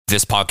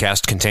This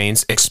podcast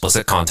contains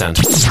explicit content.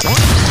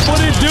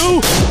 What it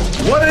do?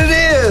 What it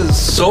is,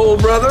 soul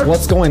brother?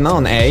 What's going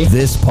on, eh?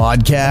 This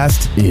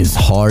podcast is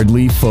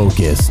hardly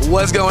focused.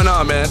 What's going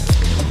on, man?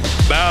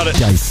 About it.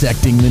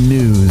 Dissecting the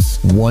news,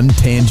 one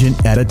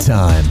tangent at a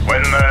time.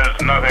 When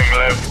there's nothing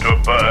left to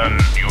burn,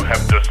 you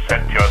have to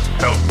set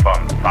yourself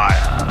on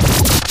fire.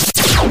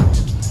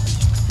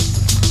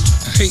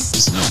 I hate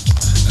the snow.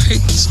 I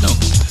hate the snow.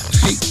 I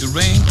hate the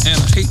rain and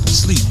I hate the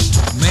sleet.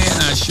 Man,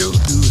 I sure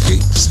do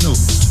hate the snow.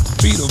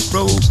 Feet are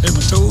froze and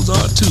my toes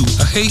are too.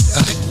 I hate,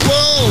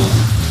 whoa!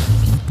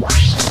 I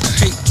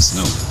hate the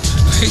snow.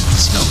 I hate the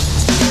snow.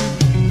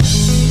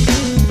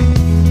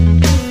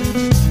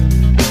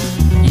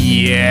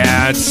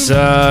 Yeah,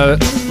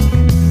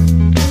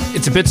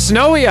 it's a bit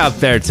snowy out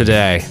there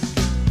today.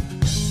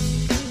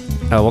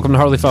 Welcome to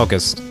Hardly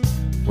Focused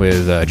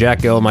with Jack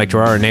Gill, Mike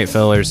Terrar, and Nate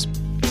Fillers.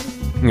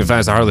 You can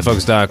find us at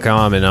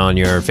hardlyfocused.com and on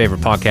your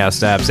favorite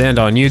podcast apps and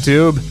on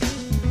YouTube.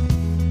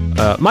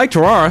 Mike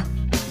Terrar,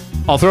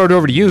 I'll throw it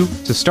over to you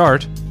to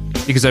start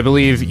because I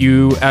believe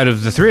you, out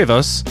of the three of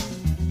us,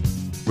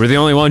 were the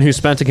only one who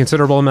spent a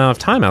considerable amount of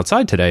time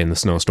outside today in the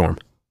snowstorm.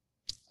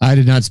 I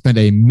did not spend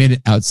a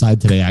minute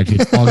outside today, actually.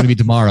 It's all going to be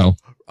tomorrow.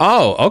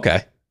 Oh,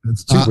 okay.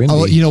 It's too windy.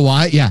 Oh, you know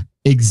why? Yeah,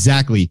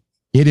 exactly.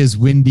 It is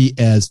windy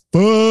as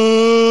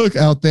fuck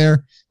out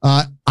there.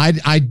 I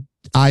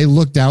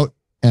looked out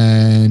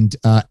and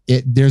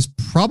there's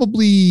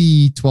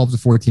probably 12 to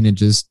 14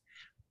 inches.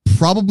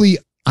 Probably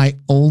I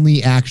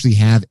only actually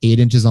have 8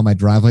 inches on my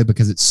driveway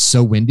because it's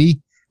so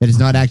windy that it's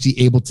not actually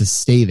able to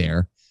stay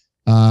there.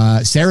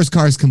 Sarah's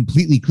car is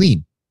completely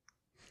clean.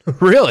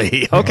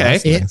 Really?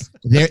 Okay.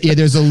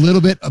 There's a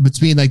little bit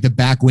between like the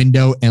back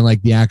window and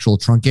like the actual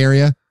trunk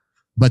area,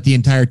 but the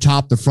entire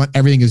top, the front,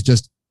 everything is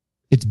just,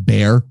 it's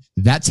bare.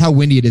 That's how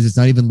windy it is. It's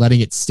not even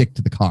letting it stick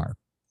to the car.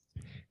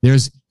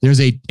 There's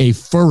a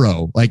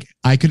furrow. Like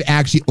I could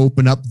actually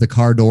open up the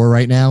car door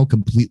right now,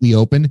 completely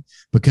open,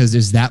 because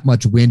there's that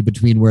much wind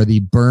between where the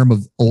berm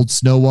of old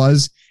snow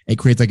was. It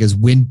creates like this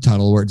wind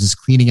tunnel where it's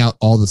just cleaning out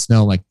all the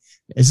snow. Like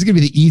this is going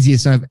to be the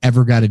easiest I've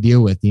ever got to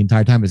deal with the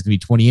entire time. It's going to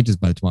be 20 inches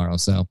by tomorrow.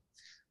 So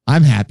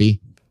I'm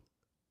happy.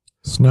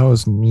 Snow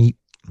is neat.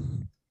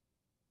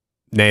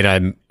 Nate,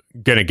 I'm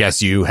going to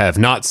guess you have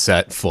not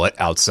set foot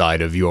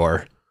outside of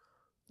your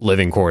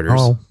living quarters.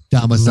 Oh,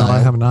 domicile. no, I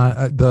have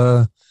not.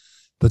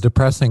 The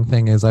depressing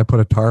thing is I put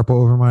a tarp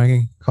over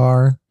my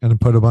car and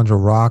put a bunch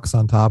of rocks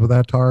on top of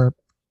that tarp.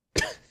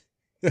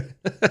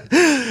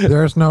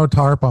 There's no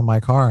tarp on my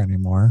car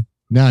anymore.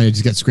 No, you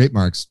just got scrape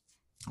marks.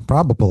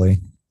 Probably.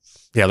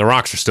 Yeah, the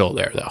rocks are still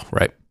there, though,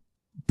 right?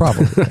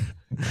 Probably.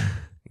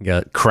 You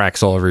got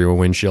cracks all over your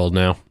windshield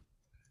now.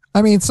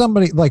 I mean,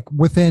 somebody, like,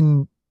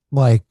 within,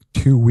 like,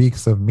 2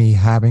 weeks of me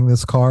having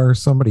this car,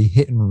 somebody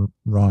hit and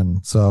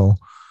run. So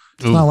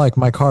it's not like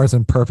my car's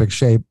in perfect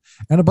shape.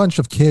 And a bunch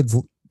of kids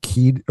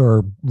keyed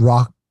or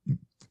rock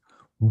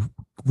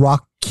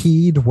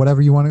keyed, whatever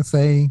you want to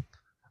say,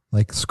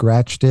 like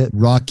scratched it.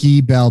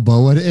 Rocky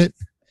Balboa it?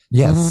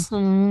 Yes.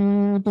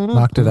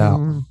 Knocked it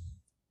out.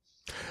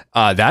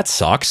 That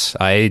sucks.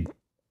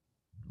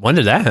 When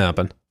did that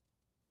happen?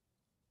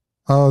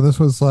 Oh, this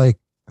was like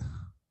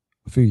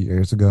a few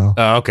years ago.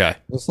 Oh, okay.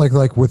 It's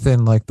like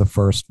within like the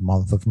first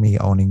month of me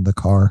owning the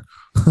car.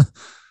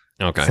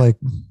 Okay. It's like,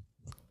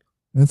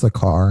 it's a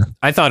car.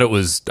 I thought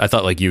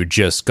like you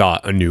just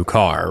got a new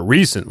car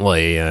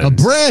recently. And a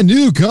brand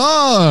new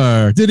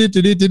car.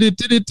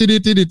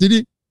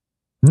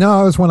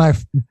 No, it was when I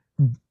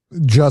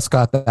just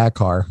got that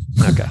car.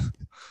 Okay.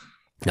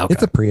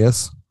 It's a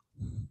Prius.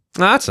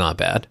 That's not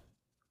bad.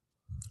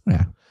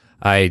 Yeah.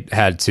 I've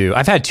had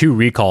 2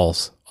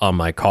 recalls on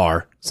my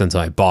car since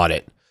I bought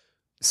it.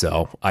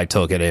 So I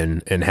took it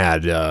in and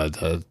had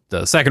the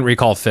second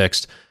recall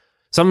fixed.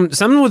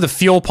 Something with the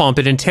fuel pump,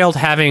 it entailed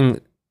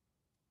having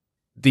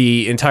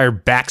the entire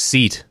back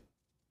seat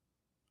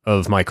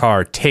of my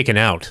car taken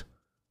out.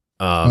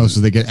 So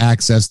they get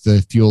access to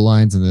the fuel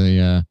lines and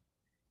the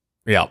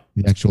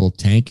actual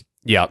tank.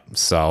 Yep.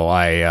 So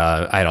I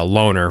had a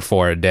loaner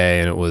for a day,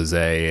 and it was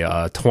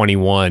a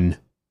 21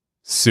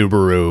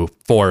 Subaru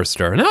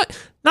Forester.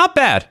 Not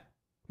bad.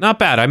 Not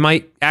bad. I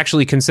might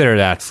actually consider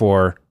that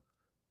for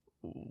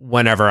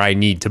whenever I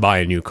need to buy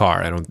a new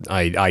car.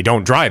 I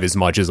don't drive as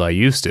much as I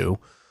used to.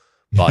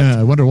 But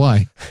I wonder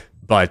why.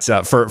 But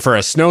for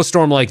a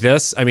snowstorm like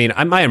this, I mean,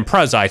 my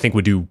Impreza, I think,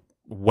 would do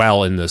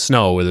well in the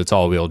snow with its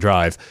all-wheel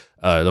drive.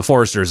 The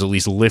Forester is at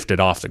least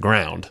lifted off the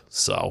ground.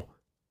 So,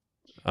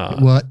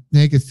 what?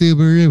 Make a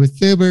Subaru with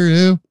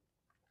Subaru.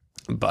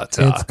 But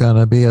it's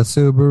gonna be a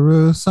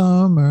Subaru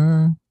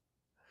summer.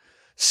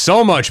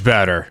 So much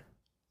better.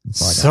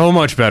 So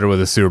much better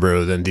with a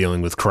Subaru than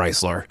dealing with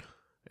Chrysler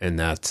and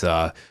that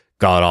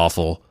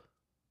god-awful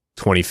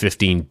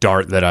 2015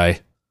 Dart that I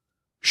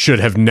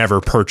should have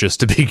never purchased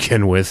to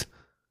begin with.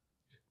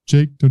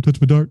 Jake, don't touch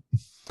my Dart.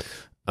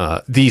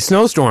 The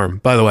snowstorm,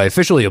 by the way,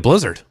 officially a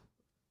blizzard.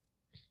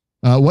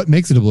 What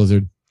makes it a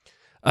blizzard?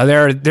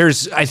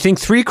 There's, I think,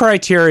 3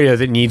 criteria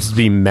that needs to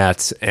be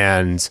met,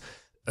 and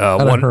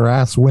gotta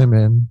harass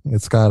women.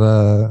 It's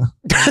gotta.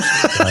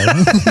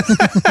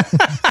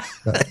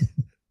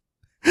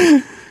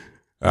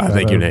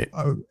 Thank you, Nate.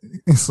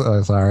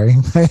 Sorry,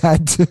 I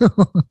had to.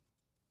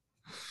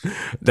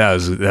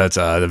 That's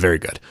very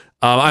good.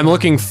 I'm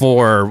looking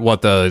for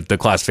what the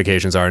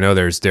classifications are. I know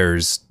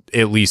there's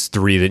at least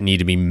 3 that need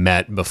to be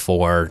met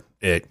before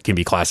it can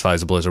be classified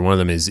as a blizzard. One of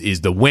them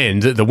is the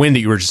wind that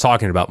you were just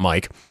talking about,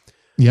 Mike.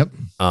 Yep.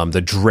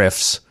 The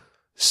drifts.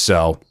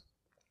 So,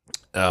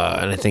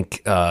 and I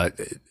think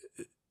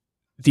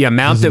the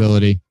amount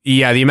Visibility.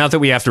 the amount that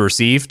we have to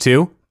receive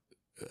too.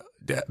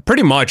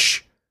 Pretty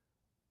much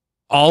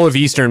all of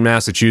eastern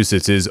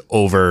Massachusetts is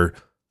over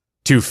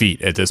 2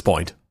 feet at this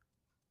point,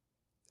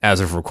 as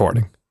of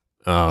recording.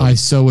 I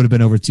so would have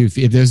been over 2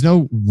 feet. If there's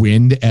no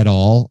wind at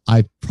all,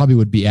 I probably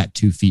would be at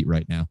 2 feet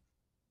right now.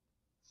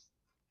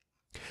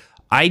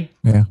 I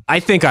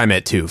think I'm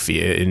at 2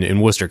 feet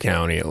in Worcester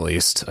County, at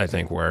least. I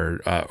think we're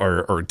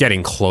or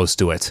getting close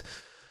to it.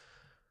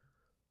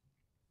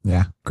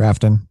 Yeah,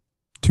 Grafton,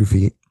 2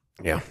 feet.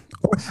 Yeah.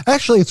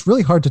 Actually, it's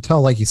really hard to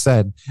tell. Like you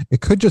said,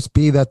 it could just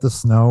be that the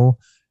snow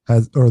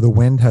or the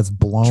wind has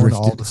blown Drifted.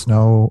 all the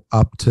snow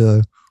up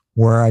to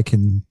where I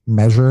can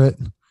measure it.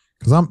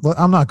 Because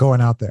I'm not going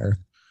out there,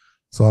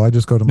 so I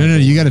just go to. No,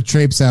 you got to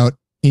traipse out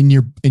in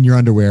your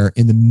underwear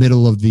in the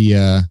middle of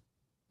the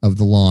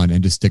lawn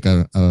and just stick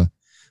a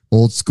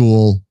old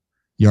school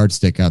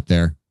yardstick out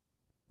there.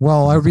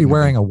 Well, I'd be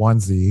wearing a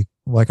onesie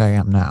like I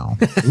am now.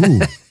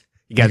 Ooh,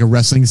 you got like a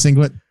wrestling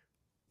singlet.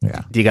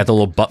 Yeah. Do you got the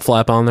little butt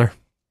flap on there?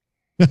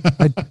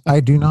 I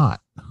do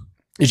not.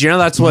 Did you know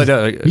that's what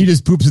he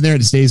just poops in there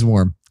and it stays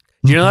warm?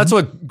 Do you know that's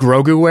what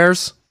Grogu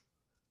wears?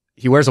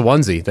 He wears a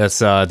onesie. That's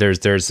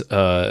there's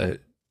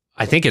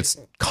I think it's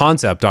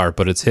concept art,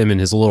 but it's him in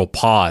his little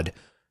pod,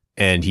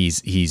 and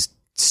he's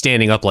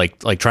standing up like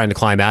trying to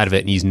climb out of it,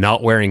 and he's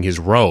not wearing his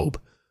robe.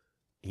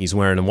 He's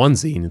wearing a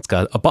onesie, and it's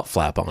got a butt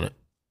flap on it.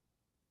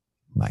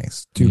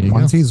 Nice. Dude,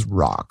 onesies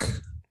rock.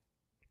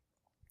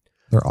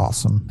 They're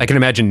awesome. I can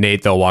imagine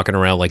Nate though walking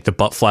around like the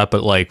butt flap,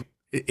 but like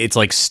it's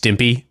like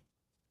Stimpy,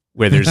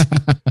 where there's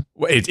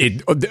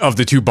it of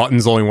the 2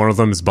 buttons, only one of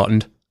them is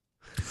buttoned.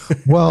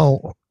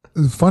 Well,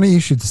 it's funny you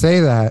should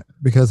say that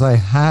because I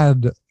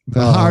had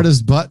the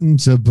hardest button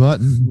to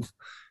button.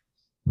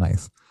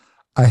 Nice.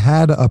 I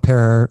had a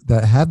pair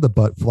that had the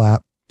butt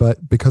flap,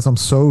 but because I'm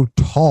so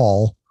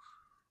tall,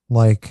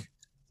 like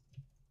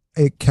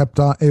it kept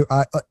on.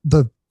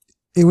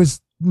 It was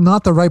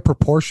not the right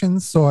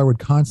proportions, so I would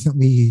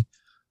constantly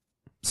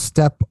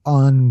step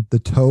on the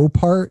toe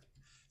part,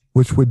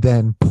 which would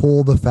then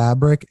pull the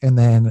fabric and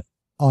then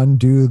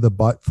undo the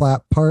butt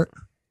flap part.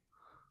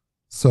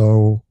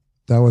 So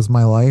that was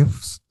my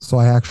life. So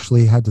I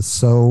actually had to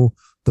sew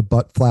the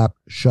butt flap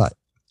shut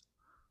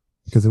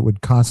because it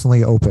would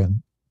constantly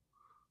open.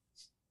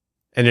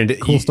 And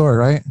cool story,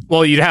 right?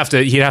 Well, he'd have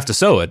to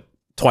sew it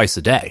twice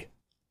a day.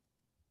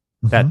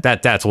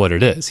 That's what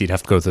it is. He'd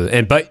have to go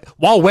through but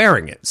while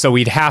wearing it. So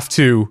we'd have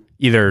to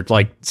either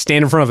like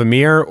stand in front of a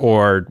mirror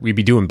or we'd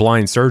be doing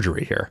blind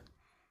surgery here.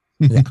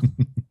 Yeah.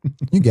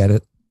 You get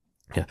it.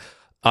 Yeah.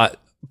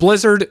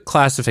 Blizzard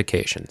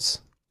classifications.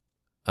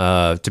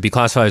 To be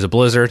classified as a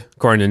blizzard,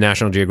 according to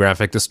National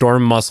Geographic, the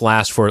storm must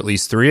last for at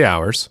least 3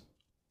 hours.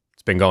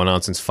 It's been going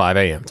on since 5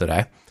 a.m.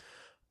 today.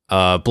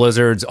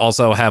 Blizzards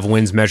also have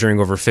winds measuring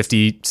over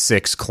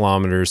 56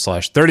 kilometers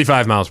 /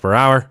 35 miles per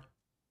hour.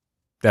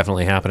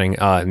 Definitely happening.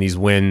 And these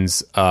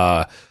winds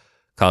cause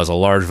a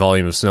large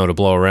volume of snow to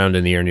blow around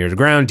in the air near the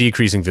ground,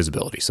 decreasing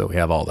visibility. So we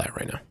have all that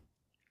right now.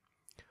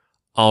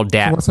 All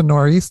that. What's a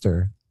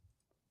nor'easter?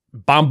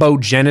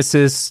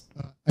 Bombogenesis.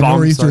 A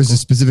nor'easter is a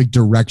specific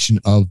direction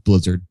of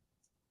blizzard.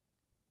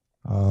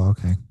 Oh,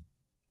 okay.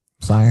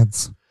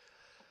 Science.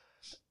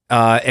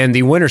 And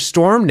the winter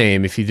storm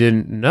name, if you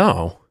didn't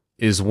know,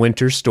 is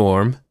Winter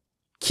Storm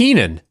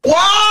Keenan.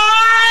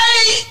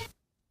 Why?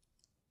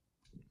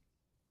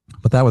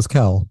 But that was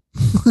Kel.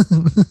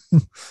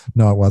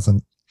 No, it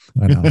wasn't.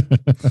 I know.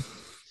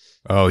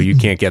 Oh, you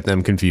can't get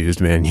them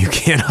confused, man. You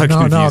cannot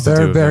confuse No, the two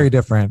they're of very them.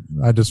 different.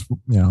 I just,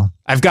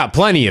 I've got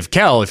plenty of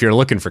Kel if you're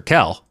looking for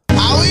Kel.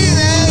 I'm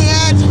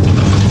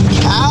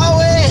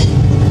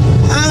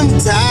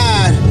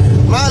tired.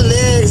 My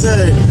legs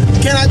hurt.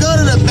 Can I go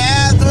to the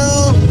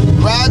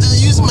bathroom? Roger,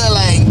 you smell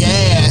like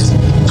gas.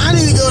 I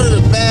need to go to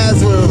the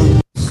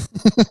bathroom.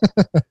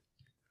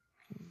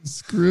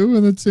 Screw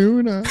in the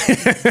tuna.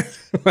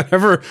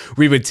 Whenever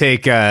we would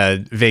take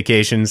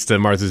vacations to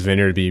Martha's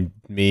Vineyard, it'd be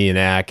me and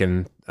Ack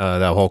and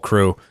that whole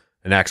crew.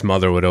 And Ack's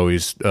mother would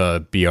always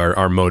be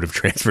our mode of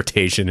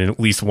transportation. And at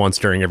least once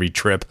during every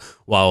trip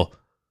while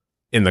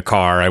in the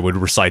car, I would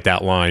recite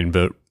that line.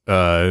 But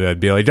I'd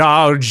be like,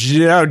 oh,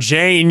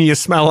 Jane, you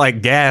smell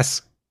like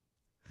gas.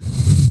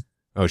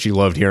 Oh, she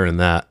loved hearing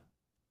that.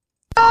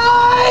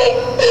 I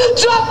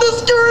dropped the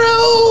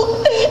screw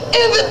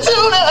in the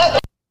tuna.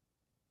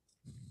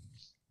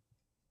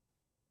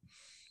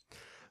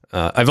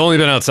 I've only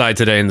been outside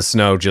today in the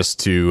snow just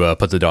to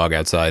put the dog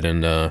outside,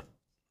 and I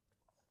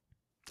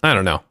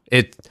don't know.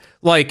 It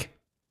like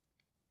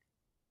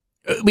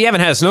We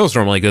haven't had a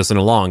snowstorm like this in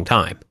a long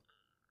time.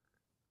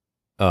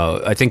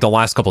 I think the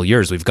last couple of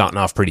years we've gotten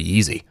off pretty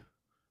easy.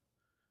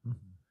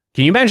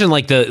 Can you imagine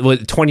like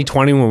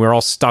 2020 when we were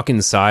all stuck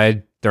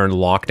inside during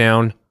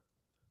lockdown,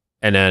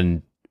 and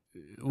then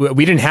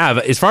we didn't have,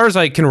 as far as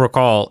I can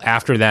recall,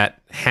 after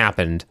that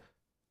happened,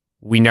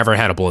 we never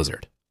had a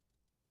blizzard.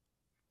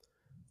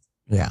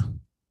 Yeah.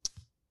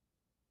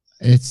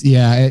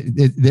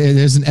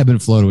 There's an ebb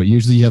and flow to it.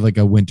 Usually you have like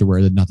a winter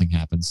where nothing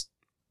happens.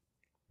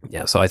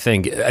 Yeah, so I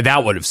think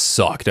that would have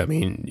sucked. I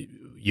mean,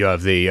 you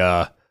have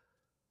the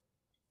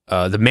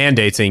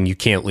mandate saying you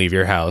can't leave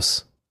your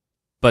house,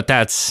 but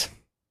that's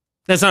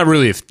not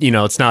really,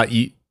 it's not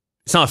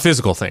a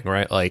physical thing,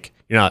 right? Like,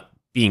 you're not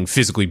being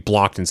physically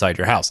blocked inside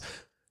your house.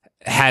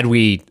 Had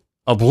we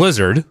a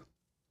blizzard,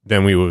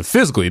 then we would have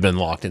physically been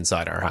locked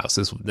inside our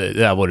houses.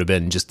 That would have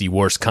been just the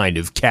worst kind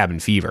of cabin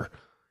fever.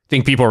 I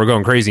think people were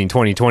going crazy in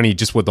 2020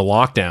 just with the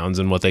lockdowns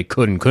and what they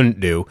could and couldn't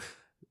do.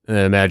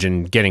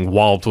 Imagine getting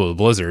walloped with a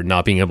blizzard,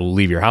 not being able to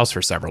leave your house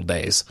for several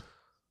days.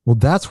 Well,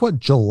 that's what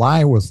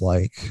July was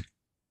like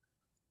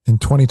in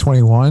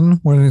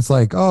 2021, when it's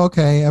like, oh,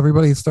 okay,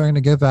 everybody's starting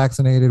to get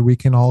vaccinated. We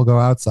can all go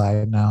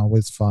outside now.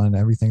 It's fun,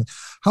 everything.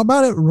 How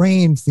about it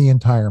rains the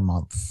entire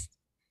month?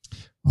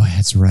 Oh,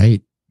 that's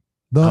right.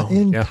 The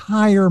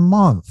entire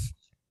month.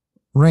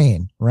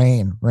 Rain.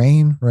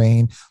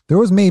 There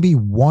was maybe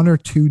 1 or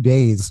 2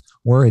 days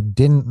where it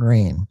didn't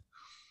rain.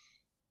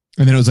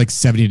 And then it was like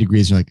 70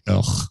 degrees. You're like,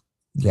 ugh.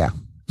 Yeah.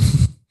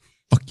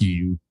 Fuck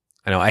you.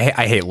 I know.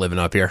 I hate living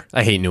up here.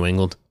 I hate New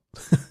England.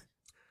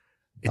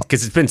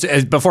 Because it's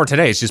been, before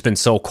today, it's just been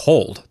so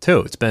cold, too.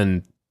 It's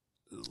been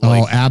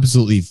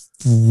absolutely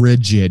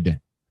frigid.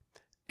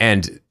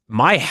 And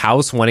my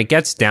house, when it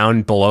gets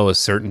down below a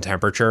certain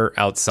temperature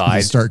outside,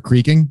 does it start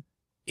creaking?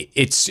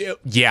 It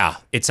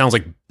sounds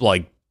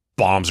like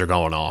bombs are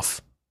going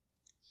off.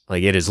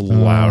 Like, it is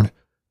loud.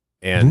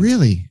 And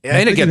really?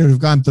 And I have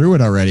gone through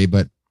it already,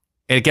 but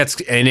it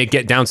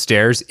get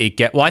downstairs.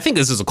 Well, I think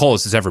this is the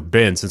coldest it's ever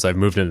been since I've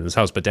moved into this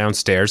house, but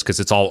downstairs, because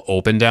it's all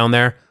open down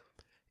there,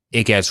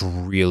 it gets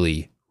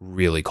really,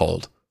 really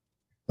cold.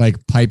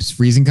 Like pipes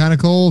freezing kind of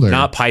cold? Or?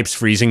 Not pipes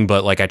freezing,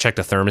 but like I checked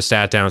the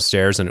thermostat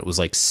downstairs and it was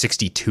like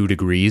 62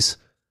 degrees.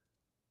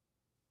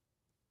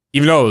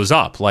 Even though it was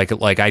up, like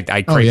I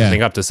cranked the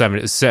thing up to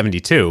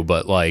 72,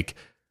 but like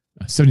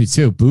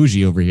 72,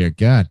 bougie over here,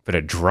 God. But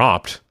it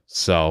dropped,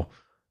 so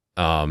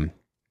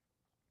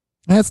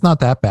it's not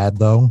that bad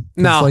though.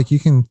 No, it's like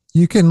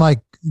you can like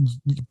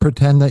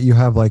pretend that you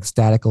have like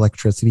static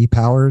electricity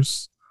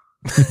powers.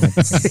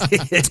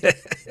 It's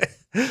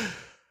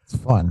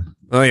fun.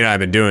 Well,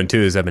 I've been doing too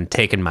is I've been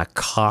taking my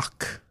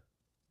cock,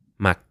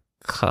 and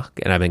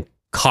I've been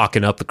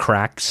cocking up the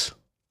cracks.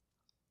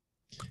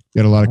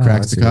 You got a lot of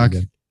cracks to cock.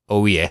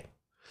 Oh yeah.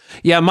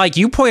 Yeah, Mike,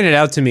 you pointed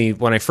out to me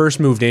when I first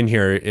moved in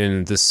here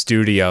in the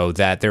studio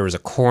that there was a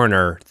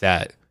corner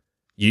that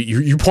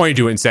you pointed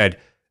to it and said,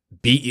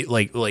 "Be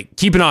like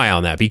keep an eye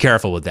on that. Be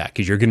careful with that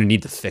because you're going to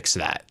need to fix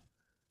that."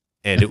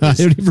 And it was,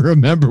 I don't even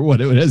remember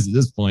what it was at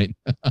this point.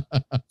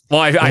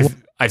 Well,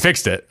 I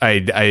fixed it.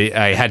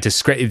 I had to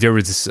scrape. There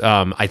was this,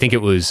 I think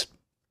it was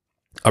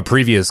a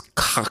previous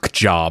cock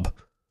job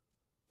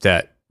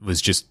that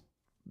was just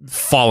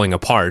falling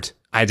apart.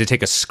 I had to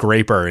take a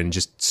scraper and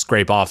just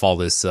scrape off all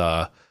this.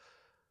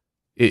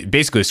 It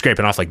basically was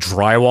scraping off like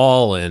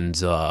drywall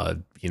and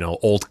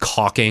old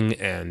caulking,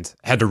 and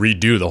had to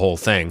redo the whole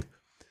thing.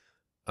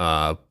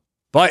 But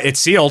it's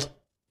sealed,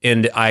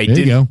 and I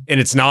did, and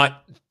it's not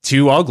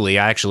too ugly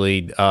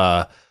actually.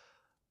 I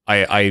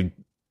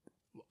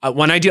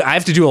when I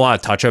have to do a lot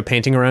of touch-up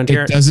painting around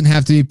here. It doesn't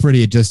have to be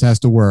pretty, it just has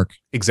to work.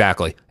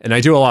 Exactly. And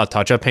I do a lot of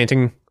touch-up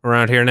painting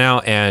around here now,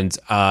 and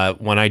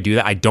when I do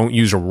that, I don't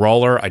use a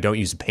roller, I don't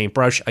use a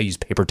paintbrush, I use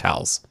paper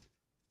towels.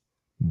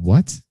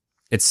 What?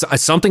 It's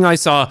something I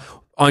saw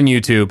on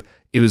YouTube.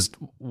 It was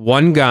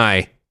one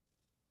guy,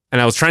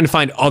 and I was trying to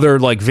find other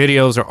like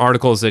videos or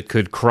articles that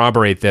could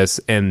corroborate this,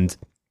 and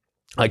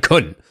I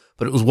couldn't.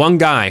 But it was one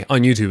guy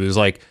on YouTube who was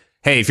like,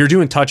 hey, if you're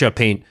doing touch-up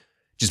paint,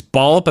 just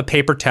ball up a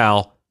paper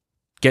towel,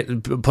 put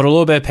a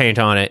little bit of paint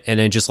on it, and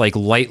then just like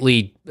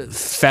lightly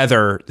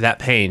feather that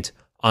paint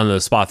on the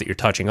spot that you're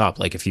touching up.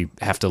 Like if you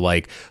have to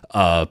like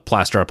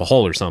plaster up a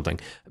hole or something.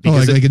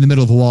 Because like in the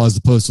middle of the wall as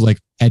opposed to like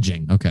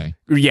edging. Okay.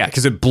 Yeah,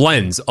 because it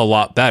blends a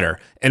lot better.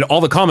 And all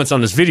the comments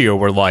on this video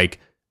were like,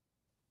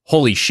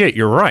 holy shit,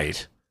 you're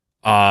right.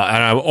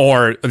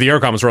 Or the other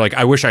comments were like,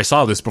 I wish I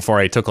saw this before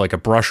I took like a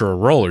brush or a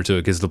roller to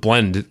it, because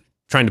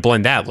trying to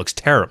blend that looks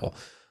terrible.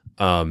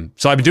 So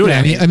I've been doing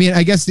it. I mean,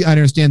 I guess I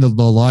understand the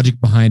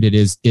logic behind it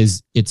is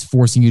it's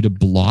forcing you to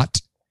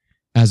blot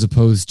as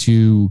opposed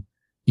to,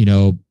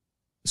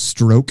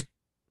 stroke.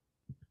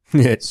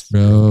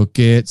 Stroke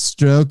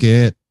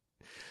it.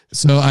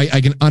 So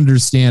I can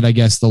understand, I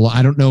guess,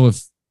 I don't know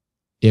if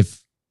it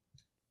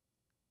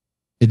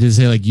does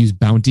say like use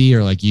Bounty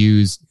or like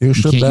use. You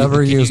should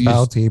never use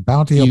Bounty.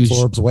 Bounty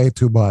absorbs way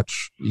too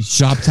much.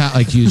 Shop towel,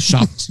 like use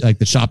shop, like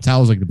the shop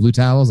towels, like the blue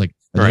towels, like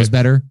are those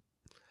better?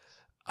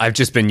 I've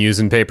just been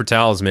using paper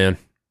towels, man.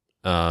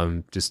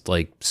 just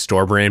like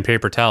store brand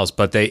paper towels,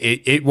 but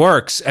it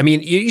works. I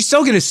mean, you're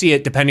still going to see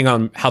it depending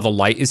on how the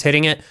light is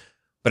hitting it,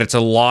 but it's a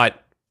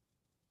lot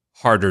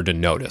harder to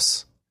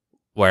notice.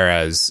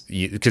 Whereas,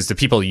 because the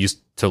people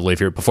used to live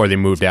here before they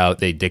moved out,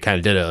 they kind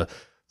of did a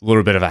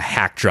little bit of a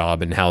hack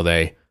job in how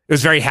it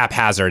was very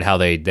haphazard how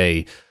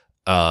they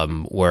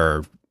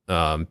were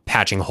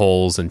patching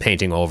holes and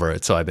painting over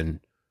it. So I've been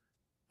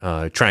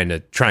trying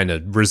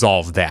to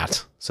resolve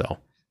that. So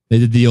they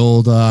did the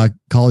old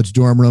college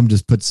dorm room,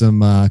 just put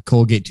some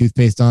Colgate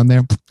toothpaste on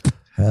there.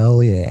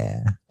 Hell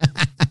yeah.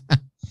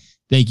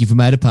 Thank you for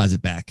my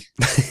deposit back.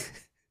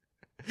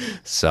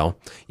 So,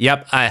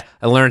 yep, I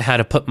learned how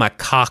to put my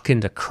cock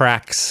into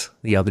cracks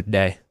the other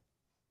day.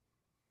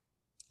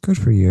 Good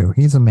for you.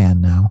 He's a man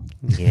now.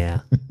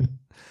 Yeah.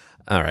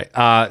 All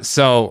right.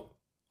 So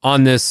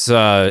on this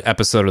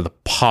episode of the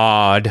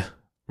pod,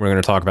 we're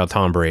going to talk about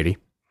Tom Brady,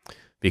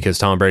 because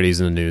Tom Brady's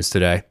in the news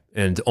today.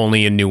 And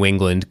only in New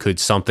England could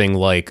something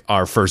like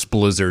our first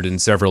blizzard in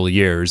several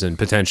years, and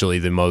potentially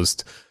the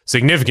most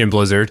significant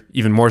blizzard,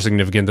 even more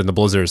significant than the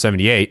blizzard of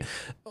 78,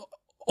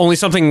 only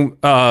something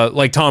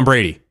like Tom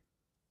Brady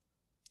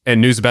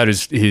and news about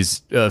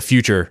his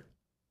future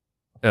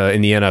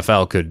in the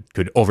NFL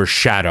could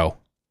overshadow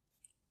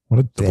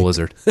the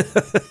blizzard.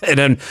 And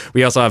then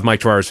we also have Mike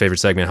Troyer's favorite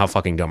segment, How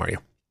Fucking Dumb Are You?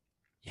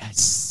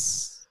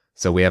 Yes.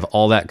 So we have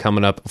all that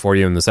coming up for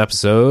you in this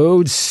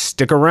episode.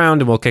 Stick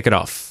around and we'll kick it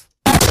off.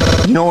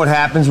 You know what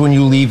happens when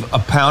you leave a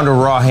pound of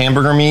raw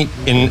hamburger meat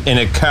in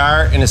a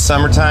car in the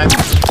summertime?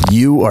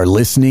 You are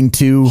listening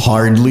to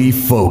Hardly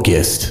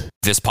Focused.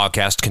 This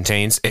podcast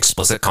contains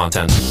explicit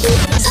content.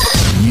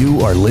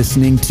 You are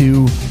listening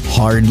to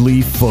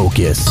Hardly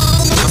Focused.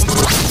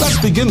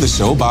 Let's begin the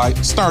show by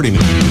starting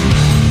it.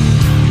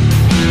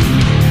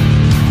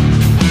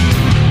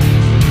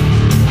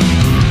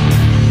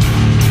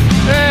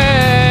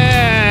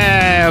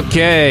 Hey,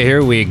 okay,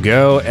 here we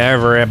go,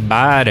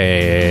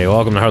 everybody.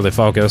 Welcome to Hardly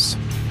Focus,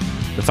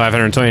 the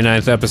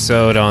 529th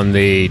episode on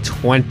the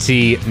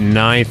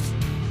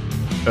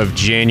 29th of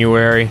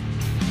January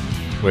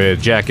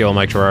with Jack Gill,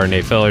 Mike Troyer, and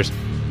Nate Fillers.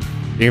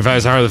 You can find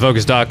us at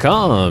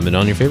hardlyfocus.com and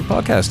on your favorite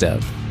podcast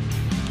app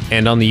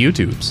and on the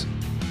YouTubes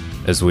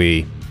as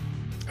we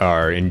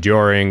are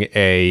enduring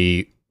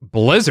a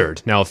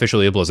blizzard, now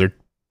officially a blizzard.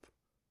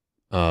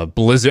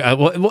 Blizzard.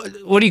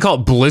 What do you call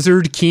it?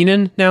 Blizzard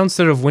Keenan now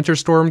instead of Winter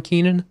Storm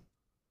Keenan?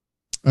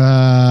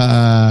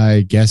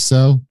 I guess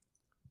so.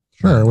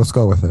 Sure, let's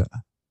go with it.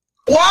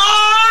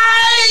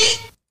 Why?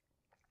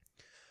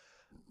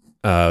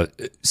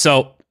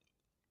 So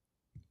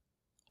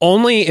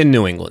only in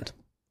New England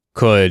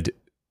could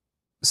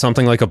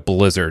something like a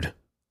blizzard,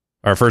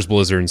 our first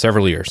blizzard in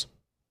several years,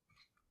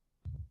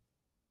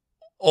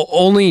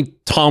 only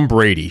Tom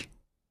Brady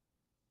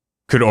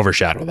could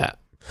overshadow that.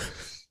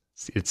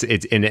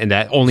 And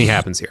that only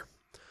happens here.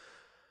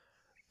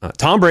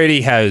 Tom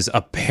Brady has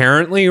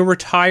apparently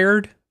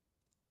retired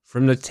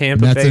from the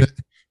Tampa Bay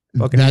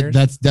Buccaneers.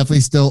 That's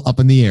definitely still up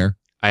in the air.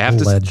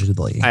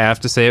 Allegedly. I have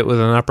to say it with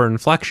an upper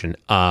inflection.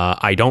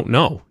 I don't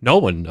know. No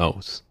one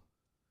knows.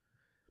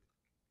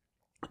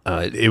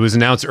 It was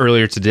announced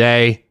earlier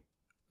today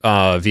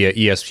via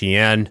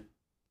ESPN,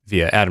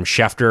 via Adam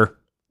Schefter,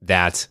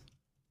 that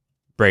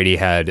Brady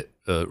had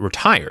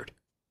retired,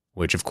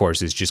 which of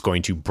course is just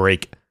going to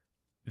break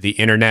the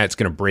internet. It's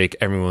going to break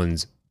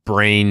everyone's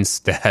brains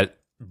that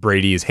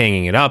Brady is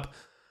hanging it up,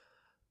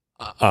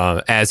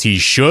 as he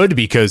should,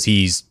 because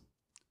he's,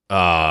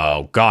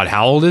 God,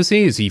 how old is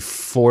he? Is he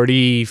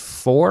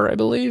 44, I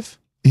believe?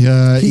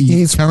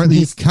 He's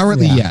currently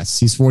yeah. Yes,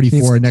 he's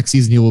 44. Next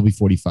season he will be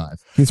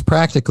 45. He's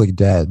practically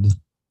dead.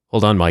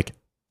 Hold on, Mike.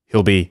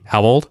 He'll be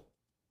how old?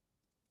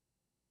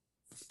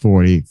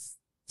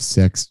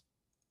 46.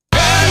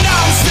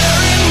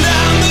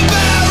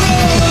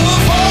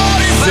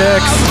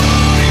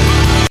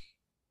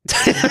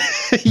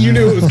 You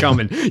knew it was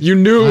coming. You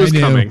knew it was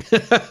coming.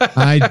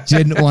 I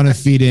didn't want to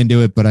feed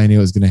into it, but I knew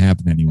it was going to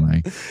happen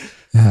anyway.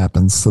 It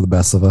happens to the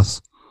best of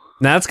us.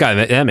 Now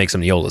that makes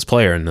him the oldest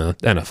player in the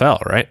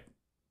NFL, right?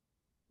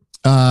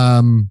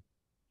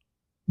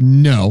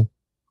 No.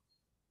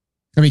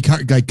 I mean,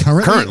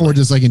 currently, or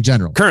just like in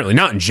general? Currently,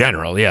 not in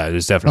general. Yeah,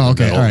 there's definitely. Oh,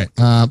 okay, all right.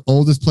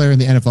 Oldest player in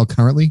the NFL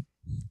currently?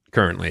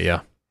 Currently,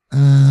 yeah.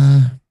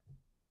 I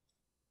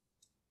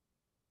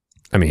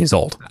mean, he's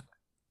old.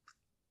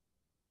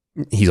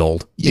 He's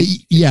old.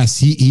 Yes,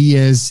 he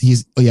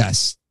is.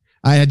 Yes.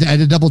 I had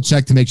to double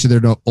check to make sure there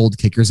are no old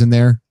kickers in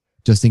there,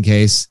 just in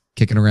case,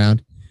 kicking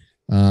around.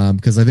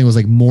 Because I think it was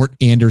like Mort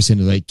Anderson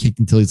who like kicked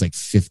until he's like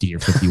 50 or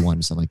 51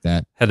 or something like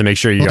that. Had to make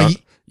sure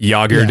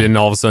Yager didn't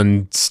all of a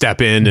sudden step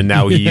in, and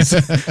now he's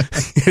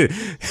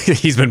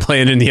he's been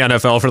playing in the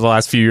NFL for the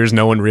last few years.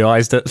 No one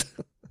realized it.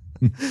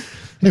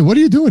 Hey, what are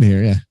you doing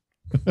here? Yeah.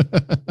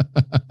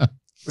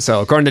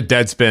 So according to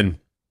Deadspin,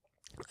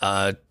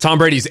 Tom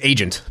Brady's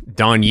agent,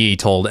 Don Yee,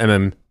 told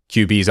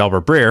MMQB's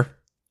Albert Breer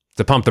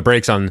to pump the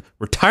brakes on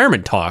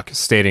retirement talk,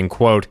 stating,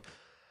 quote,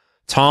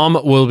 Tom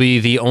will be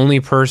the only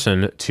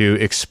person to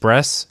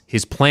express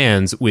his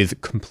plans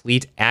with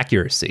complete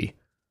accuracy.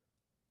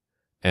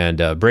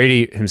 And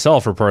Brady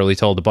himself reportedly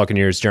told the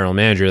Buccaneers general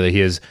manager that he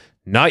has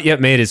not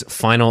yet made his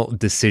final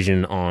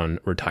decision on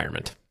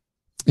retirement.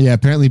 Yeah,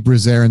 apparently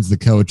Bruce Arians, the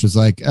coach, was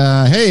like,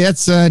 hey,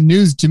 that's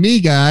news to me,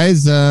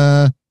 guys.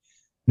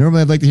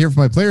 Normally I'd like to hear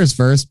from my players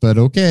first, but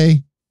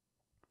okay.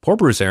 Poor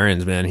Bruce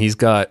Arians, man. He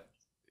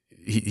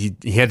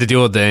had to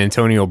deal with the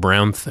Antonio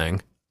Brown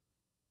thing.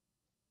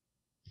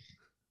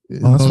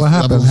 Well, that's what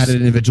happened. Had an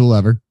individual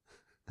ever.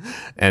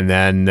 And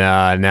then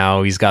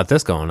now he's got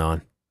this going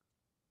on.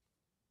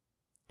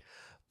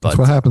 But that's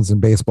what happens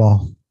in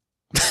baseball.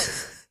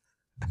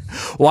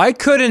 Why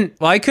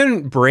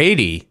couldn't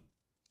Brady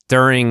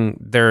during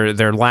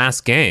their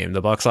last game,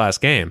 the Bucs'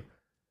 last game,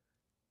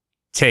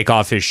 take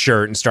off his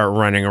shirt and start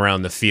running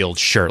around the field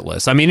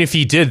shirtless? I mean, if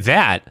he did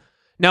that,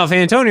 now if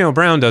Antonio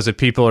Brown does it,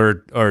 people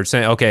are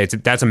saying, okay,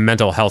 that's a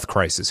mental health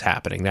crisis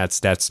happening. That's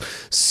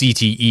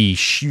CTE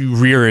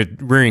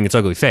rearing its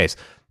ugly face.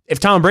 If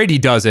Tom Brady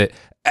does it,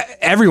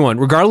 everyone,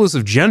 regardless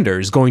of gender,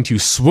 is going to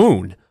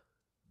swoon.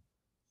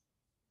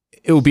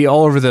 It will be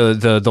all over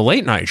the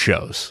late night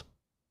shows.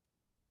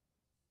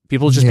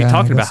 People just be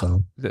talking about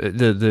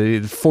the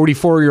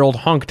 44-year-old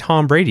hunk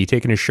Tom Brady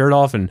taking his shirt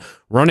off and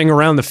running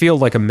around the field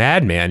like a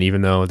madman,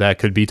 even though that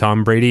could be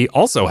Tom Brady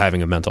also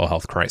having a mental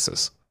health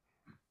crisis.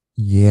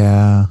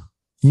 Yeah.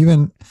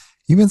 Even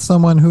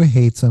someone who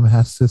hates him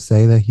has to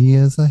say that he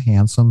is a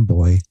handsome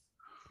boy.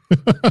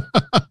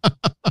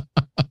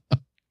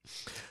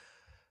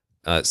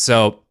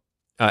 So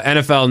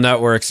NFL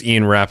Network's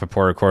Ian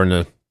Rappaport,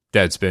 according to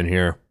Deadspin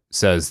here,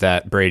 says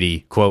that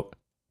Brady, quote,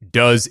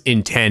 does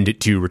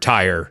intend to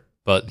retire,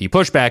 but the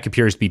pushback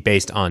appears to be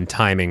based on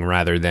timing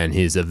rather than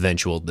his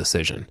eventual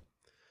decision.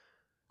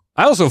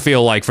 I also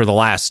feel like for the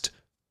last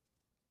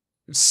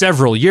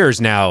several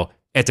years now,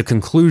 at the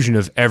conclusion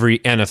of every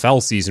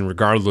NFL season,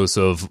 regardless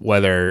of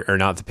whether or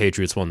not the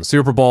Patriots won the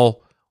Super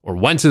Bowl or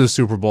went to the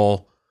Super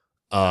Bowl,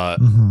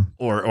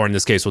 or in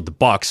this case with the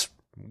Bucs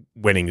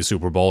winning the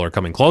Super Bowl or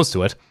coming close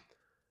to it,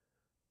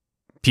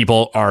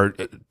 people are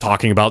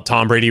talking about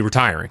Tom Brady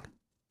retiring.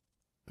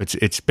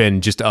 It's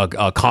been just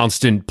a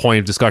constant point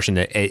of discussion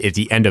at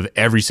the end of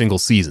every single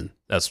season.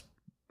 That's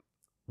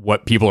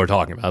what people are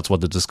talking about. That's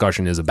what the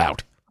discussion is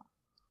about.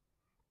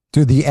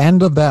 Dude, the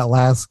end of that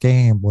last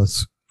game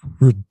was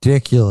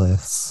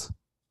ridiculous.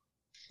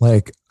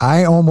 Like,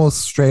 I almost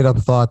straight up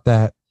thought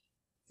that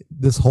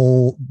this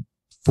whole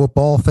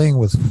football thing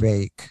was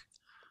fake.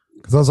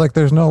 Because I was like,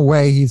 there's no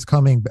way he's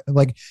coming back.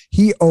 Like,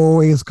 he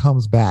always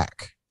comes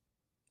back.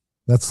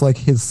 That's like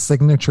his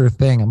signature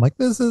thing. I'm like,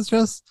 this is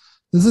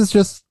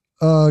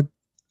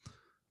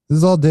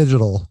all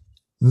digital.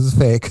 This is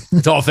fake.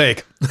 It's all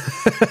fake.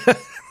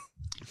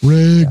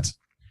 Rigged.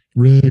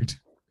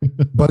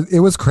 But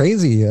it was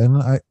crazy. And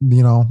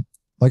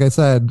like I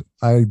said,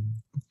 I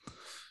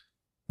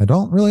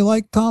don't really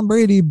like Tom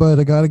Brady, but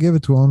I got to give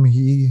it to him.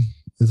 He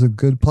is a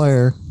good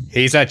player.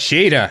 He's a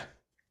cheetah.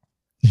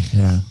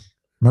 Yeah.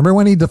 Remember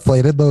when he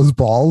deflated those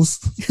balls?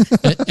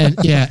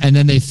 and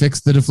then they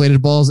fixed the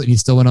deflated balls and he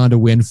still went on to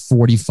win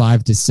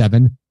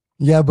 45-7.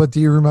 Yeah, but do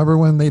you remember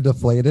when they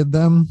deflated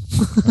them?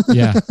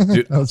 Yeah.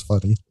 Dude, that was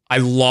funny. I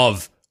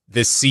love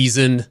this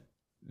season,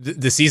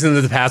 the season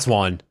of the Pats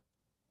won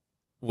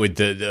with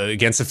the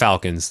against the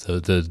Falcons,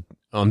 the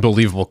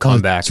unbelievable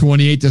comeback.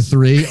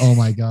 28-3. Oh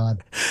my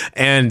God.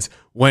 And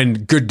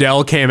when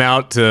Goodell came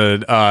out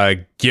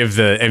to give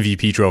the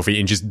MVP trophy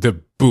and just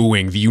the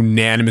booing, the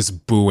unanimous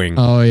booing.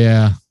 Oh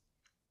yeah.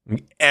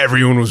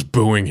 Everyone was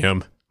booing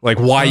him. Like,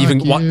 why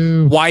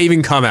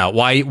even come out?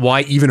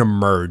 Why even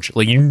emerge?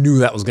 Like, you knew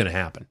that was going to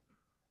happen.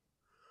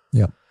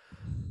 Yeah.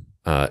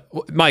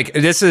 Mike,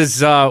 this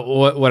is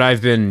what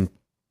I've been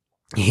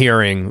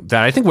hearing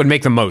that I think would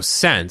make the most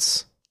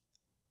sense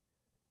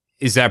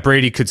is that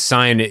Brady could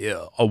sign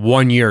a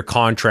 1-year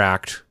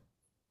contract,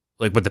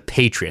 like with the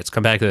Patriots.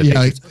 Come back to the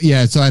Patriots.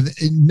 Yeah. So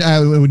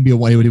it wouldn't be it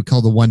would be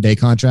called a 1-day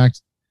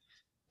contract.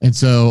 And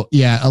so,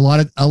 yeah, a lot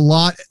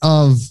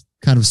of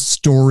kind of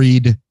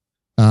storied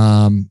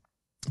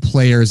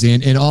players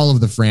in all of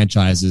the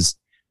franchises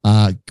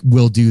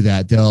will do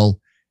that.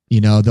 They'll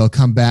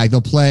come back, they'll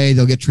play,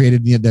 they'll get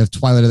traded in the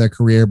twilight of their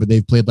career, but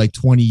they've played like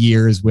 20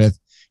 years with,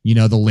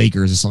 the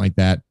Lakers or something like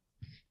that.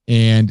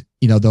 And,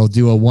 they'll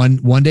do a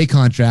one day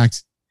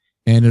contract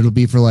and it'll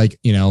be for like,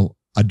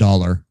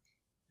 $1,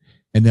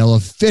 and they'll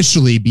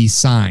officially be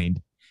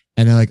signed.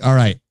 And they're like, all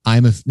right,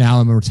 I'm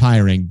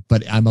retiring,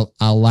 but I'm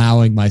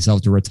allowing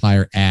myself to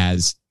retire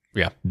as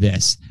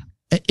this.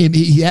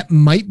 That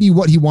might be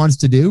what he wants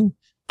to do.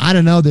 I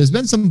don't know. There's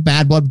been some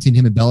bad blood between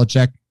him and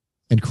Belichick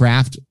and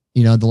Kraft,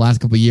 the last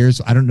couple of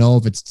years. I don't know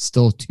if it's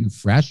still too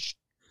fresh.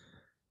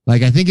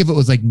 Like, I think if it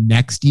was like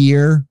next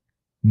year,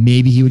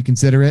 maybe he would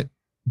consider it.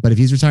 But if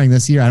he's retiring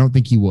this year, I don't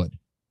think he would.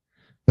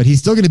 But he's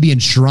still going to be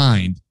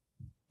enshrined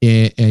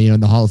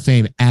in the Hall of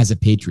Fame as a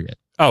Patriot.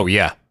 Oh,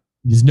 yeah.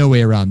 There's no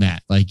way around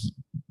that. Like,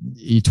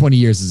 20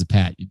 years as a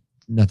Pat,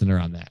 nothing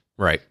around that.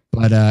 Right.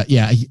 But I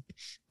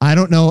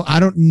don't know. I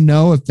don't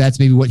know if that's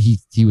maybe what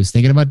he was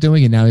thinking about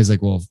doing. And now he's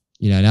like, well,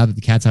 now that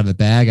the cat's out of the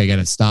bag, I got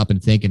to stop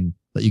and think and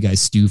let you guys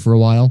stew for a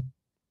while.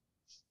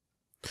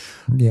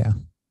 Yeah.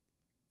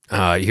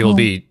 He'll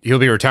be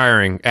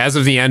retiring as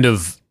of the end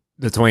of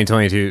the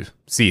 2022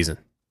 season.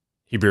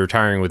 He'll be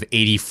retiring with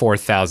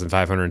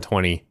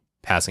 84,520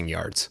 passing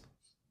yards.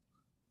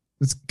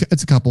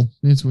 It's a couple.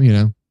 It's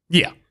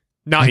Yeah,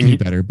 not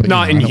better, but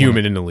not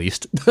inhuman in the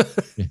least.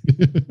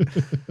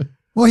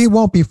 Well, he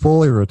won't be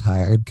fully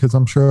retired because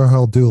I'm sure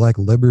he'll do like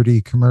Liberty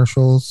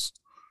commercials,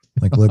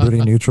 like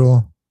Liberty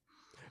Mutual.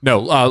 No,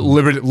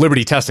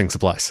 Liberty testing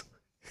supplies.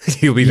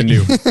 He'll be the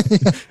new.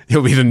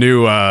 He'll be the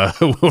new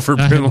Wilford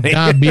Brimley.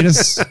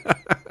 Diabetes.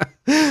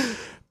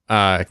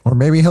 Or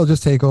maybe he'll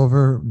just take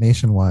over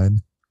nationwide.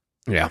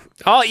 Yeah.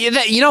 Oh, yeah.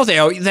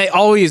 They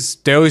always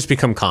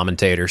become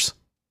commentators.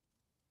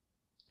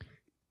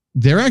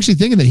 They're actually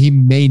thinking that he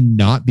may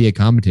not be a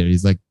commentator.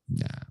 He's like,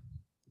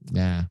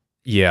 nah.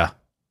 Yeah.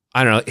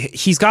 I don't know.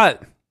 He's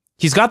got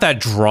that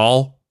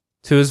drawl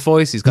to his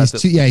voice.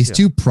 He's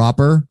too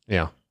proper.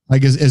 Yeah.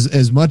 Like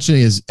as much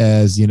as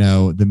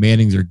the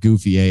Mannings are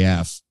goofy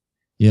AF.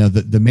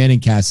 The Manning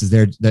cast is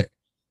they're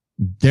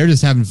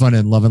just having fun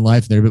and loving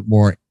life. They're a bit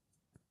more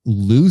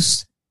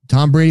loose.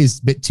 Tom Brady is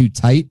a bit too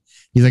tight.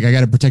 He's like, I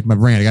got to protect my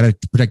brand. I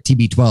got to protect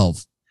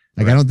TB12.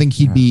 Like, right. I don't think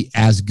he'd be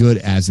as good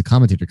as a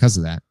commentator because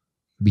of that.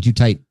 He'd be too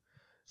tight.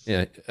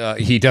 Yeah,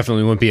 he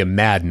definitely wouldn't be a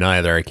Madden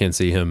either. I can't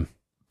see him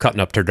cutting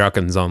up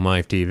turduckens on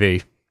live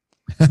TV.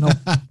 Nope.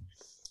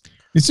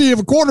 You see, if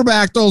a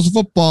quarterback throws a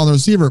football and the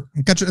receiver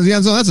catches the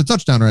end zone, that's a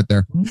touchdown right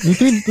there.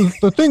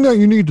 The thing that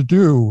you need to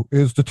do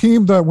is the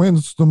team that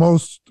wins the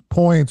most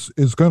points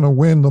is going to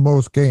win the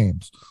most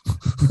games.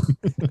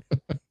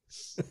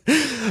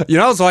 I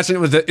was watching it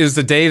was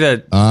the day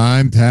that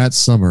I'm Pat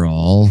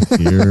Summerall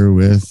here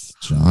with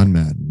John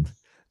Madden.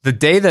 The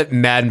day that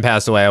Madden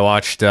passed away, I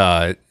watched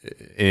an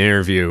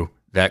interview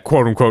that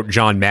quote unquote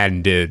John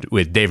Madden did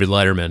with David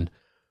Letterman,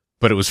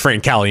 but it was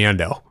Frank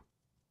Caliendo.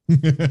 He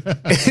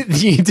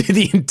did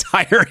the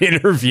entire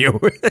interview.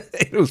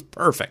 It was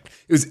perfect.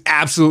 It was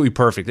absolutely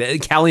perfect.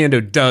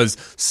 Caliendo does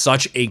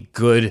such a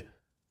good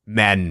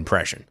Madden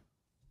impression.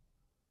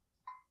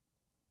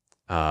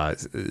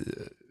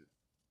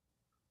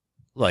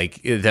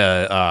 Like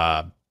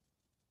the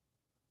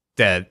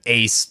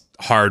Ace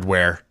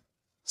Hardware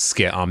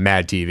skit on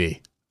Mad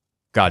TV.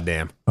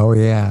 Goddamn. Oh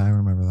yeah, I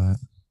remember that.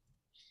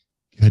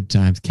 Good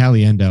times.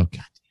 Caliendo.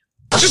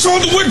 God. Just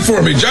hold the wig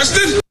for me,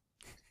 Justin.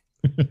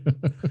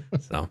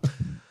 So,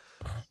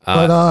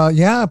 but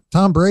yeah,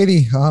 Tom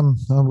Brady.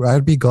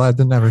 I'd be glad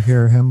to never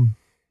hear him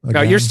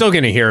again. You're still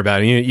going to hear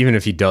about it, even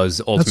if he does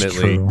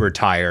ultimately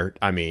retire.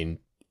 I mean,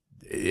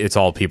 it's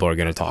all people are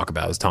going to talk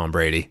about is Tom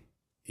Brady.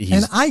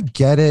 And I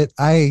get it.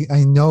 I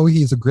know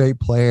he's a great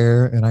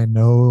player, and I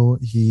know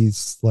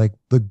he's like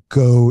the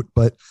GOAT.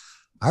 But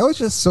I was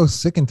just so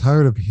sick and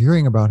tired of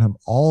hearing about him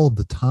all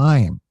the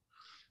time.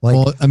 Like,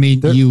 well, I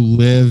mean, you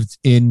lived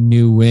in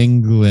New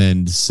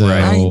England, so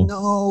I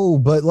know,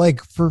 but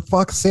like for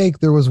fuck's sake,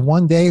 there was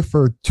one day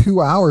for 2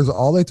 hours,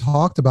 all they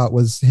talked about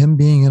was him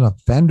being in a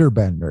fender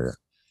bender,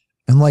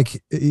 and like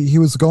he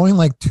was going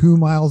like 2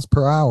 miles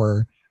per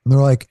hour, and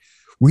they're like,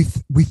 we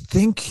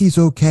think he's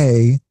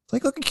okay. It's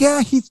like, okay,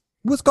 yeah, he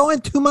was going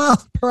 2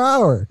 miles per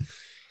hour.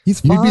 He's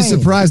fine. You'd be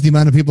surprised the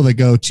amount of people that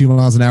go 2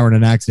 miles an hour in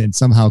an accident and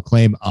somehow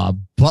claim a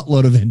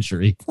buttload of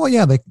injury. Well,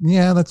 yeah,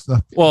 that's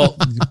well.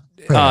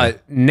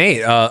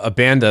 Nate, a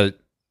band that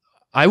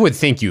I would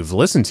think you've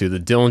listened to, the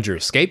Dillinger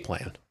Escape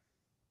Plan.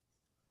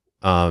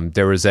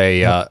 There was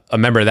a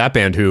member of that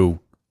band who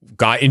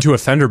got into a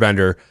fender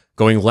bender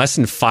going less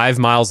than 5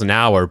 miles an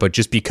hour, but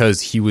just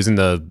because he was in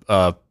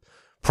the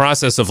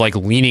process of like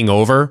leaning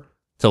over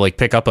to like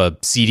pick up a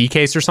CD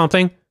case or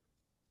something,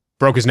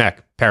 broke his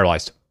neck,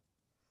 paralyzed.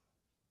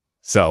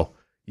 So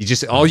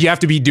all you have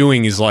to be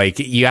doing is like,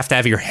 you have to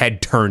have your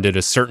head turned at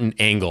a certain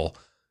angle,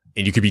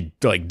 and you could be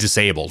like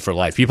disabled for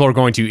life. People are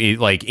going to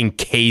like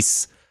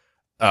encase,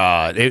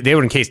 they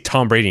would encase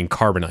Tom Brady in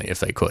carbonite if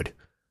they could.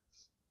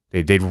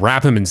 They'd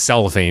wrap him in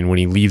cellophane when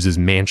he leaves his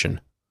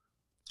mansion.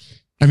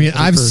 I mean,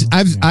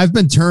 I've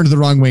been turned the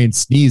wrong way and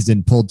sneezed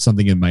and pulled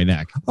something in my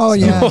neck. Oh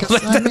yeah,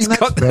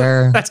 that's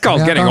fair. That's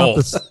called getting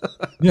old.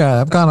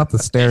 I've gone up the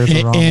stairs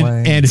the wrong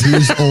way. And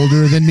who's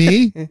older than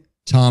me?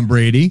 Tom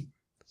Brady.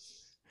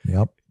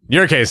 Yep. In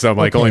your case, though,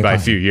 Mike, only by a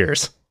few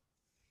years.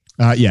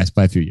 Yes,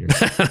 by a few years.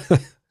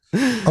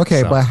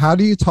 Okay, but how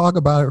do you talk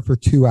about it for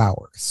 2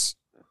 hours?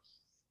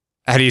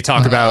 How do you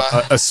talk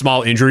about a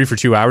small injury for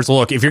 2 hours?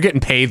 Look, if you're getting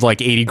paid like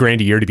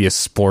 $80,000 a year to be a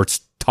sports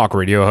talk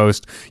radio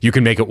host, you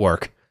can make it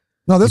work.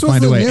 No, this was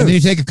the news. And then you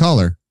take a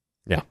caller.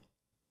 Yeah.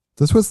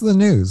 This was the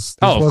news.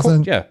 Of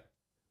course, yeah.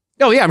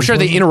 Oh, yeah, I'm sure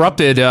they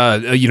interrupted,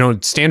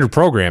 standard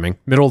programming,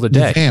 middle of the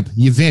day.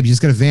 You vamp. You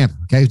just got to vamp.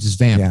 Okay, just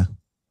vamp. Yeah.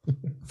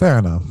 Fair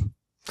enough.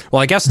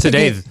 Well, I guess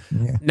today,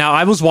 now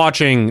I was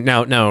watching,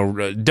 now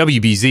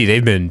WBZ,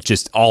 they've been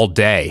just all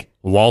day,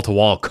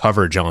 wall-to-wall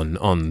coverage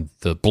on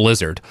the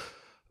Blizzard,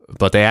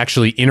 but they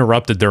actually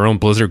interrupted their own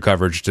Blizzard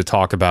coverage to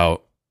talk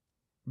about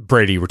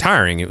Brady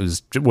retiring. It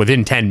was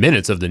within 10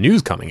 minutes of the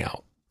news coming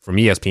out from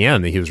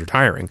ESPN that he was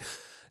retiring.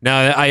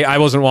 Now, I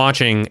wasn't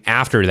watching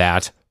after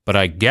that, but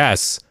I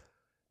guess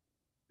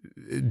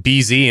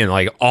BZ and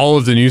like all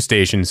of the news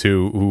stations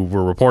who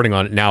were reporting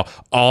on it now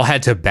all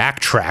had to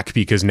backtrack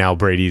because now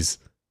Brady's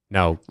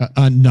now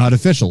not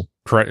official.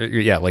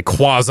 Like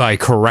quasi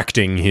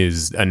correcting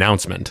his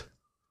announcement.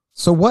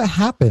 So what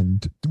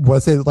happened?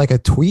 Was it like a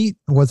tweet?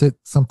 Was it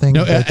something?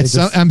 No,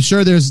 I'm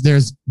sure there's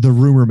the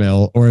rumor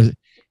mill, or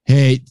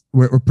hey,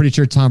 we're pretty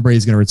sure Tom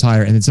Brady's going to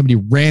retire, and then somebody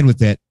ran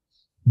with it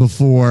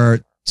before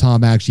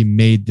Tom actually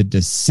made the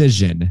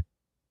decision.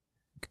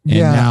 And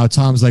now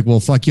Tom's like, well,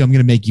 fuck you. I'm going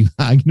to make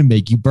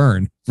you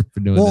burn for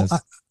doing this.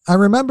 I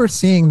remember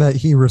seeing that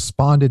he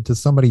responded to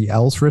somebody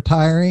else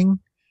retiring,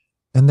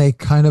 and they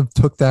kind of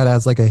took that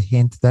as like a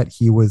hint that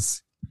he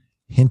was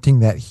hinting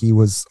that he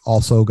was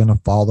also going to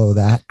follow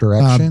that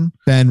direction.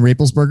 Ben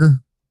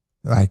Raplesberger?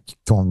 I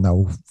don't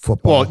know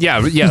football. Well,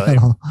 yeah.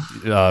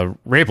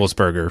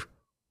 Raplesberger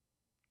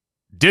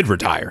did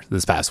retire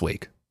this past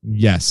week.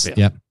 Yes. Yeah.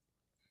 Yep.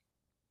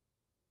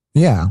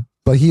 Yeah.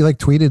 But he like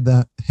tweeted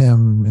that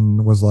him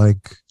and was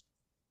like,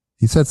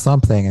 he said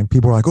something and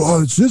people were like,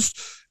 oh, is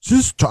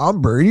this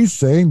Tom Brady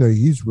saying that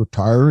he's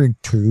retiring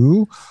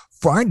too?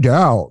 Find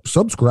out,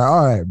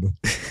 subscribe,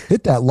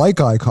 hit that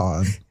like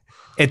icon.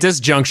 At this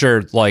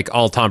juncture, like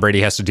all Tom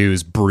Brady has to do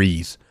is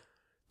breathe.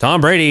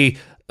 Tom Brady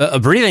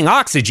breathing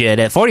oxygen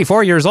at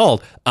 44 years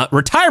old.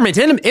 Retirement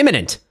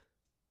imminent.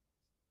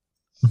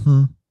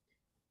 Mm-hmm.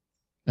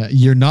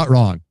 You're not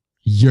wrong.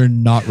 You're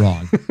not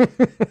wrong.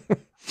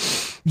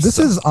 This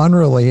is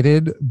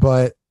unrelated,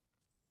 but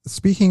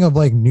speaking of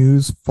like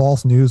news,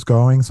 false news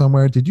going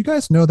somewhere, did you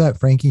guys know that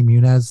Frankie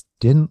Muniz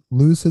didn't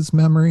lose his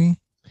memory?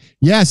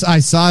 Yes, I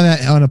saw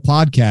that on a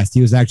podcast.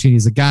 He's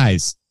like,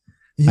 guys,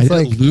 I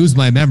didn't lose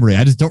my memory.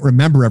 I just don't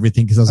remember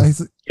everything because I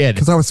was a kid.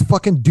 Because I was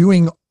fucking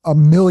doing a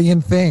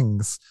million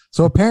things.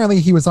 So apparently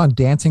he was on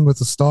Dancing with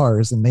the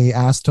Stars, and they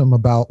asked him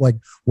about like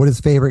what his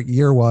favorite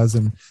year was,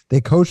 and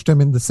they coached him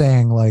into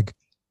saying like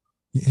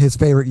his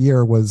favorite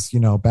year was, you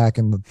know, back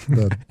in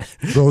the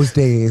those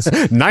days.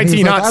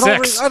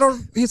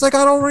 1906. He's like,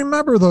 I don't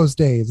remember those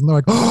days. And they're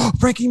like, oh,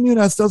 Frankie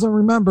Muniz doesn't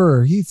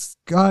remember. He's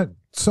got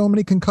so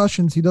many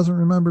concussions. He doesn't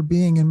remember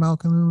being in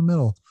Malcolm in the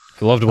Middle.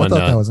 I thought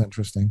that was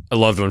interesting. I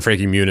loved when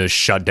Frankie Muniz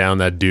shut down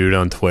that dude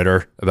on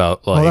Twitter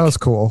about like. Oh, that was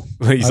cool.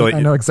 I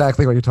know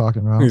exactly what you're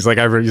talking about. He's like,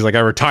 I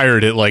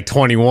retired at like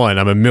 21.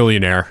 I'm a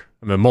millionaire.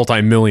 I'm a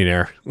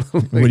multi-millionaire.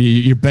 What are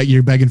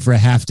you're begging for a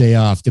half day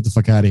off? Get the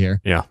fuck out of here.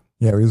 Yeah.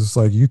 Yeah, he's just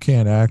like, you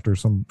can't act or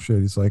some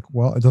shit. He's like,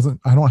 well,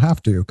 I don't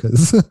have to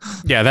because.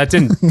 Yeah, that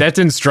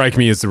didn't strike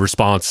me as the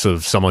response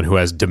of someone who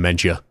has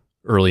dementia,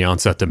 early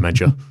onset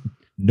dementia.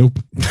 Nope.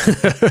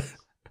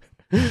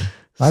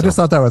 I just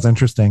thought that was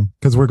interesting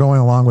because we're going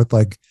along with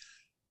like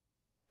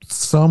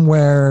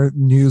somewhere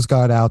news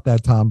got out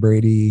that Tom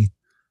Brady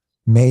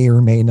may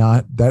or may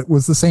not. That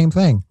was the same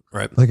thing.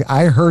 Right. Like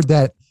I heard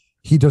that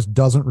he just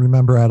doesn't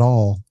remember at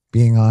all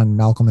being on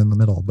Malcolm in the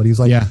Middle, but he's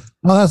like,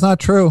 no, that's not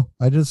true.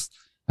 I just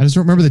don't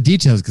remember the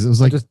details because it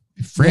was like just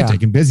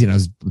frantic and busy and I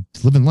was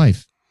living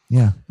life.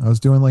 Yeah. I was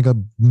doing like a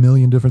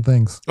million different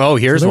things. Oh,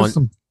 here's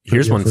one.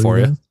 Here's one for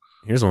you.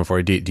 Here's one for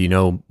you. Do you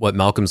know what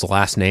Malcolm's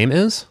last name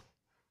is?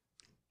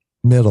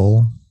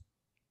 Middle.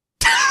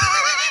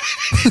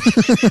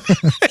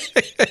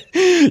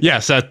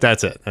 Yes,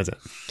 that's it. That's it.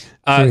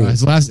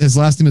 His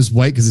last name is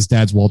White because his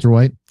dad's Walter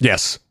White.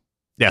 Yes.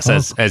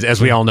 As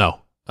we all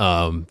know.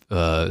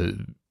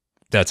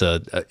 That's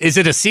is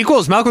it a sequel?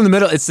 Is Malcolm in the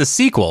Middle? It's the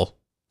sequel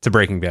to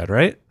Breaking Bad,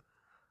 right?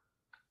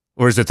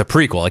 Or is it the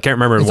prequel? I can't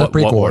remember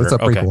what order. It's a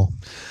prequel.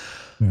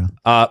 Okay.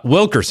 Yeah.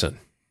 Wilkerson.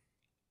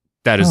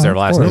 That is their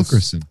last name.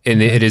 Wilkerson.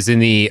 And it is in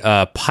the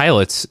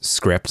pilot's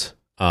script.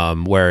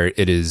 Where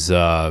it is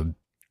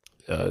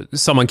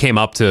someone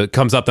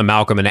comes up to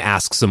Malcolm and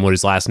asks him what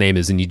his last name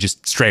is, and he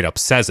just straight up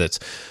says it.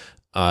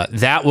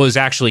 That was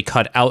actually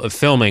cut out of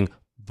filming,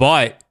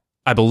 but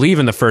I believe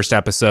in the first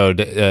episode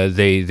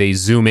they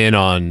zoom in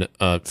on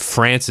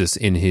Francis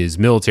in his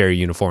military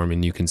uniform,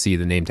 and you can see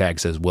the name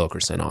tag says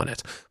Wilkerson on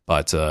it.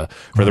 But for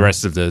the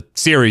rest of the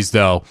series,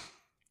 though,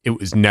 it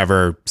was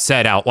never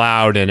said out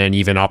loud, and then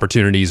even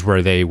opportunities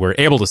where they were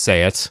able to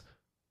say it,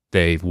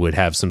 they would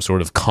have some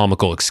sort of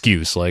comical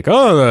excuse like,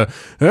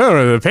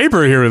 the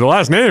paper here, the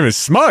last name is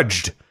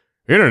smudged.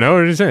 You don't know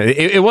what you're saying.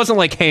 It wasn't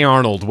like Hey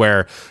Arnold,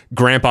 where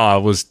Grandpa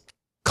was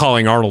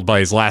calling Arnold by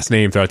his last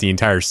name throughout the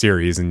entire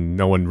series, and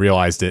no one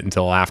realized it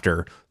until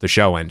after the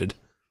show ended.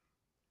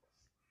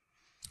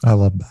 I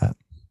love that.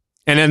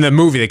 And then the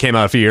movie that came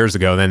out a few years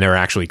ago, then they're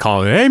actually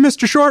calling it, hey,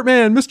 Mr.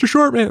 Shortman, Mr.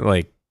 Shortman.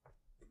 Like,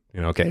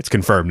 okay, it's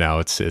confirmed now.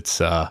 It's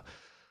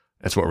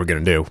that's what we're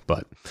going to do.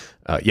 But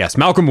yes,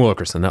 Malcolm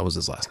Wilkerson, that was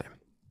his last name.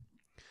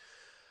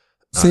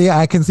 See,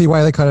 I can see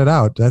why they cut it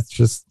out. That's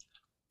just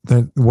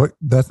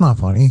that's not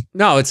funny.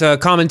 No, it's a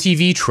common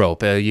TV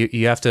trope.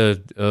 You have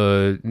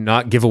to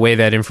not give away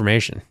that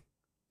information.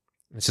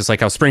 It's just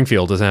like how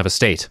Springfield doesn't have a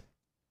state.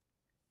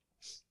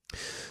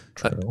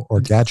 True.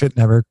 Or Gadget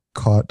never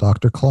caught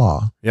Dr.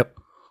 Claw. Yep.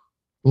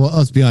 Well,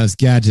 let's be honest.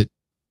 Gadget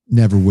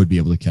never would be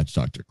able to catch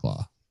Dr.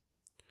 Claw.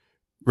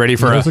 Ready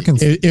for it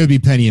would be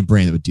Penny and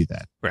Brain that would do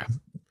that. Yeah.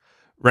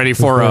 Ready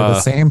for the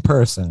same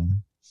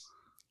person.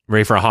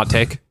 Ready for a hot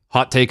take?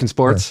 Hot take in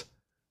sports.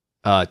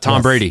 Tom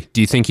Yes. Brady.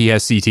 Do you think he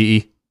has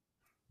CTE?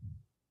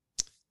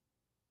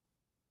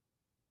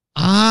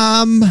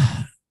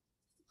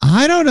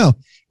 I don't know.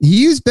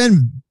 He's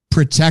been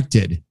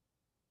protected,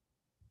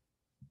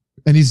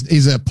 and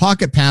he's a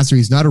pocket passer.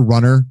 He's not a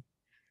runner,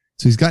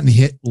 so he's gotten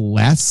hit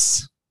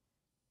less.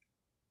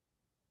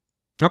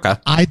 Okay.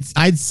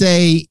 I'd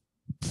say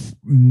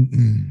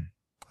He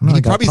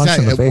probably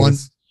had one.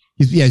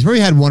 He's probably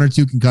had one or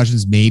two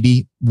concussions,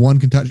 maybe one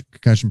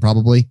concussion,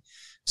 probably.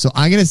 So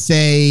I'm gonna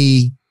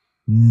say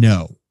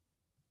no.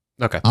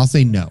 Okay. I'll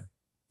say no.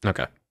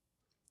 Okay.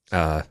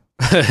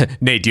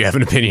 Nate, do you have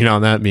an opinion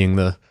on that? Being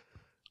the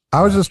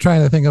I was just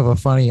trying to think of a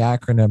funny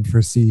acronym for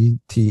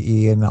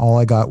CTE, and all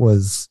I got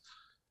was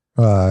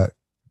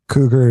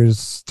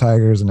cougars,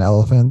 tigers, and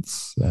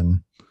elephants.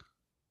 And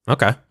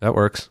okay, that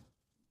works.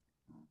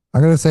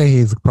 I'm gonna say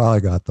he's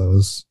probably got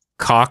those.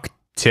 Cock,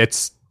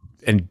 tits,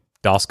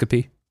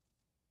 endoscopy.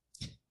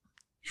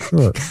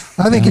 Sure,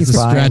 I think he's a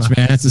fine. stretch,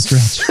 man. It's a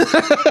stretch.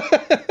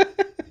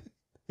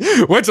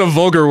 What's a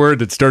vulgar word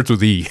that starts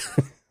with E?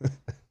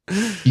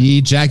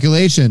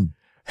 Ejaculation.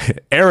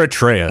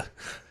 Eritrea.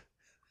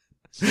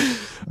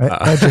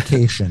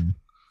 Education.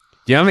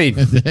 Do you know how many?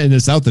 In the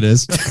South, it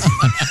is.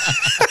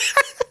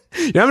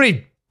 You know how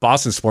many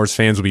Boston sports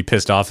fans would be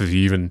pissed off if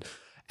you even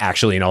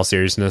actually, in all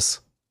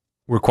seriousness,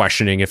 were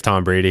questioning if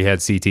Tom Brady had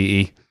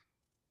CTE?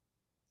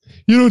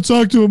 You don't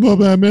talk to him about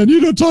that, man. You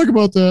don't talk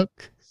about that.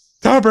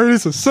 Tom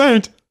Brady's a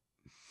saint.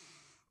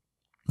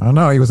 I don't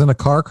know. He was in a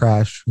car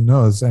crash. Who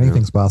knows?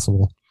 Anything's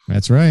possible.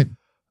 That's right.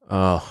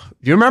 Oh,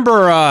 do you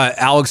remember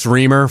Alex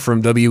Reamer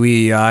from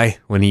WEEI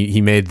when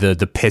he made the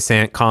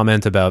pissant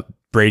comment about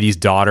Brady's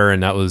daughter,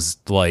 and that was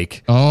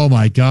like, oh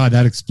my God,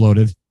 that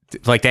exploded.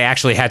 Like they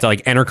actually had to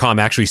Entercom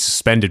actually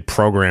suspended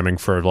programming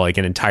for like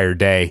an entire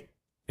day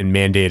and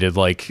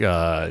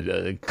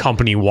mandated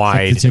company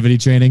wide sensitivity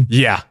training.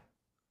 Yeah,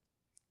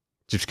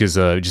 just because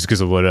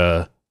of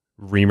what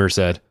Reamer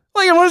said.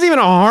 Like it wasn't even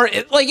a hard.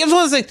 It was one of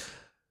those things.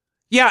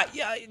 Yeah,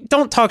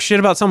 don't talk shit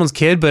about someone's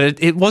kid,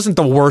 but it wasn't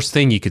the worst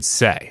thing you could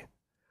say.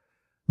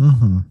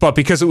 Mm-hmm. But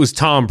because it was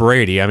Tom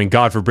Brady, I mean,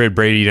 God forbid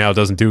Brady now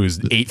doesn't do his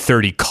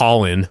 8:30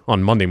 call-in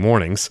on Monday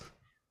mornings.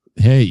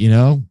 Hey,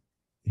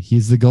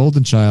 he's the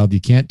golden child.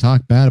 You can't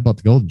talk bad about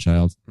the golden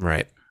child.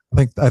 Right.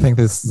 I think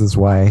this is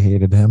why I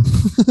hated him.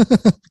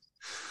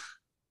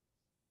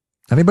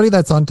 Anybody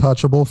that's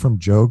untouchable from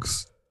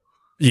jokes?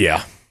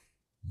 Yeah.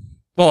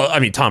 Well, I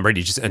mean, Tom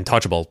Brady's just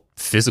untouchable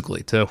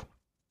physically, too.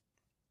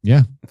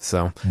 Yeah.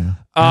 So,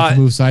 yeah.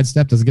 Move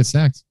sidestep, doesn't get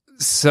sacked.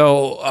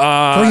 So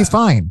he's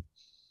fine.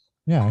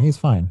 Yeah, he's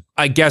fine.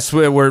 I guess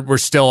we're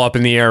still up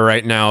in the air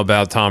right now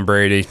about Tom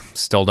Brady.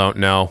 Still don't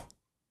know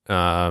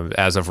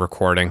as of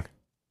recording.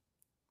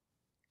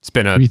 It's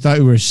been we thought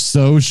we were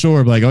so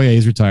sure, like, oh yeah,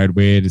 he's retired.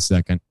 Wait a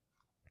second.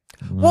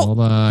 Well, hold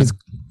on.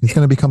 He's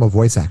going to become a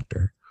voice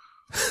actor.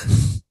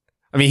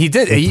 I mean, he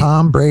did.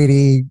 Tom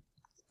Brady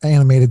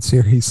animated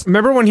series.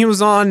 Remember when he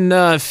was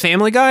on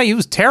Family Guy? He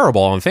was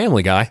terrible on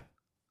Family Guy.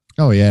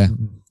 Oh yeah.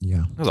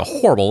 Yeah. It was a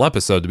horrible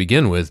episode to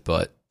begin with,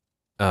 but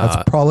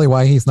that's probably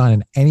why he's not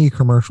in any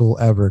commercial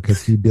ever,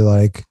 because he'd be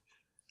like,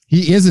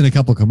 he is in a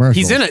couple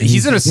commercials.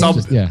 He's in a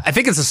sub. Yeah. I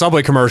think it's a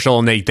Subway commercial,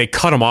 and they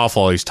cut him off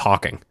while he's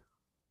talking.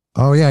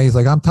 Oh yeah, he's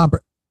like, I'm Tom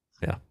Brady.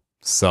 Yeah.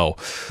 So,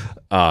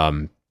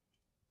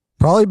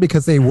 probably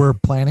because they were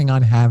planning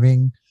on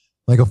having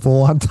like a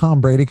full-on Tom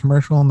Brady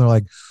commercial, and they're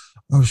like,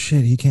 oh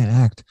shit, he can't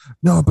act.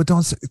 No, but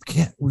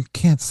we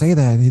can't say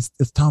that.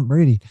 It's Tom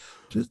Brady.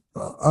 Just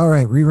all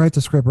right, rewrite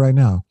the script right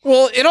now.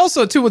 Well, it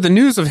also too, with the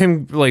news of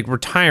him like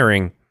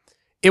retiring,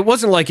 it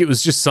wasn't like it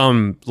was just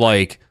some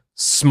like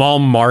small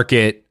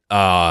market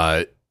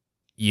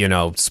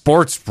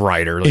sports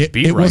writer, like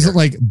beat writer. It wasn't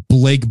like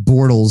Blake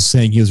Bortles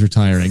saying he was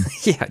retiring.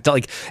 Yeah,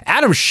 like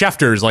Adam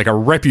Schefter is like a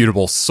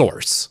reputable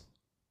source.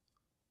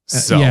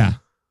 So yeah,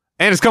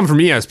 and it's coming from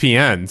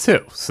ESPN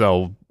too.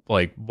 So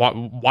like,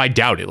 why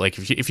doubt it? Like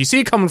if you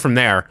see it coming from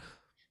there,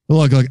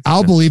 look,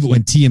 I'll believe it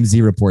when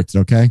TMZ reports it.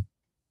 Okay.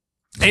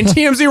 And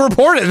TMZ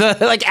reported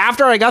like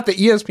after I got the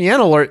ESPN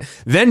alert,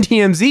 then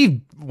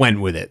TMZ went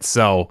with it.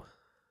 So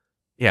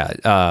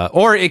yeah,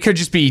 or it could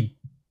just be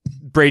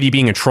Brady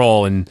being a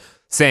troll and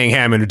saying, "Hey,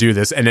 I'm going to do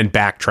this," and then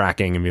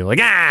backtracking and be like,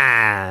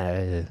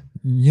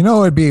 You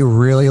know, it'd be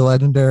really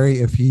legendary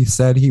if he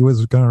said he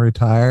was going to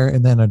retire,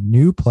 and then a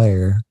new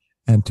player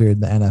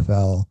entered the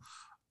NFL,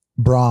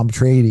 Brom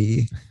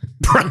Trady.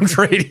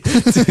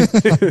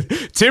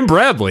 Tim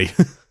Bradley.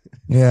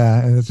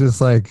 Yeah, and it's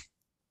just like.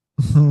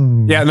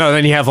 Yeah, no,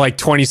 then you have like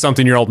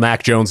 20-something-year-old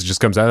Mac Jones that just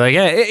comes out like,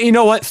 hey, you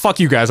know what? Fuck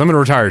you guys. I'm going to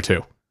retire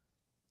too.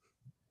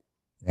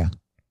 Yeah.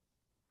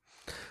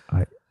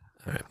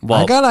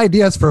 Well, I got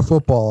ideas for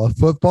football. If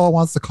football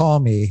wants to call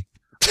me,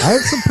 I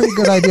have some pretty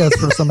good ideas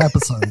for some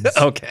episodes.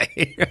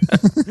 Okay.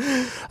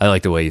 I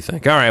like the way you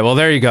think. All right. Well,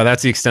 there you go.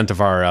 That's the extent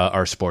of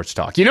our sports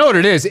talk. You know what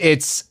it is?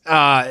 It's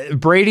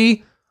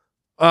Brady.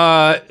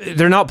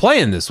 They're not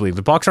playing this week.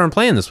 The Bucs aren't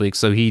playing this week.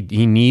 So he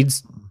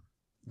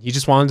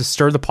just wanted to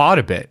stir the pot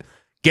a bit.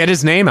 Get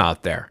his name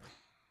out there.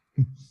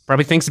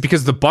 Probably thinks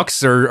because the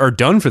Bucks are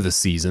done for the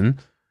season,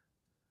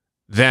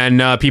 then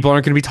people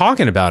aren't going to be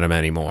talking about him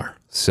anymore.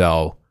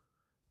 So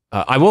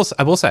I will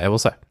say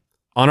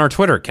on our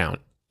Twitter account,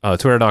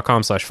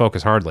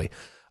 twitter.com/FocusHardly,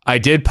 I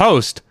did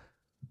post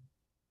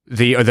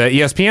the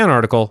ESPN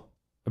article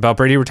about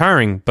Brady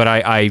retiring, but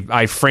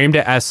I framed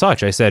it as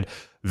such. I said,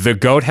 the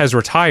GOAT has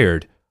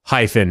retired,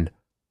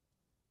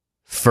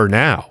 for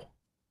now.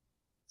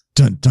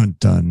 Dun, dun,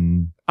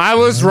 dun. I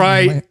was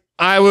right.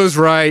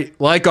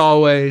 Like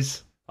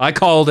always. I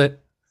called it.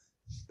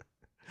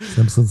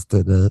 Simpsons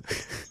did it.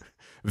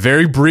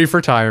 Very brief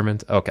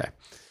retirement. Okay.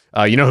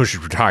 You know who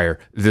should retire?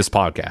 This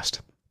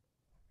podcast.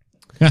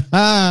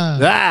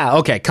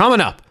 Okay.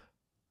 Coming up,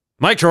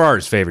 Mike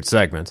Gerard's favorite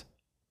segment.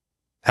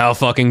 How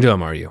fucking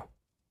dumb are you?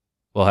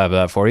 We'll have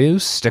that for you.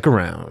 Stick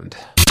around.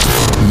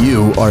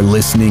 You are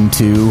listening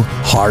to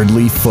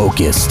Hardly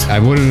Focused. I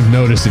wouldn't have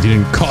noticed if you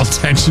didn't call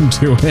attention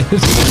to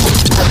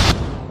it.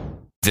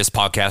 This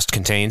podcast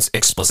contains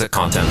explicit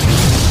content.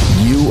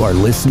 You are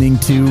listening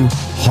to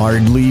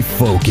Hardly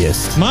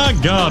Focused. My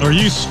God, are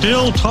you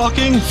still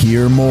talking?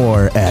 Hear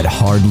more at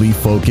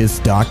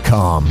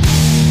hardlyfocused.com.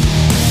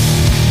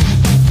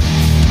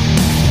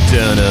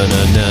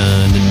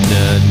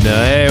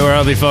 Hey, we're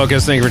Hardly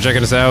Focused. Thank you for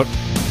checking us out.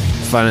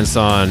 Find us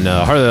on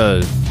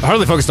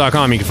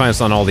hardlyfocused.com. You can find us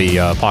on all the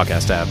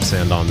podcast apps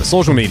and on the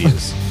social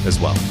medias as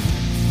well.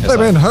 As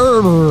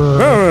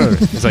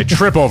I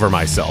trip over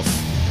myself.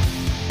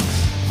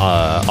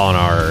 On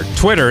our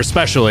Twitter,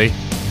 especially,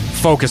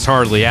 Focused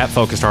Hardly, at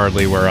Focused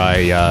Hardly, where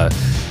I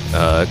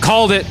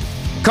called it.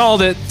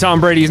 Tom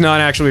Brady's not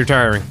actually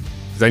retiring.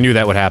 Because I knew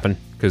that would happen.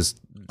 Because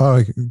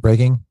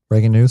breaking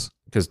news.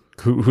 Because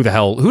who the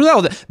hell?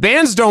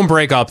 Bands don't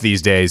break up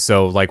these days.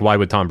 So like, why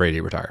would Tom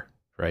Brady retire?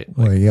 Right?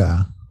 Like, well,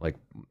 yeah. Like,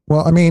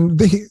 well, I mean,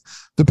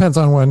 depends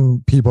on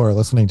when people are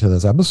listening to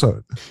this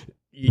episode.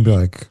 You'd be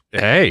like,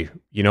 hey,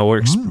 you know,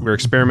 we're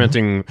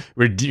experimenting.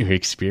 We're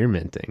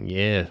experimenting,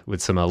 yeah,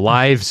 with some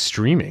live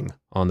streaming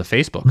on the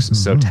Facebooks. Mm-hmm.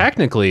 So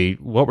technically,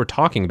 what we're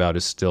talking about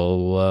is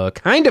still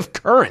kind of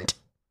current.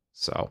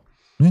 So,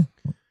 yeah.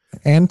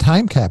 And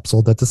time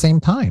capsuled at the same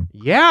time.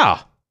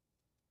 Yeah.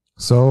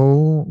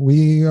 So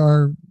we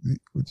are,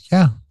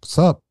 yeah. What's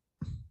up?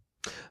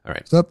 All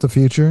right. What's up, the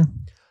future?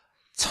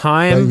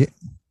 Time.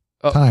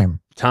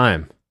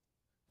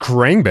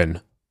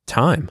 Krangbin.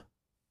 Time.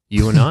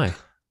 You and I.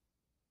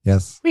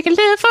 Yes. We can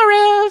live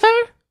forever.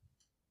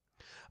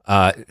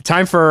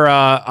 Time for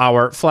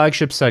our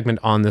flagship segment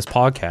on this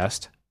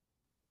podcast.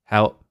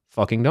 How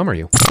fucking dumb are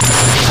you?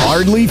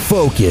 Hardly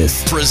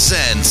Focused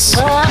presents.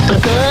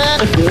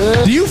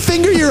 Do you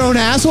finger your own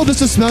asshole just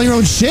to smell your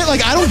own shit?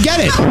 Like, I don't get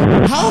it.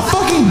 How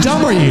fucking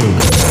dumb are you?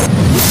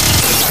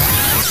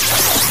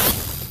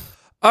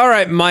 All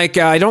right, Mike.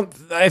 I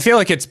feel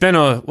like it's been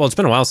a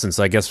while since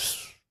I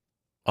guess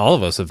all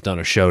of us have done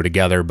a show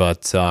together,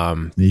 but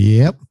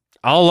yep.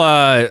 I'll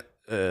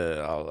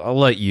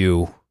let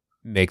you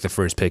make the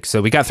first pick.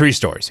 So we got 3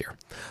 stories here.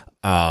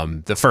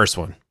 The first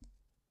one: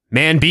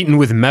 man beaten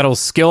with metal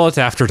skillet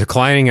after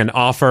declining an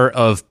offer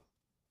of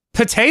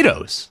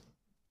potatoes.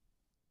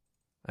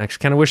 I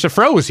actually kind of wish the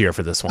Fro was here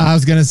for this one. I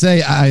was gonna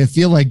say, I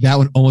feel like that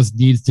one almost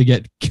needs to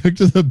get kicked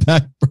to the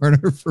back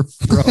burner for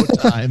Fro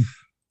time.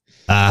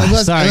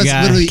 Sorry,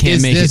 guy,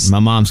 can't make it. My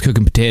mom's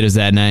cooking potatoes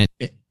that night.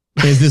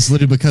 Is this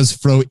literally because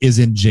Fro is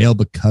in jail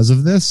because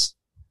of this?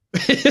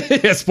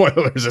 Yeah,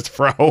 spoilers, it's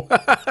Fro.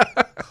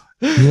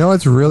 You know,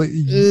 it's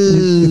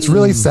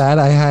really sad.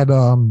 I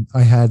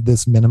had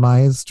this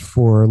minimized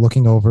for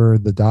looking over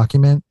the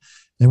document,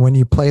 and when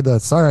you play the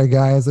 "sorry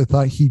guys," I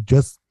thought he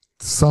just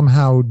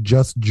somehow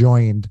just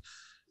joined,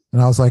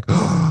 and I was like,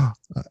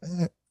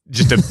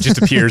 just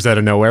appears out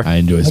of nowhere. I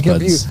enjoy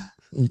Spuds.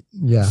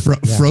 Yeah,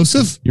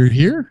 Frosif, you're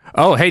here.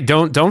 Oh, hey,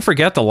 don't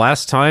forget the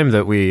last time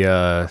that we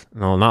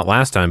not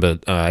last time,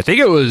 but I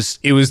think it was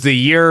the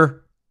year.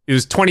 It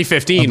was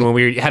 2015 when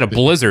we had a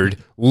blizzard,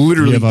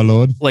 literally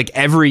like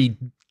every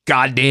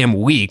goddamn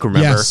week.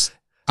 Remember? Yes,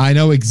 I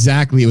know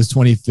exactly. It was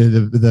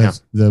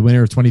the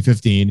winter of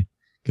 2015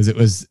 because it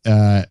was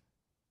the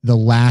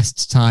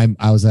last time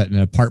I was at an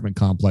apartment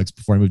complex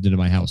before I moved into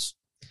my house.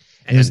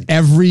 And it was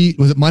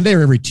was it Monday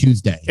or every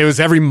Tuesday? It was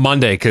every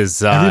Monday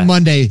because every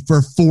Monday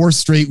for 4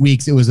 straight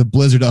weeks it was a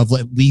blizzard of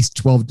at least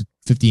 12 to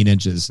 15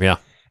 inches. Yeah,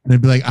 and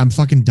I'd be like, I'm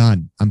fucking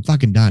done.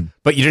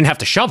 But you didn't have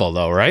to shovel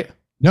though, right?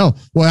 No.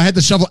 Well, I had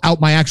to shovel out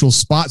my actual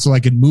spot so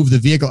I could move the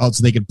vehicle out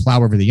so they could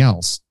plow everything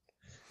else.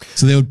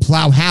 So they would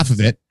plow half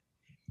of it.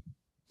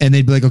 And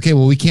they'd be like, okay,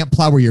 well, we can't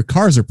plow where your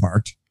cars are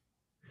parked.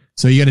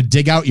 So you got to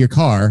dig out your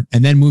car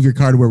and then move your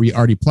car to where we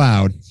already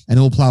plowed. And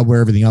then we'll plow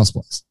where everything else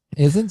was.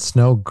 Isn't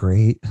snow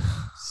great?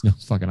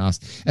 Snow's fucking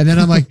awesome. And then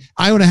I'm like,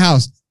 I own a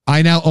house.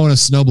 I now own a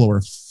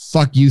snowblower.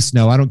 Fuck you,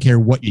 snow. I don't care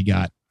what you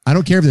got. I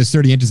don't care if there's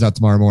 30 inches out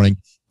tomorrow morning.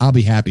 I'll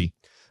be happy.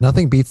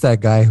 Nothing beats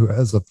that guy who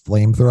has a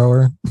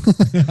flamethrower.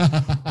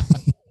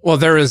 Well,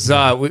 there is,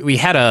 we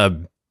had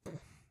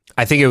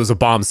I think it was a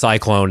bomb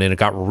cyclone and it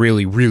got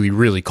really, really,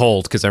 really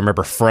cold because I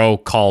remember Fro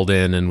called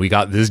in and we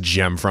got this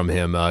gem from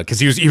him because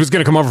he was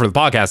going to come over for the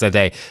podcast that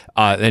day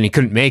and he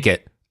couldn't make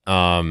it.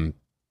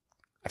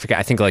 I forget.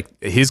 I think like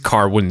his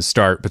car wouldn't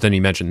start, but then he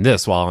mentioned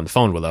this while on the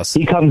phone with us.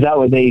 He comes out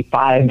with a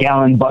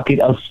 5-gallon bucket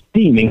of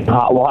steaming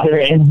hot water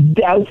and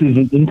douses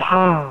it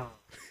entire.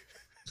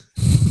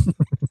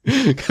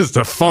 Because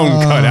the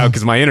phone cut out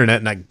because my internet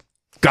and my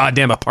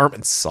goddamn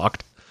apartment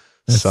sucked.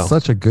 It's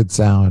such a good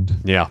sound.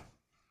 Yeah.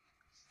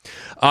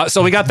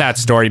 So we got that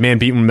story. Man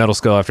beaten with metal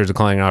skull after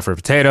declining an offer of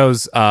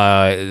potatoes.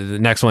 The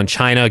next one,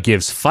 China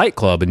gives Fight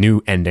Club a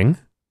new ending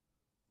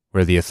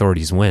where the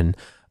authorities win.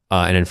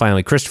 And then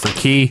finally, Christopher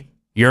Key,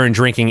 urine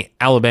drinking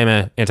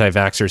Alabama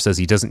anti-vaxxer, says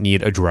he doesn't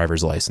need a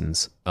driver's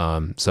license.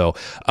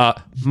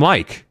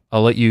 Mike,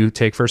 I'll let you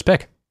take first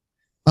pick.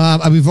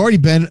 We've already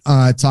been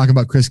talking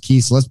about Chris Key,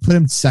 so let's put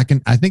him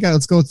second. I think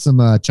let's go with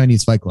some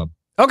Chinese Fight Club.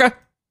 Okay.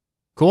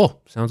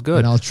 Cool. Sounds good.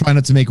 And I'll try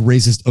not to make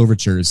racist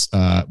overtures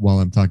while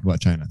I'm talking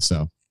about China.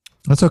 So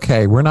that's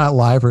okay. We're not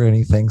live or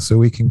anything, so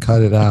we can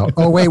cut it out.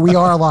 Oh, wait, we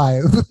are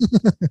live.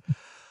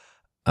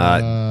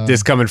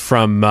 This coming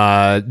from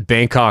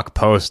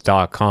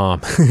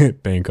BangkokPost.com.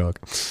 Bangkok.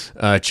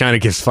 China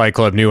gives Fight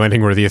Club new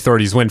ending where the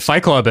authorities win.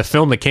 Fight Club, a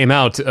film that came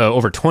out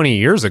over 20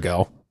 years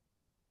ago.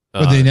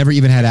 But they never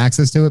even had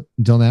access to it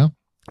until now?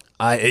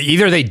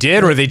 Either they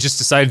did or they just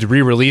decided to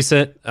re-release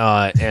it.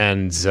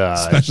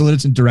 Special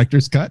edition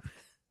director's cut?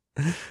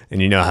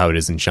 And you know how it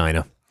is in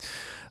China.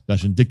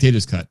 Special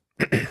dictator's cut.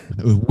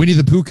 Winnie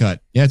the Pooh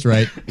cut. Yeah, that's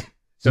right.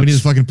 Winnie the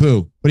fucking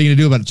Pooh. What are you going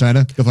to do about it,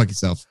 China? Go fuck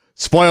yourself.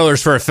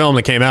 Spoilers for a film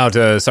that came out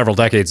several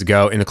decades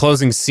ago. In the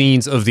closing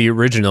scenes of the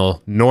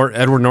original,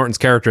 Edward Norton's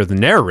character, the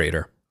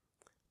narrator,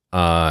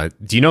 do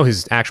you know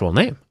his actual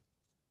name?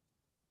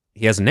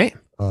 He has a name.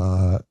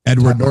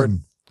 Edward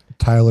Norton.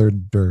 Tyler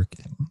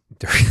Durkin.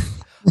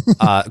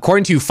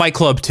 According to Fight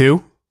Club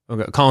 2,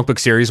 a comic book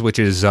series, which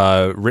is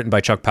written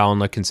by Chuck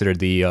Palahniuk, considered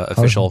the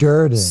official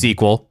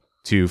sequel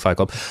to Fight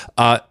Club,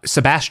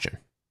 Sebastian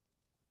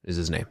is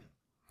his name.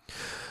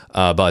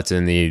 But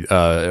in the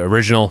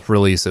original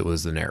release, it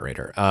was the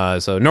narrator.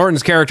 So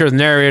Norton's character, the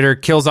narrator,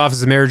 kills off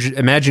his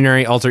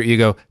imaginary alter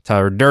ego,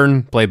 Tyler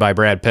Durden, played by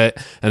Brad Pitt,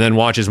 and then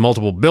watches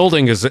multiple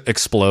buildings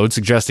explode,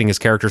 suggesting his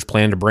character's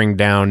plan to bring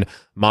down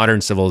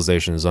modern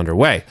civilization is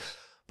underway.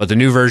 But the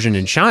new version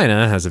in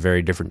China has a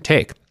very different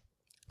take.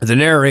 The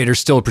narrator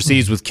still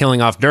proceeds with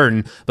killing off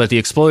Durden, but the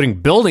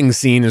exploding building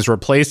scene is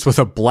replaced with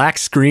a black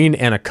screen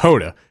and a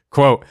coda.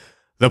 Quote,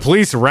 "The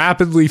police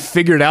rapidly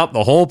figured out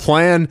the whole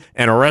plan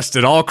and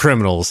arrested all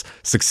criminals,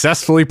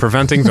 successfully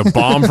preventing the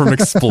bomb from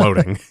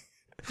exploding."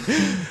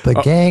 The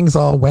gangs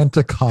all went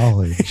to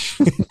college.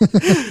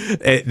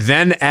 It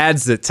then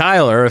adds that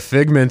Tyler, a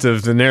figment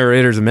of the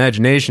narrator's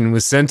imagination,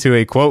 was sent to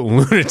a, quote,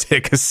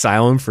 lunatic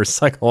asylum for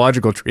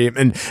psychological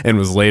treatment and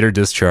was later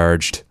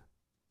discharged.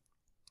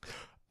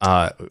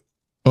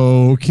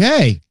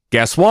 Okay.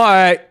 Guess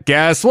what?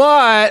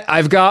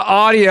 I've got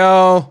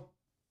audio.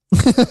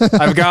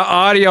 I've got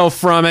audio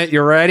from it.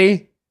 You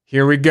ready?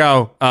 Here we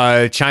go.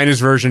 China's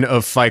version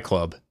of Fight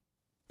Club.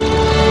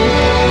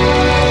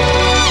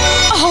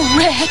 Oh,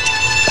 Red.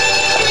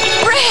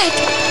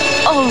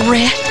 Oh,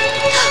 Red.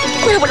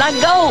 Where will I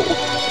go?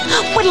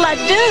 What'll I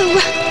do?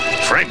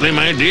 Frankly,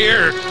 my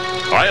dear,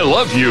 I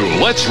love you.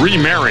 Let's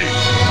remarry.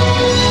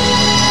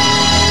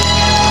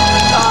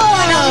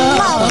 What a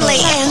lovely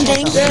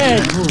ending.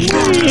 They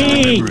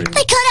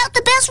cut out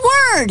the best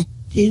word.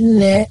 Didn't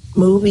that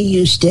movie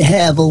used to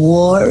have a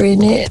war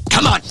in it?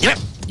 Come on, yep.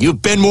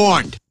 You've been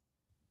warned.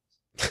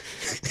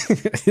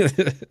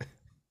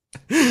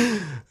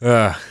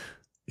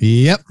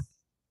 Yep.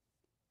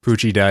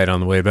 Poochie died on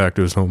the way back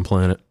to his home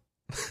planet.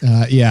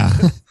 Yeah.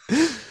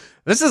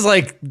 This is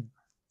like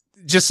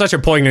just such a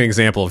poignant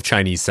example of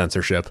Chinese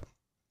censorship.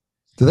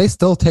 Do they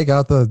still take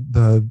out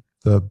the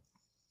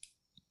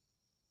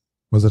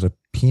was it a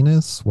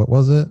penis? What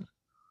was it?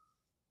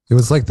 It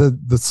was like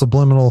the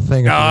subliminal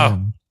thing.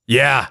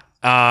 Yeah.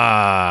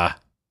 I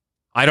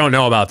don't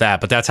know about that,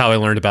 but that's how I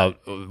learned about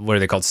what are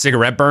they called?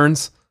 Cigarette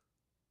burns?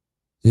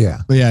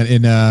 Yeah. Yeah,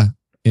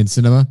 in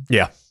cinema.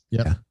 Yeah.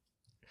 Yeah.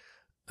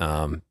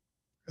 Really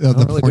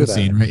the porn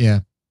scene, right? Yeah.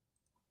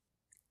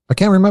 I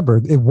can't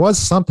remember. It was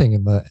something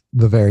in the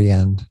very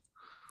end.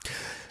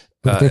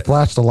 But they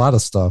flashed a lot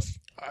of stuff.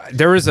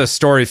 There was a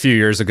story a few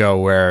years ago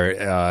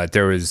where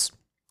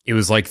it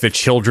was like the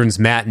children's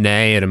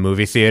matinee at a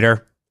movie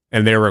theater,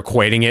 and they were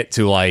equating it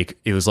to like,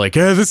 it was like,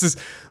 yeah, this is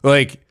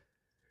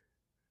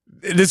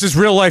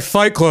real life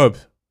Fight Club,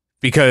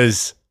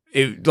 because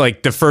it,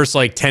 like the first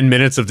like 10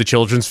 minutes of the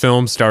children's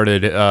film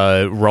started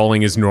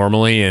rolling as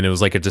normally, and it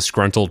was like a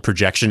disgruntled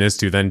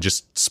projectionist who then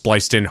just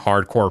spliced in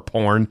hardcore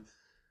porn.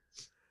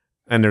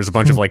 And there's a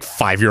bunch of like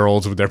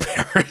 5-year-olds with their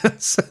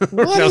parents.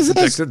 What is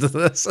addicted to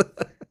this?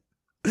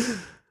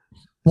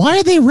 Why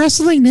are they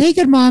wrestling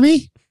naked,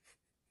 Mommy?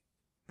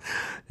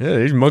 Yeah,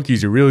 these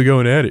monkeys are really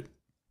going at it.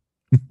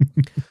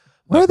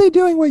 Why are they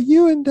doing what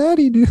you and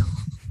Daddy do?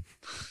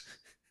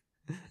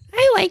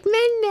 I like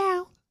men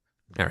now.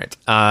 All right.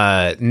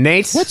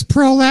 Nate. What's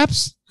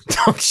prolapse?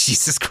 Oh,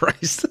 Jesus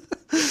Christ.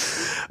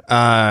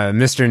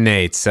 Mr.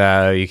 Nate,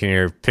 you can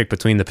either pick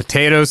between the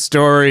potato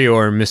story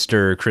or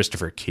Mr.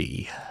 Christopher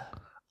Key.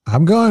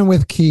 I'm going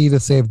with Key to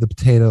save the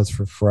potatoes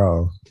for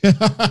Fro.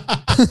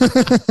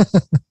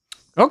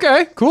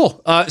 Okay,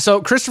 cool.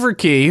 So Christopher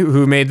Key,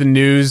 who made the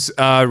news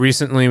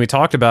recently, we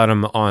talked about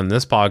him on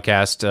this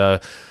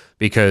podcast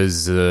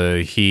because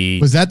he...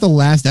 Was that the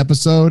last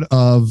episode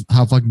of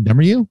How Fucking Dumb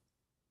Are You?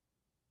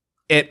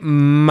 It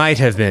might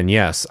have been,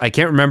 yes. I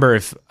can't remember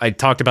if I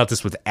talked about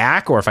this with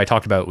Ack or if I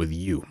talked about it with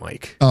you,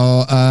 Mike.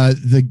 Oh,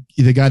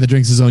 the guy that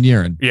drinks his own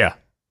urine. Yeah.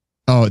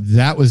 Oh,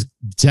 that was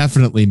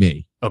definitely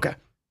me. Okay.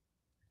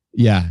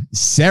 Yeah.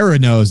 Sarah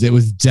knows it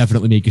was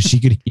definitely me because she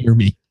could hear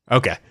me.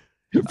 Okay.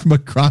 From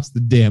across the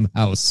damn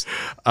house.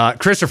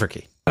 Christopher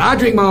Key. I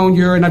drink my own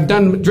urine. I've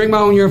drink my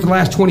own urine for the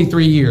last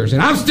 23 years,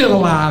 and I'm still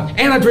alive,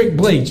 and I drink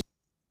bleach.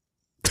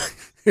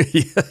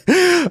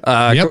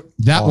 Yep,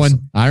 that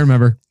one. I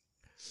remember.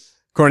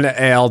 According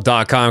to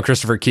AL.com,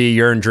 Christopher Key,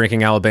 urine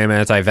drinking Alabama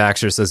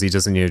anti-vaxxer, says he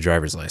doesn't need a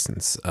driver's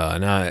license.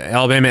 Now,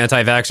 Alabama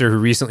anti-vaxxer who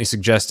recently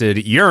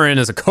suggested urine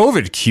as a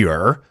COVID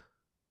cure.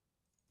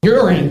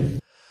 Urine.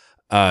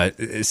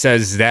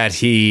 Says that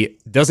he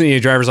doesn't need a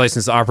driver's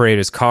license to operate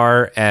his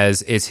car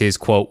as it's his,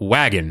 quote,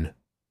 wagon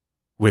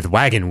with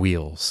wagon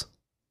wheels.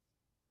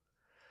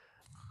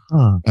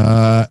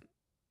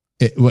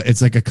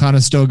 It's like a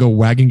Conestoga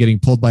wagon getting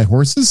pulled by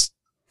horses?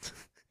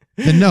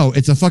 Then no,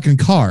 it's a fucking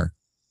car.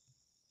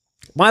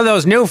 One of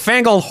those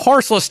newfangled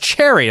horseless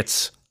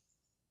chariots.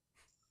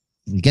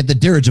 You get the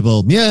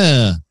dirigible.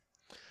 Yeah.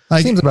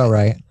 Seems about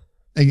right.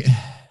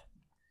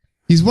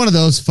 He's one of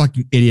those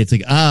fucking idiots.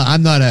 Like,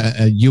 I'm not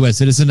a U.S.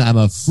 citizen. I'm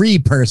a free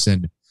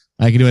person.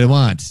 I can do what I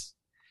want.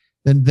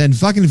 Then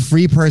fucking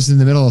free person in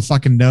the middle of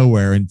fucking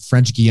nowhere in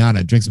French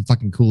Guiana. Drink some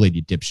fucking Kool-Aid,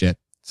 you dipshit.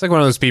 It's like one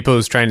of those people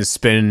who's trying to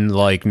spin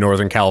like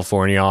Northern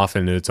California off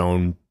into its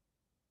own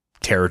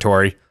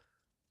territory.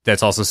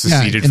 That's also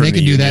seceded from the and they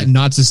can do that and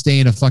not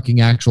sustain a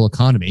fucking actual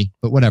economy.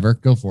 But whatever,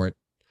 go for it.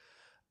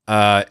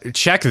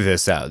 Check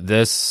this out.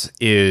 This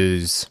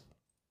is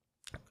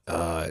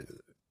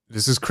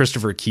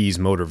Christopher Key's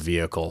motor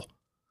vehicle.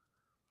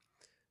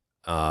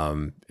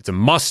 It's a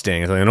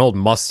Mustang. It's like an old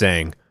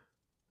Mustang,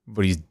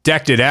 but he's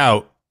decked it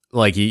out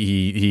like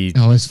he.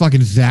 Oh, it's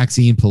fucking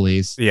vaccine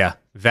police. Yeah,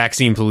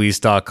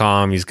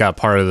 vaccinepolice.com. He's got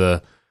part of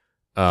the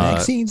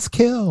vaccines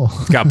kill.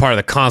 He's got part of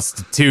the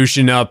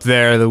Constitution up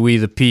there. The We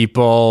the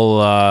People.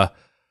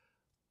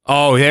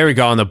 Oh, there we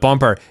go on the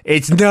bumper.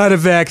 It's not a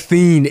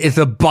vaccine. It's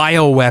a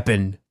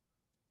bioweapon.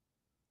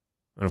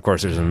 And of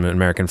course, there's an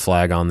American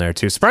flag on there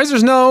too. Surprised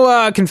there's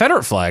no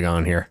Confederate flag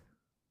on here.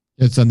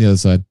 It's on the other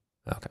side.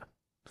 Okay.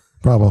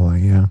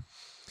 Probably, yeah.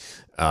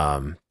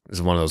 It's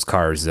one of those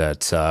cars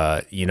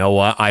that you know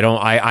what?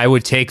 I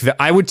would take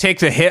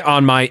the hit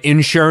on my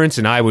insurance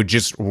and I would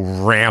just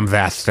ram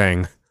that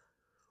thing.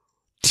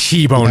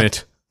 T-bone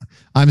it.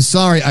 I'm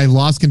sorry, I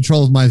lost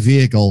control of my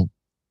vehicle.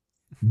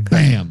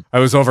 Bam. I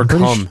was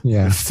overcome.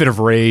 Yeah. In a fit of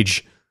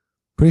rage.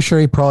 Pretty sure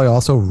he probably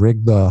also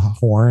rigged the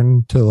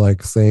horn to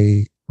like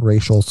say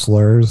racial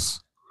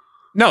slurs.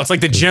 No, it's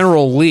like the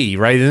General Lee,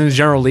 right? Doesn't the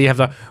General Lee have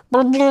the...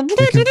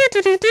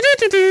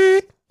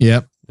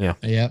 Yep. Yeah.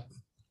 Yep.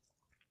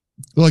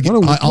 Look,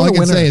 all I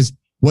can say is,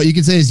 what you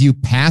can say is you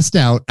passed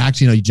out.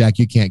 Actually, no, Jack,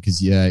 you can't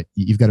because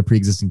you've got a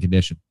pre-existing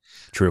condition.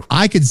 True.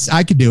 I could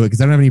do it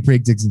because I don't have any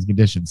pre-existing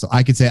condition. So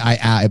I could say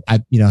I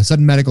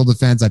sudden medical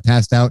defense, I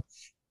passed out.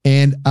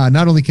 And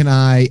not only can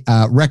I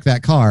wreck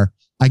that car,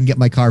 I can get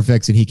my car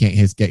fixed and he can't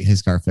get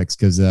his car fixed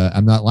because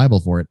I'm not liable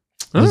for it.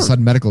 It's a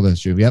sudden medical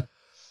issue. Yep.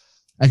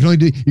 You can only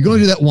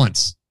do that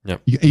once.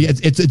 Yep.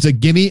 It's a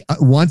gimme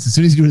once. As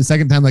soon as you do it the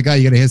second time, like, oh,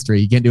 you got a history.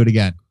 You can't do it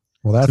again.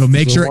 Well, that's so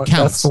make sure it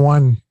counts. That's the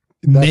one.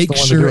 Make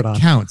sure it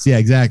counts. Yeah,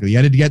 exactly. You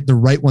got to get the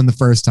right one the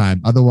first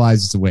time.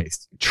 Otherwise, it's a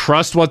waste.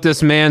 Trust what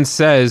this man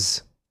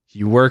says.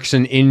 He works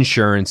in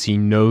insurance. He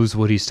knows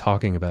what he's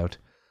talking about.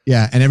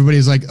 Yeah, and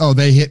everybody's like, oh,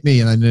 they hit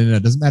me. And no,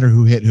 it doesn't matter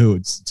who hit who.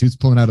 It's who's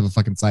pulling out of a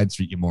fucking side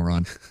street, you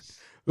moron.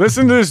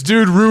 Listen to this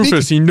dude,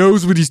 Rufus. He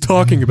knows what he's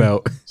talking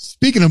about.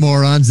 Speaking of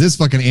morons, this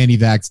fucking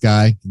anti-vax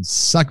guy can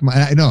suck my...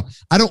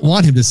 I don't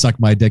want him to suck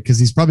my dick because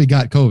he's probably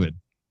got COVID.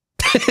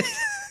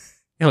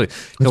 He's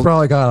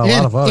probably got a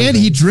lot of other and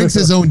he drinks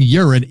his own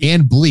urine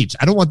and bleach.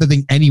 I don't want the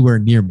thing anywhere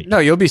near me. No,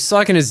 you'll be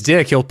sucking his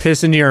dick. He'll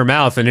piss into your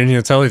mouth and then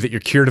he'll tell you that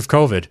you're cured of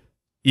COVID,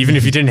 even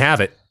if you didn't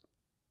have it.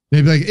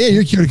 They'd be like, hey,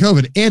 you're cured of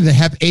COVID and the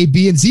Hep A,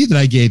 B, and C that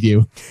I gave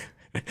you.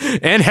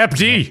 And Hep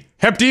D.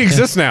 Hep D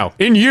exists now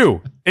in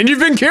you. And you've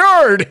been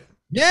cured.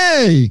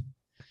 Yay.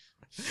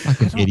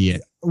 Fucking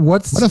idiot.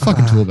 What a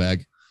fucking tool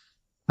bag.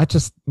 How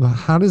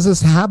does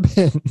this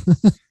happen?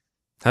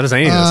 How does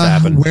any of this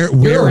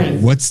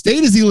happen? What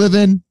state does he live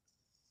in?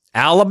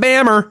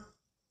 Alabama.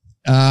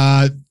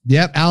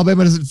 Yep.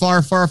 Alabama isn't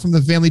far from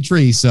the family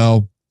tree.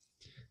 So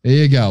there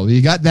you go.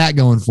 You got that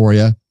going for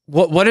you.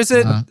 What is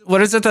it?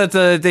 What is it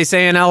that they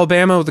say in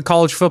Alabama with the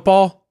college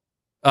football?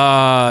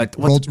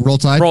 Roll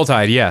Tide. Roll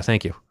Tide. Yeah.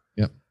 Thank you.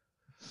 Yep.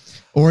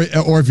 Or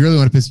if you really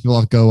want to piss people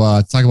off, go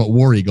talk about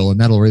War Eagle, and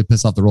that'll really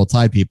piss off the Roll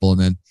Tide people,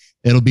 and then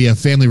it'll be a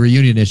family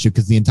reunion issue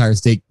because the entire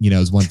state,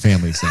 is one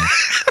family. So.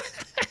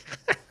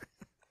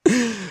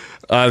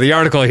 The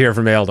article here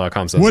from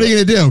mail.com says, what are you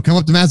going to do? Come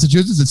up to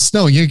Massachusetts? It's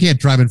snowing. You can't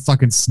drive in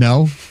fucking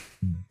snow,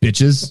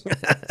 bitches.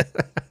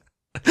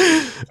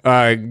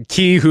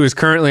 Key, who is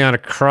currently on a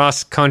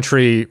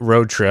cross-country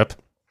road trip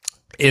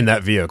in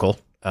that vehicle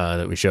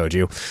that we showed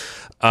you.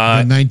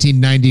 The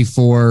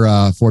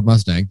 1994 Ford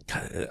Mustang.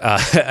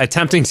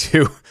 Attempting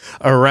to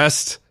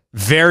arrest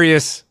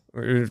various...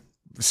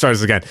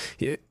 Starts again.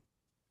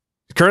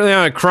 Currently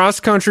on a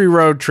cross-country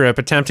road trip,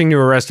 attempting to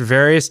arrest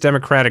various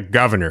Democratic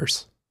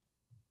governors.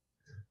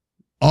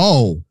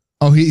 Oh,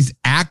 he's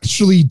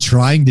actually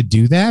trying to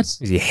do that?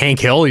 Is he Hank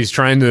Hill? He's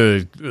trying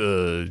to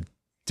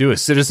do a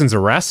citizen's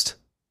arrest?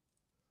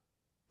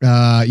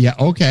 Yeah,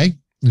 okay.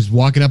 He's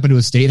walking up into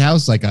a state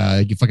house like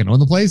you fucking own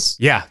the place?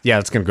 Yeah,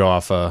 it's going to go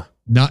off.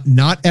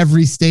 Not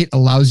every state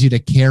allows you to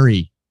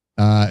carry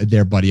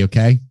there, buddy,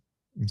 okay?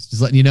 Just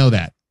letting you know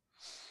that.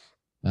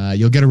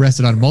 You'll get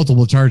arrested on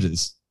multiple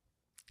charges.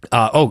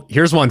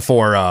 Here's one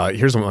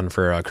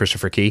for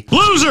Christopher Key.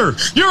 Loser!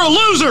 You're a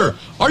loser!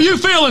 Are you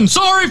feeling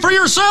sorry for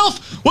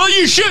yourself? Well,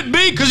 you should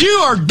be, because you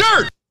are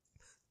dirt!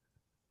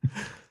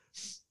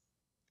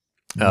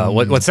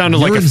 What sounded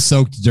like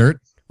soaked dirt.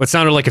 What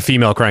sounded like a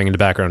female crying in the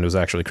background was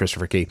actually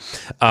Christopher Key.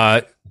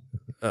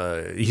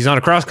 He's on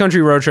a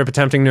cross-country road trip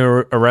attempting to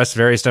arrest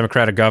various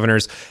Democratic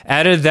governors.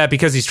 Added that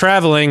because he's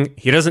traveling,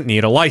 he doesn't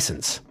need a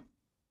license.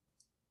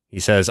 He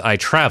says, I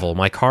travel.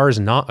 My car is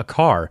not a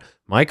car.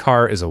 My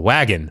car is a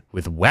wagon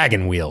with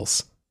wagon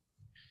wheels.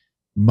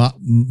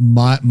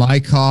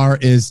 My car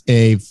is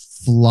a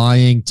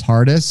flying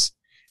TARDIS,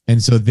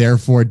 and so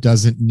therefore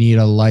doesn't need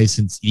a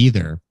license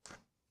either.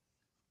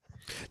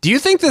 Do you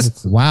think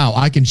this? Wow,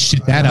 I can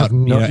shit that out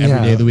every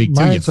day of the week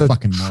too. Mine's you a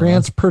fucking moron.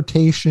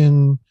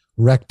 Transportation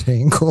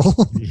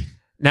rectangle.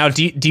 Now,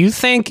 do you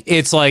think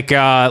it's like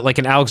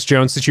an Alex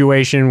Jones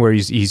situation where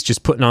he's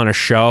just putting on a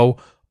show,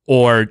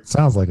 or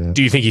sounds like it?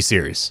 Do you think he's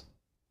serious?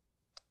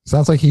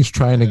 Sounds like he's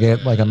trying to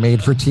get like a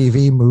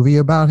made-for-TV movie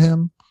about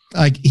him.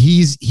 Like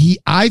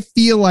I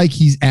feel like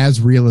he's as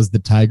real as the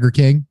Tiger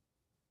King,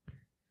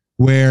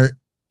 where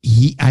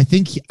I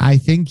think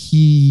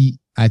he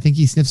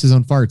sniffs his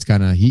own farts,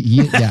 kind of.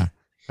 Yeah.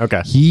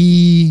 Okay.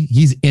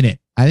 He's in it.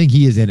 I think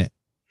he is in it.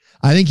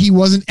 I think he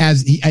wasn't I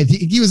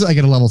think he was like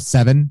at a level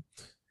 7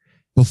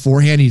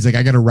 beforehand. He's like,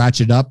 I got to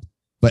ratchet up,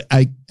 but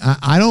I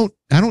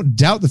don't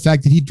doubt the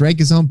fact that he drank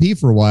his own pee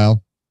for a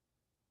while.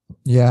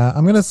 Yeah,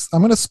 I'm gonna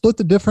split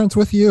the difference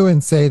with you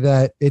and say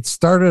that it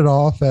started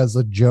off as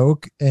a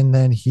joke and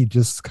then he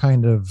just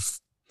kind of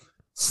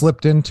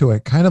slipped into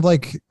it, kind of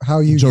like how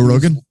you Joe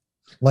Rogan,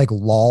 like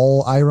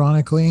lol,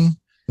 ironically,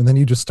 and then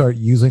you just start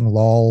using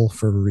lol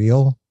for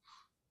real,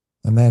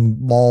 and then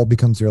lol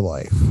becomes your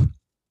life.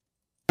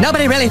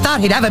 Nobody really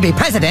thought he'd ever be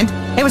president.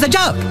 It was a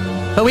joke,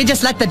 but we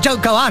just let the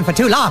joke go on for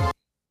too long.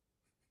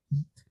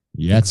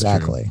 Yeah,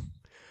 exactly. True.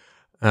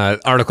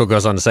 Article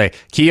goes on to say,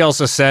 Key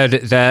also said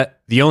that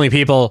the only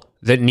people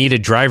that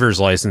needed driver's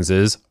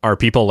licenses are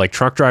people like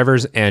truck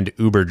drivers and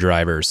Uber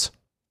drivers.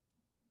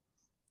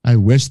 I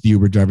wish the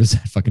Uber drivers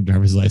had fucking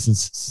driver's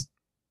licenses.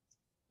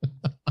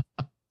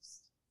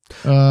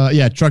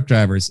 Yeah, truck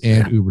drivers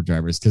and Uber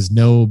drivers, because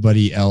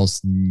nobody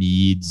else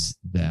needs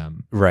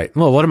them. Right.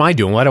 Well, what am I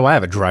doing? Why do I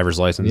have a driver's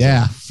license?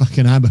 Yeah,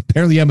 fucking. I'm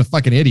a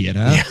fucking idiot,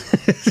 huh? Yeah.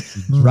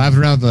 Driving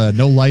around with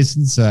no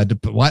license.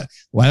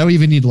 Why do we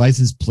even need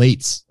license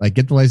plates? Like,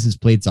 get the license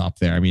plates off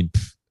there. I mean,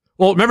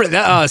 well, remember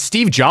that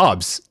Steve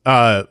Jobs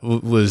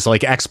was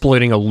like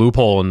exploiting a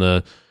loophole in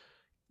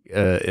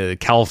the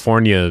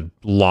California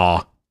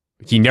law.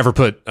 He never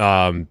put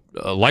a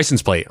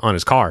license plate on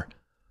his car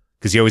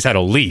because he always had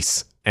a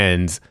lease.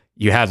 And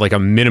you had like a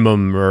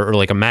minimum or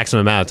like a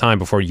maximum amount of time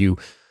before you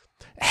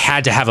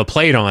had to have a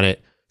plate on it.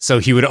 So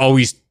he would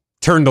always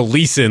turn the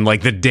lease in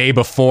like the day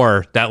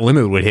before that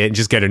limit would hit and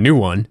just get a new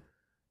one.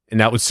 And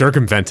that would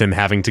circumvent him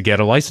having to get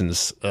a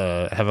license,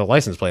 have a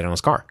license plate on his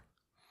car.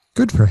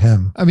 Good for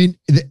him. I mean,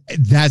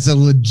 that's a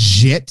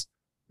legit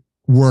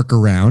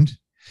workaround,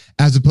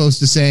 as opposed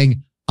to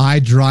saying, I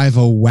drive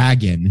a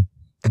wagon.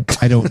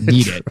 I don't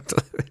need it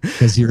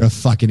because you're a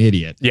fucking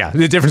idiot. Yeah.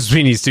 The difference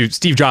between these two,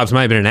 Steve Jobs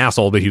might have been an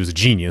asshole, but he was a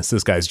genius.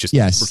 This guy's just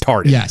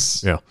retarded.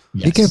 Yes. Yeah.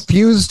 Yes. He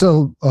confused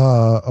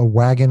a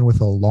wagon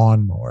with a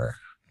lawnmower.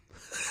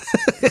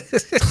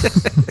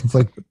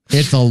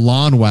 It's a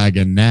lawn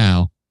wagon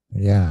now.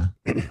 Yeah.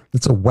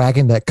 It's a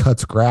wagon that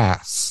cuts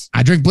grass.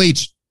 I drink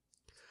bleach.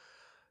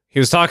 He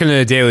was talking to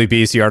the Daily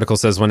Beast. The article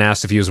says when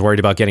asked if he was worried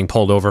about getting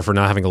pulled over for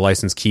not having a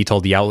license, Key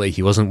told the outlet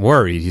he wasn't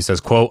worried. He says,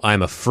 quote,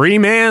 I'm a free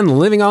man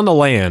living on the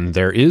land.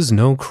 There is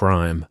no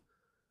crime.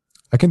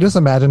 I can just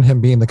imagine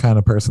him being the kind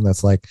of person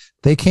that's like,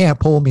 they can't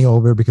pull me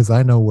over because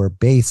I know where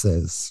base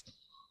is.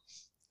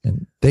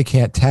 And they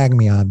can't tag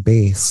me on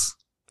base.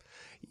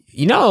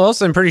 You know who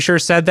else I'm pretty sure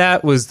said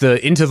that was the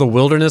Into the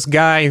Wilderness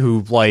guy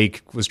who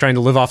like was trying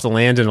to live off the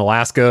land in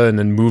Alaska and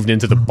then moved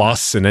into the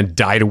bus and then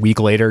died a week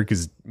later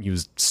because he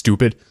was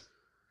stupid.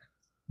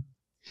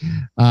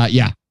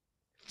 Yeah.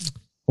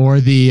 Or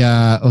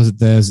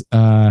there's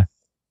a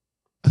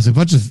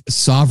bunch of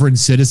sovereign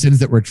citizens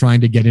that were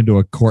trying to get into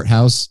a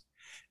courthouse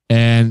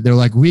and they're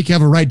like, we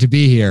have a right to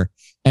be here.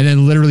 And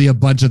then literally a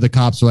bunch of the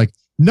cops were like,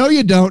 no,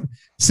 you don't.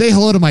 Say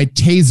hello to my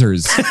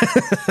tasers.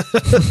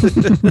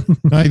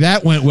 Like,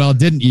 that went well,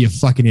 didn't you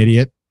fucking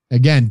idiot?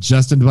 Again,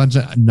 just a bunch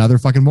of another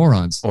fucking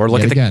morons. Or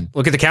look at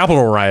the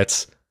Capitol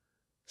riots.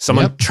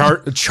 Someone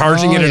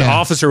charging at an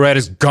officer who had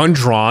his gun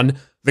drawn.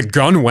 The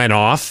gun went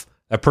off.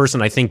 That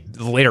person, I think,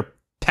 later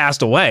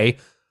passed away.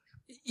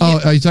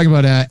 Oh, are you talking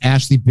about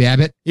Ashley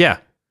Babbitt? Yeah.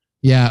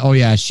 Yeah. Oh,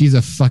 yeah. She's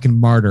a fucking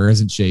martyr,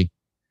 isn't she?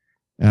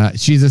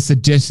 She's a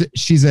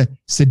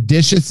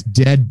seditious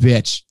dead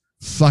bitch.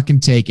 Fucking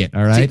take it.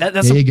 All right. See,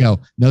 there you go.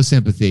 No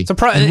sympathy.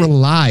 And we're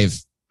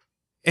live.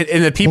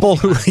 And the people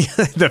who,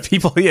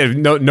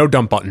 no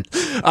dump button.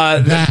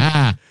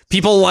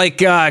 People like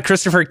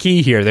Christopher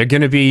Key here, they're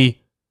going to be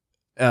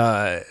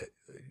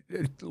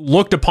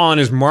looked upon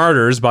as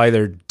martyrs by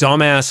their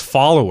dumbass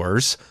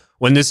followers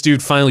when this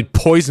dude finally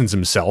poisons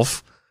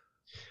himself.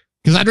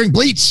 Because I drink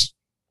bleach.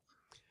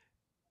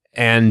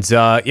 And it's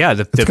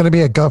going to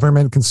be a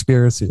government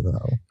conspiracy,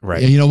 though.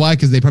 Right. Yeah, you know why?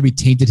 Because they probably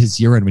tainted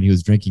his urine when he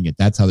was drinking it.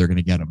 That's how they're going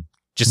to get him.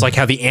 Just like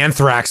how the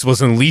anthrax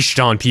was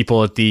unleashed on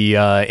people at the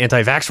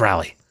anti-vax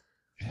rally.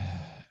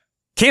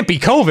 Can't be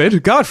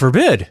COVID. God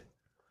forbid.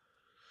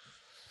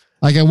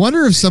 Like, I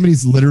wonder if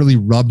somebody's literally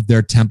rubbed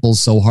their temples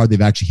so hard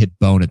they've actually hit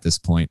bone at this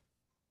point.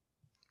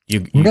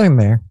 You're getting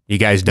there. You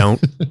guys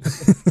don't.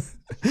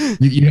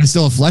 You guys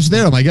still have flesh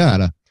there? Oh, my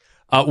God.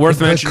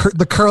 Worth mentioning.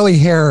 The curly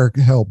hair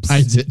helps.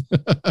 I did.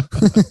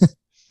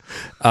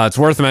 It's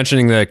worth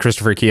mentioning that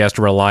Christopher Key has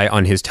to rely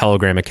on his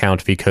Telegram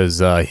account because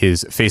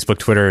his Facebook,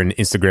 Twitter, and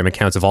Instagram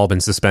accounts have all been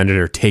suspended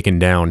or taken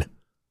down.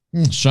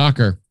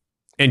 Shocker.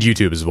 And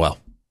YouTube as well.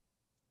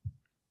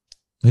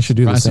 They should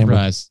do the same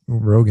with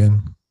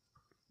Rogan.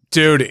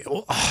 Dude,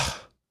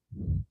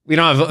 we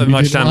don't have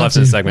much time left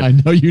in this segment. I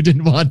know you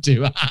didn't want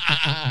to.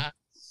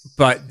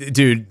 But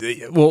dude,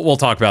 we'll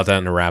talk about that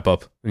in the wrap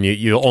up. And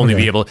you'll only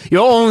be able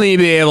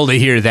to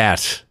hear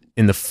that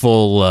in the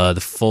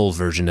full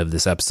version of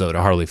this episode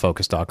at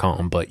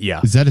HarleyFocus.com. But yeah,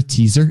 is that a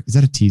teaser?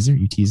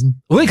 You teasing?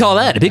 We call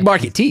that a big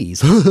market tease.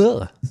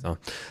 So,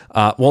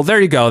 well,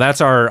 there you go. That's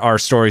our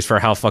stories for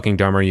How Fucking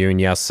Dumb Are You? And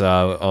yes,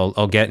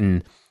 I'll get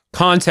in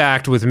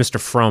contact with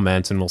Mr.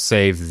 Froment and we'll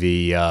save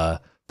the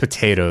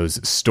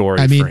potatoes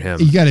story for him.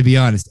 You got to be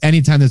honest.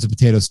 Anytime there's a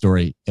potato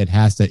story, it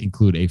has to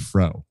include a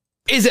fro.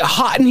 Is it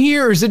hot in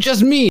here or is it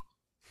just me?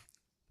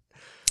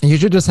 You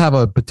should just have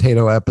a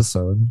potato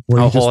episode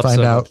where you just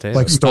find out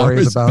like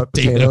stories about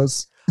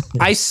potatoes.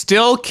 I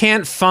still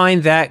can't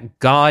find that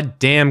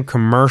goddamn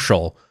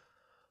commercial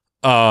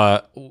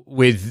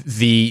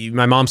with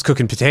my mom's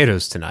cooking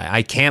potatoes tonight.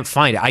 I can't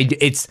find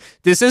it.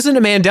 This isn't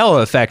a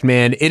Mandela effect,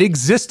 man. It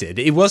existed.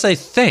 It was a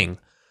thing.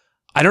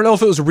 I don't know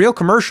if it was a real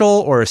commercial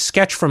or a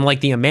sketch from like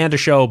the Amanda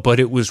Show, but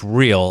it was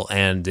real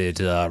and it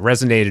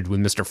resonated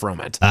with Mr.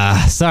 Froment.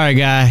 Sorry,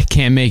 guy,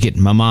 can't make it.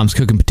 My mom's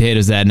cooking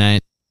potatoes that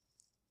night.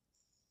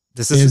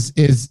 This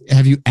is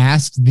have you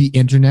asked the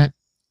internet?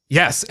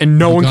 Yes, and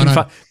no one can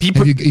find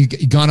people. Have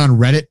you gone on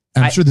Reddit?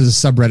 I'm sure there's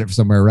a subreddit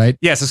somewhere, right?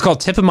 Yes, it's called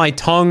Tip of My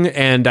Tongue,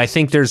 and I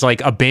think there's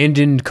like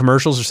abandoned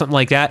commercials or something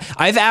like that.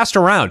 I've asked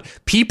around.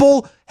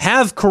 People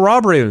have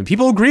corroborated me.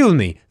 People agree with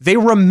me. They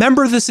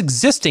remember this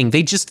existing.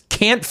 They just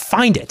can't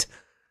find it.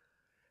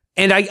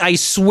 And I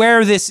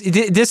swear this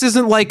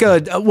isn't like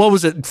what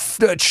was it?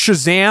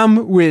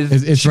 Shazam with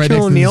it's Shaquille right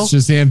next O'Neal? To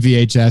Shazam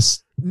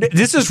VHS.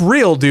 This is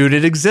real, dude.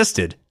 It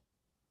existed.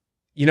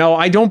 You know,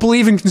 I don't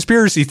believe in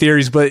conspiracy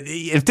theories, but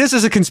if this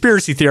is a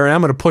conspiracy theory,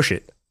 I'm going to push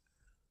it.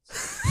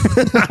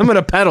 I'm going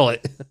to peddle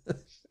it.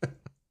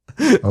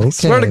 Okay. I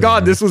swear to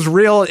God, this was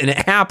real and it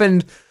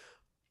happened.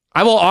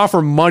 I will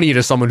offer money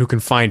to someone who can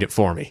find it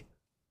for me.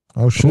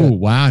 Oh, shit. Ooh,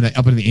 wow.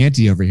 Up in the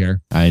ante over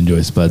here. I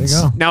enjoy spuds.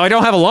 Now, I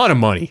don't have a lot of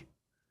money,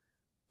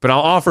 but I'll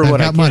offer what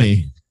I can.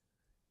 Money.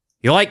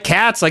 You like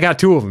cats? I got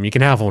 2 of them. You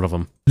can have one of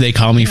them. They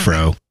call me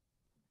Fro.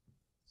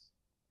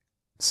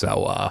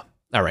 So,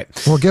 all right.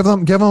 Well, give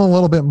them a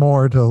little bit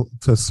more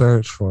to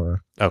search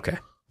for. Okay.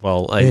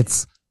 Well,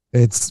 it's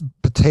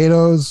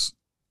potatoes.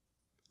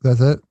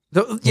 That's it.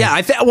 Yeah.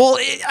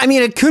 I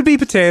mean, it could be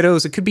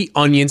potatoes. It could be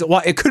onions.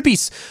 Well, it could be.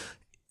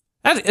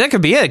 That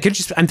could be it. It could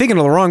just. I'm thinking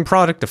of the wrong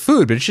product of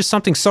food, but it's just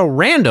something so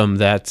random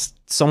that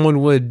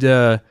someone would,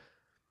 my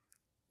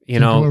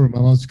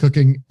mom's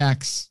cooking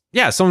X.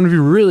 Yeah, someone would be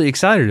really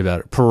excited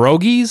about it.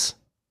 Pierogies.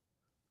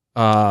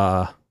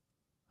 I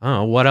don't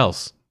know what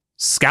else.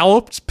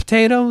 Scalloped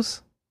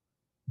potatoes.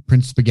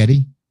 Prince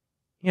spaghetti.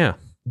 Yeah.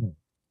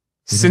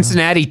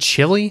 Cincinnati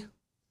chili.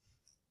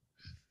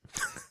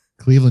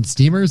 Cleveland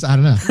Steamers. I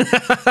don't know.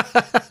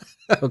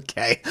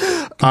 Okay.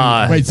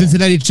 Wait,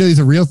 Cincinnati chili is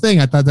a real thing?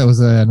 I thought that was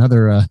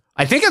another.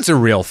 I think it's a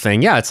real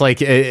thing. Yeah, it's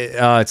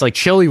like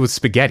chili with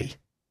spaghetti.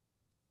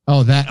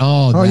 Oh,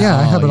 yeah,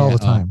 I have it all the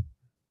time.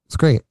 It's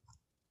great.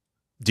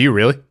 Do you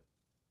really?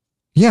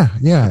 Yeah,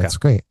 okay. It's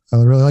great. I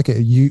really like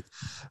it.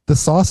 The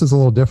sauce is a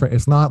little different.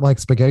 It's not like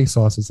spaghetti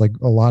sauce. It's like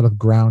a lot of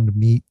ground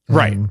meat,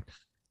 right?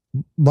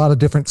 lot of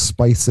different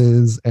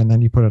spices, and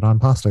then you put it on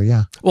pasta.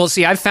 Yeah. Well,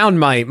 see, I've found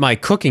my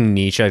cooking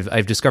niche.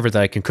 I've discovered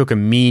that I can cook a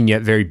mean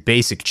yet very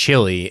basic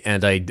chili,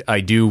 and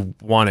I do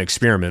want to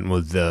experiment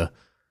with the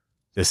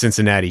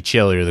Cincinnati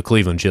chili or the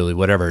Cleveland chili,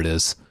 whatever it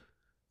is.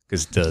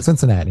 Because the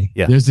Cincinnati.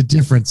 Yeah. There's a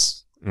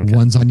difference. Okay.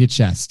 One's on your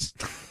chest.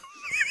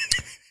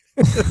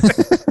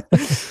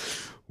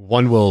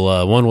 One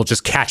will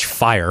just catch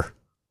fire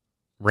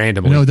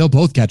randomly. No, they'll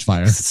both catch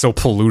fire. It's so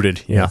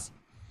polluted. Yeah. Yes.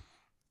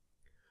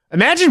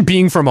 Imagine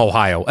being from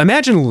Ohio.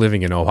 Imagine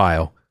living in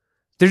Ohio.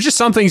 There's just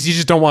some things you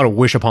just don't want to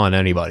wish upon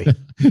anybody.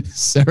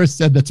 Sarah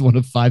said that's one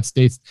of 5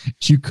 states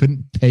you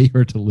couldn't pay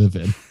her to live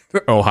in.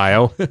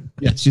 Ohio.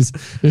 Yeah,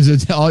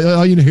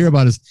 all you hear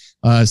about is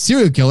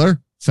serial killer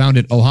found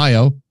in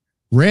Ohio.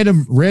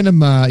 Random,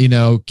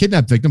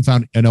 kidnap victim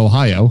found in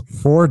Ohio.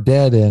 4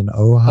 dead in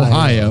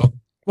Ohio.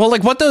 Well,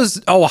 like, what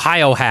does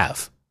Ohio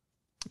have?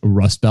 A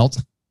Rust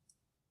Belt.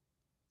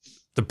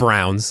 The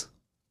Browns.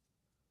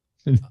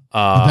 The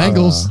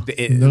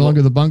Bengals. No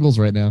longer the Bungles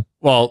right now.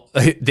 Well,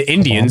 the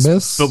Indians,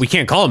 Columbus? but we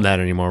can't call them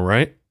that anymore,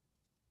 right?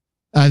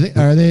 Have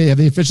they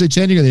officially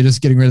changing, or are they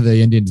just getting rid of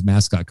the Indians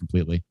mascot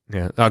completely?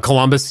 Yeah.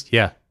 Columbus.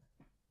 Yeah.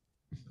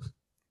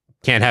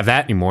 Can't have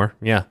that anymore.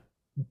 Yeah.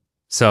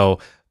 So,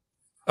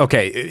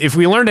 okay. If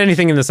we learned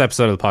anything in this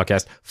episode of the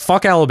podcast,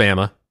 fuck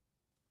Alabama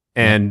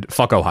and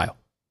fuck Ohio.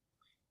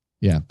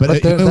 Yeah.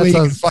 But the way you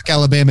can fuck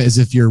Alabama is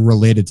if you're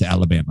related to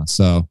Alabama.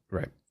 So,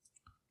 right.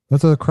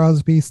 That's a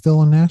Crosby,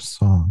 Still and Nash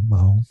song,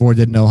 though. 4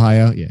 dead in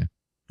Ohio. Yeah.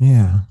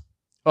 Yeah.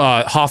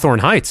 Hawthorne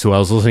Heights, who I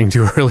was listening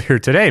to earlier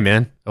today,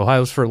 man.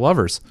 Ohio's for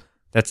lovers.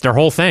 That's their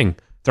whole thing.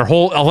 Their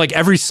whole, like,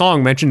 every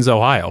song mentions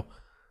Ohio.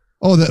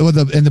 Oh,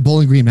 the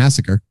Bowling Green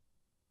Massacre.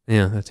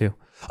 Yeah, that too.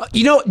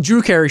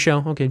 Drew Carey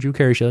show. Okay, Drew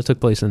Carey show. That took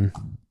place in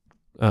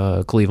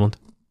Cleveland.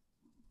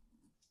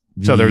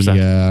 So there's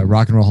that.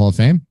 Rock and Roll Hall of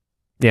Fame.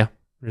 Yeah,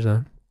 there's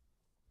that.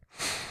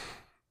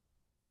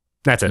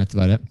 That's it. That's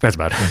about it. That's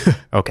about it.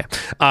 Okay.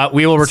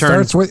 We will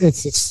return. It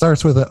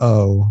starts with an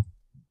O.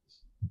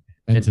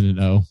 Ends in an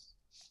O.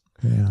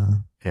 Yeah.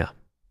 Yeah.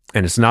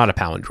 And it's not a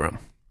palindrome.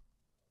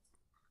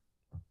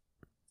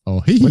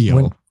 Oh,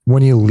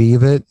 when you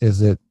leave it,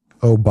 is it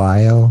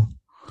Obio?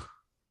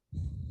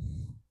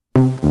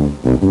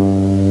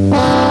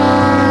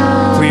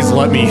 Please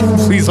let me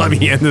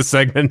end this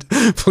segment.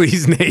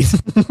 Please, Nate.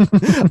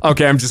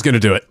 Okay, I'm just going to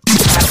do it.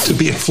 To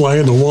be a fly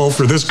in the wall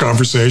for this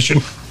conversation.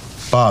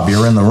 Bob,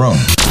 you're in the room.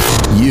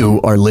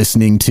 You are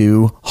listening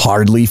to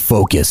Hardly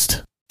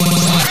Focused.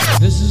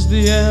 This is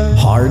the end.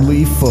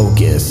 Hardly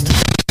Focused.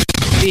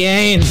 The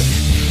end.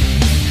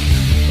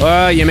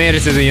 Well, you made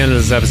it to the end of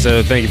this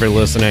episode. Thank you for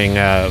listening.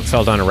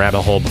 Fell down a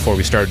rabbit hole before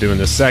we started doing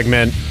this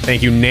segment.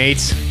 Thank you,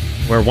 Nate.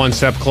 We're one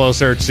step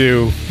closer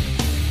to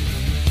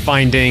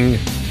finding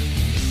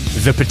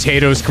the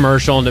potatoes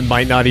commercial, and it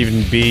might not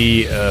even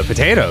be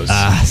potatoes.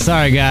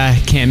 Sorry, guy.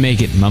 Can't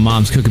make it. My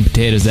mom's cooking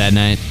potatoes that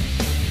night.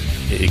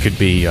 It could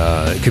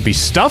be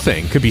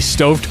stuffing. Could be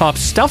stovetop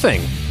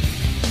stuffing.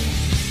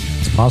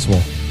 It's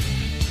possible.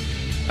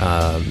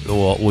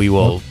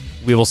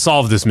 We will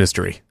solve this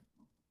mystery.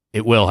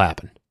 It will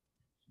happen.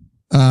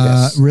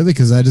 Yes. Really?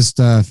 Because I just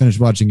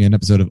finished watching an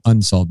episode of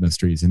Unsolved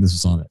Mysteries, and this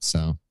was on it.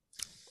 So,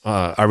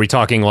 are we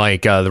talking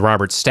like the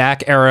Robert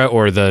Stack era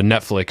or the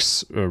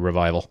Netflix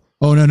revival?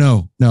 Oh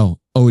no!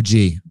 OG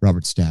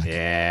Robert Stack.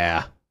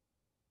 Yeah,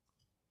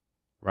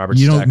 Robert.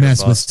 You don't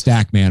mess with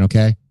Stack, man.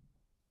 Okay.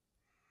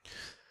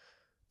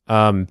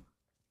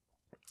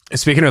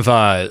 Speaking of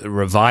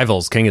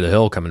revivals, King of the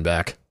Hill coming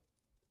back.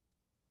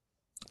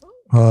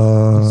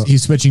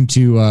 He's switching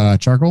to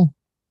charcoal.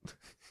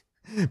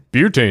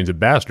 Butane's a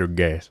bastard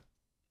gas.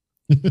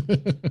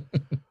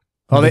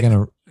 Are they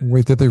gonna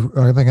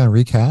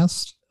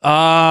recast?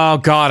 Oh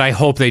God, I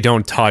hope they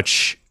don't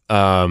touch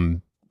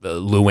Luann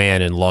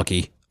and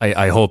Lucky.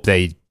 I hope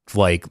they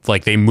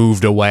like they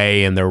moved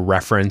away and they're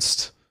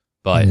referenced,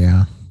 but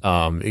yeah,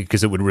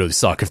 because it would really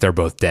suck if they're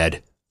both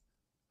dead.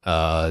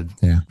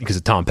 Because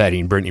of Tom Petty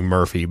and Brittany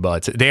Murphy,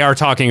 but they are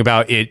talking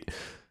about it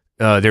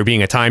there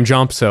being a time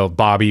jump, so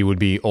Bobby would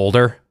be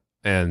older,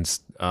 and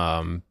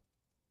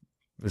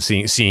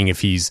seeing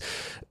if he's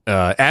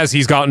as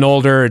he's gotten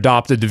older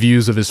adopted the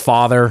views of his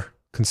father,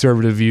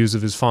 conservative views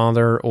of his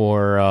father,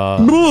 or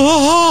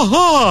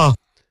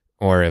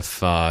if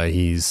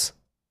he's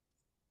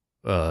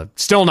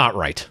still not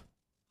right.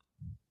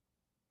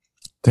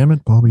 Damn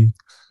it, Bobby.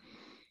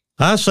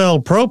 I sell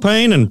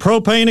propane and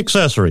propane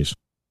accessories.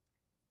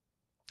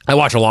 I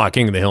watch a lot of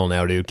King of the Hill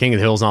now, dude. King of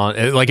the Hill's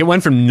on. Like, it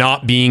went from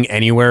not being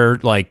anywhere.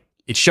 Like,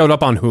 it showed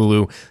up on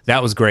Hulu.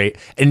 That was great.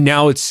 And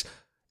now it's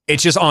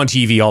just on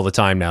TV all the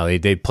time now.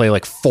 They play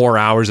like 4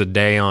 hours a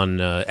day on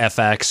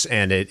FX,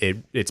 and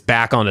it's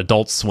back on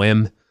Adult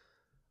Swim.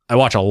 I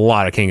watch a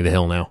lot of King of the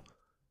Hill now.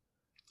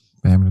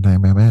 And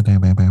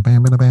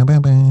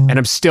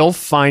I'm still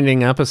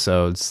finding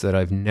episodes that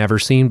I've never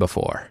seen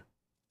before.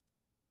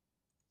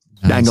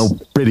 Nice. I know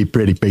pretty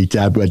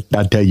pizza, but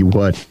I'll tell you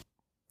what.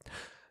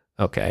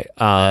 Okay.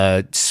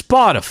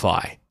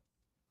 Spotify.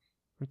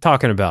 I'm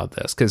talking about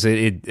this because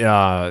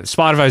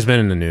Spotify's been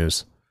in the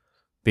news.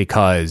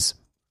 because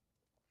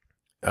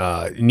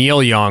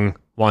Neil Young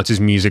wants his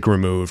music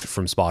removed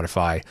from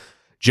Spotify.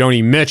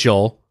 Joni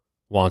Mitchell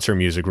wants her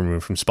music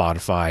removed from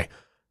Spotify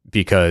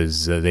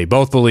because they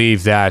both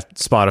believe that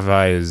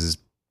Spotify is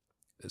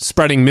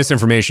spreading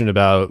misinformation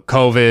about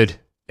COVID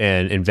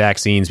and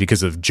vaccines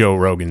because of Joe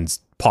Rogan's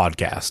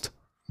podcast.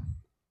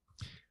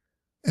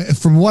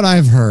 From what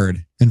I've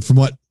heard and from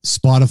what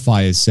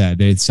Spotify has said,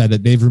 they said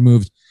that they've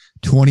removed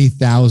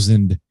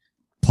 20,000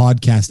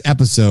 podcast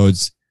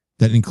episodes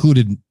that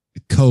included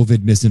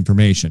COVID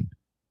misinformation.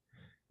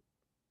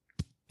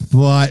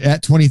 But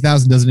that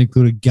 20,000 doesn't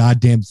include a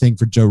goddamn thing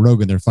for Joe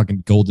Rogan, their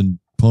fucking golden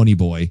pony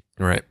boy.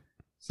 Right.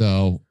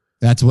 So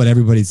that's what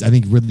everybody's, I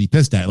think, really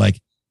pissed at. Like,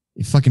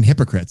 you fucking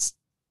hypocrites.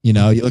 You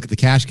know, you look at the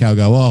cash cow,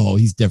 go, oh,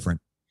 he's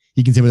different.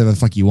 He can say whatever the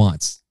fuck he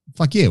wants.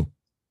 Fuck you.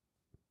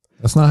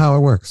 That's not how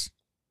it works.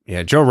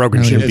 Yeah, Joe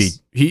Rogan shouldn't be.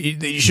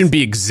 He shouldn't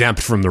be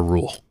exempt from the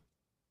rule.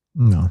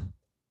 No.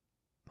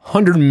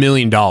 $100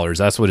 million.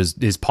 That's what his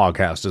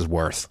podcast is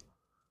worth.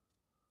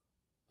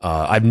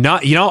 I'm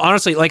not,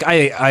 honestly, like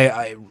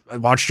I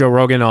watched Joe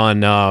Rogan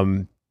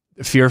on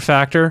Fear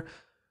Factor.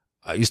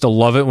 I used to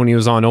love it when he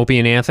was on Opie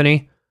and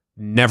Anthony.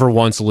 Never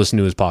once listened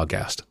to his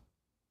podcast.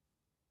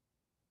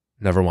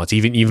 Never once.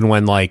 Even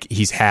when like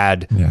he's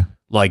had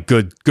like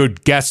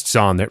good guests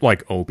on there,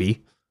 like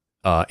Opie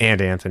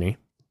and Anthony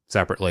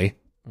separately.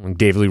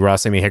 David Lee Roth,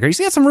 Sammy Hagar. He's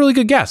had some really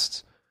good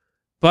guests.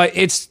 But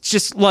it's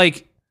just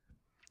like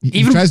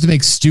he tries to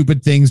make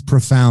stupid things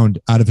profound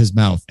out of his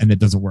mouth, and it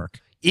doesn't work.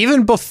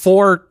 Even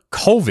before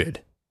COVID,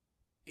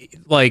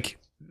 like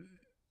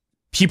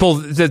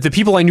the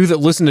people I knew that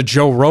listened to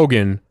Joe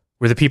Rogan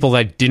were the people that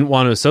I didn't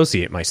want to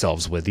associate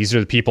myself with. These are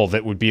the people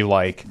that would be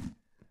like,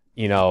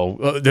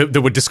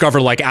 that would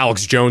discover like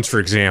Alex Jones, for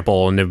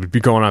example, and they would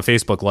be going on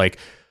Facebook like,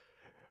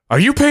 are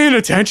you paying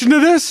attention to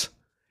this?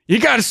 You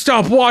got to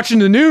stop watching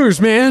the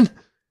news, man.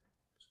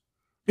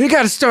 You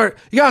got to start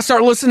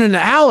listening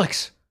to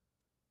Alex.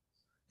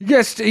 You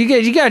got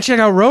to check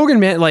out Rogan,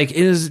 man. Like,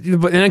 and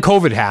then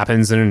COVID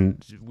happens,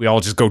 and we all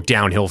just go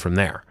downhill from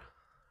there.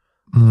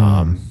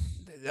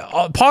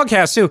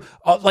 Podcasts too,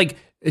 like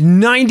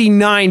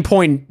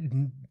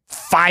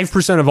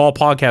 99.5% of all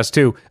podcasts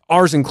too,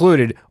 ours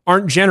included,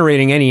 aren't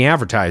generating any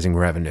advertising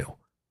revenue,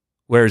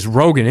 whereas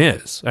Rogan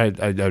is. I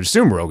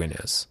assume Rogan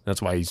is.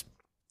 That's why he's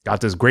got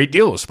this great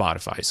deal with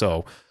Spotify.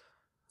 So,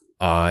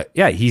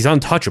 he's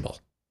untouchable.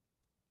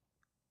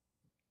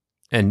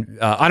 And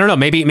I don't know,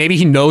 maybe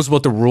he knows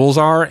what the rules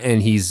are,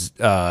 and he's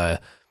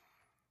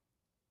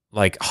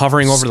like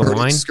hovering over the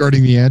line,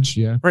 skirting the edge.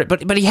 Yeah, right.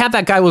 But he had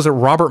that guy. Was it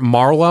Robert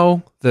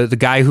Marlowe, the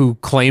guy who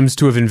claims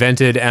to have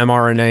invented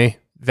mRNA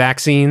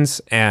vaccines?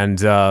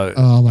 And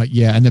and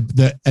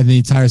the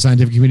entire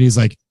scientific community is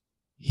like,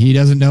 he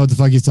doesn't know what the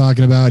fuck he's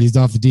talking about. He's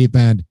off the deep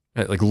end.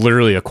 Like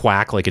literally a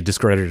quack, like a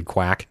discredited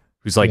quack,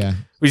 who's like,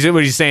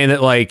 what he's saying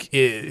that like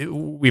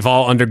we've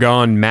all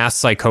undergone mass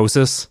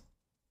psychosis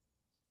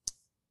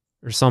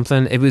or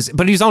something.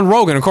 But he's on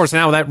Rogan, of course.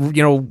 Now that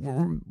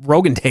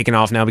Rogan taken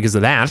off now because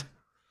of that.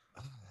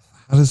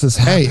 How does this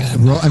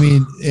happen? Hey, I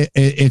mean,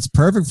 it's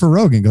perfect for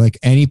Rogan. Like,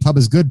 any pub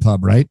is good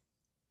pub, right?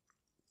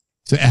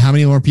 So how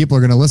many more people are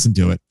going to listen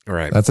to it?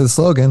 Right. That's his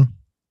slogan.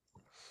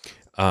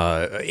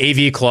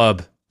 AV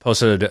Club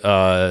posted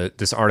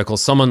this article.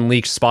 Someone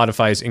leaked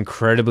Spotify's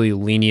incredibly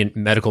lenient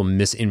medical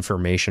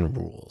misinformation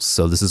rules.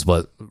 So this is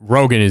what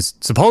Rogan is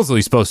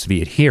supposedly supposed to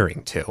be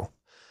adhering to.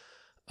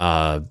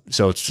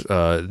 So it's,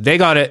 they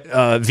got it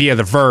via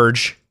The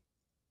Verge.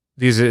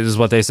 This is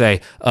what they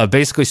say.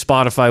 Basically,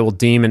 Spotify will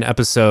deem an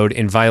episode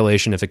in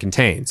violation if it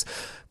contains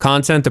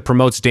content that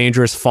promotes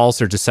dangerous, false,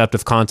 or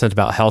deceptive content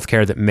about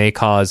healthcare that may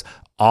cause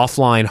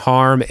offline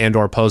harm and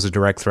or pose a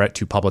direct threat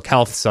to public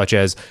health, such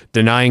as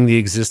denying the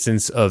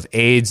existence of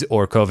AIDS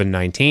or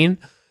COVID-19,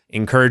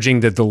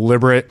 encouraging the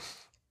deliberate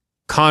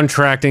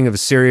contracting of a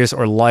serious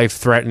or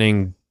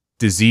life-threatening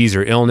disease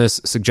or illness,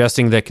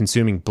 suggesting that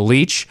consuming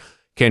bleach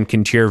can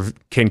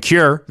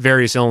cure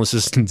various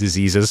illnesses and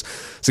diseases,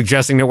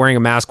 suggesting that wearing a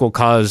mask will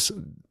cause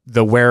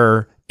the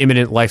wearer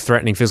imminent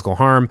life-threatening physical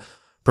harm,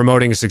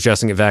 promoting or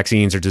suggesting that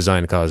vaccines are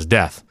designed to cause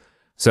death.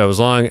 So as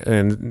long,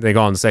 and they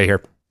go on to say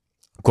here,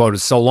 quote,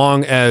 so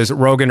long as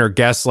Rogan or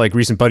guests like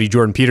recent buddy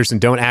Jordan Peterson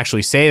don't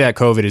actually say that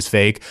COVID is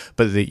fake,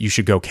 but that you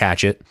should go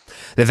catch it,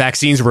 that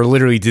vaccines were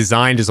literally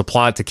designed as a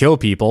plot to kill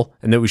people,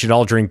 and that we should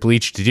all drink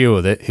bleach to deal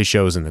with it, his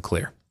show's in the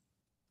clear.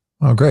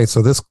 Oh, great.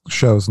 So this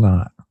show's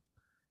not.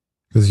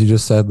 Because you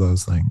just said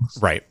those things,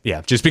 right?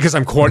 Yeah, just because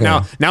I'm quoting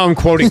now I'm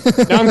quoting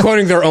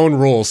their own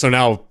rules. So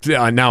now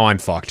I'm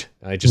fucked.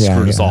 I just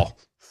screwed us all.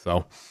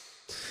 So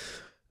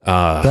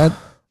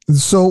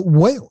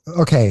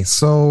Okay,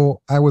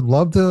 so I would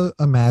love to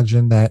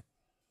imagine that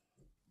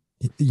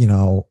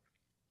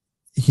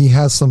he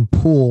has some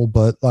pool,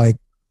 but like,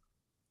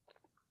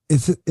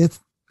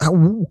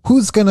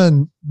 who's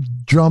gonna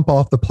jump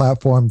off the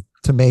platform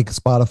to make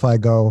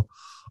Spotify go,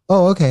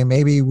 oh, okay,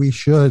 maybe we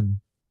should.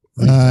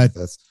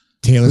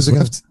 Taylor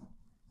Swift.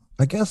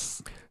 I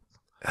guess.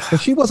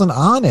 But she wasn't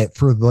on it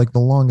for like the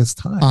longest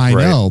time. I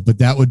know, but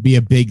that would be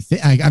a big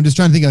thing. I'm just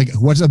trying to think like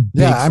what's a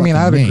big I mean,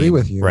 I would name? agree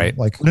with you. Right.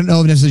 Like, I don't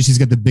know if necessarily she's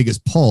got the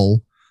biggest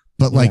pull,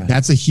 but like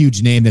that's a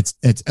huge name. That's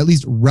at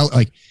least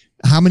like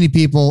how many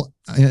people?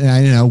 I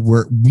don't know.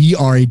 We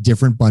are a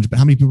different bunch, but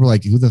how many people are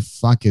like, who the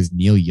fuck is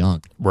Neil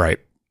Young? Right.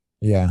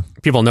 Yeah.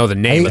 People know the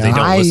name, but they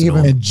don't listen to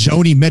him. And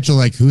Joni Mitchell,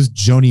 like who's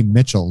Joni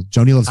Mitchell?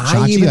 Joni Loves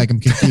Chachi? Like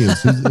I'm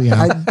confused.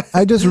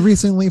 I just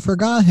recently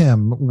forgot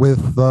him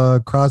with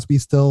Crosby,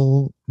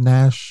 Still,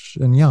 Nash,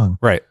 and Young.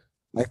 Right.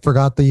 I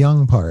forgot the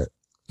Young part.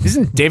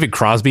 Isn't David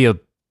Crosby a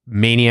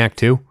maniac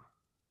too?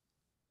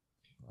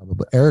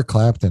 Probably. Eric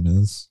Clapton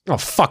is. Oh,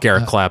 fuck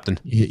Eric Clapton.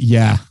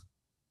 Yeah.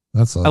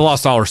 I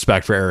lost all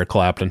respect for Eric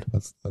Clapton.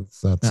 That's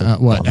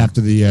what,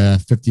 after the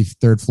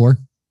 53rd floor?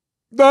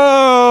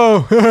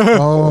 No!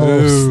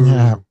 Oh,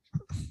 snap.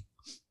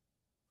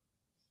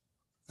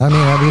 I mean,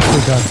 at least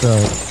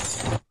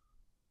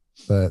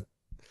we got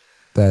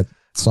that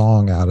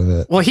song out of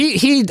it. Well,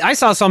 I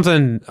saw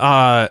something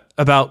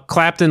about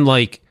Clapton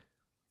like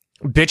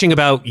bitching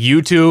about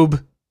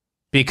YouTube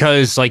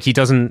because like he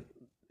doesn't,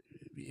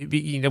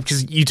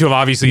 because YouTube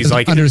obviously is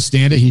like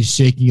understand it. He's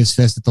shaking his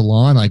fist at the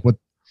lawn. Like what?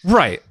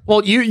 Right.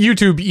 Well,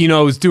 YouTube,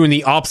 is doing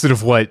the opposite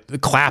of what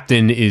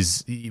Clapton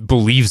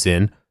believes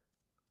in.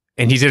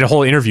 And he did a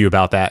whole interview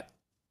about that,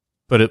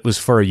 but it was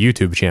for a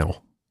YouTube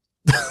channel.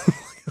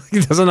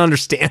 He doesn't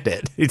understand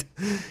it. He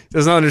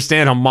doesn't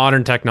understand how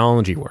modern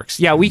technology works.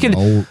 Yeah, we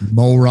can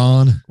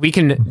moron. We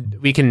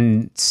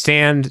can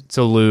stand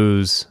to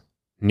lose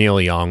Neil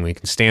Young. We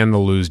can stand to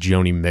lose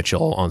Joni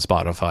Mitchell on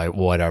Spotify,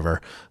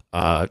 whatever.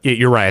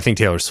 You're right. I think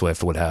Taylor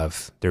Swift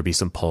there'd be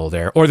some pull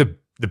there. Or the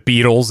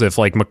Beatles, if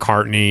like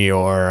McCartney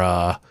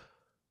or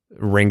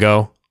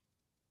Ringo.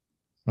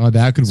 Oh,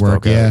 that could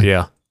work. Yeah.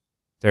 Yeah.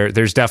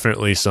 There's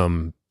definitely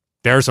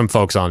there are some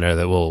folks on there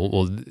that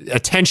will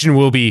attention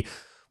will be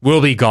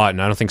gotten.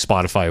 I don't think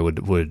Spotify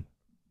would.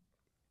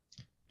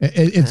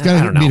 It's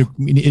got to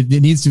be.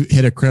 It needs to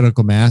hit a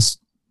critical mass.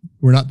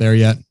 We're not there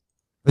yet.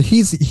 But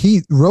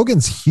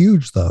Rogan's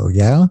huge though.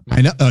 Yeah.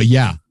 I know. Oh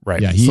yeah.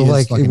 Right. Yeah. So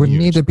like it would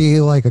need to be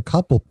like a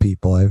couple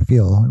people. I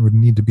feel it would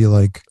need to be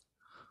like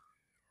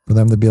for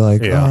them to be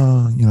like,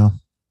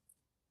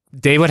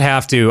 They would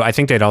have to. I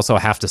think they'd also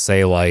have to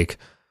say like,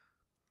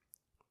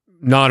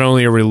 not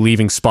only are we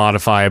leaving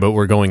Spotify, but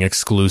we're going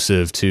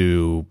exclusive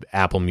to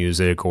Apple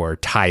Music or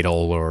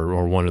Tidal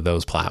or one of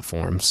those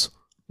platforms.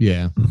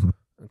 Yeah. Mm-hmm.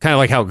 Kind of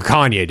like how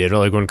Kanye did, or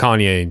like when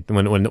Kanye,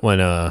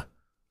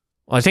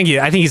 I think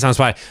he's on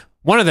Spotify.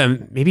 One of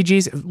them, maybe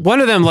Jesus,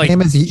 one of them like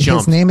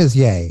his name is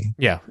Ye.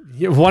 Yeah.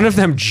 One of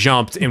them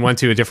jumped and went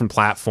to a different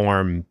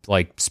platform,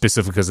 like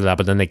specifically because of that,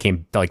 but then they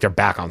came, like they're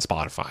back on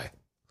Spotify.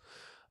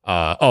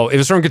 It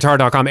was from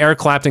guitar.com. Eric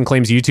Clapton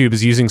claims YouTube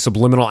is using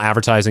subliminal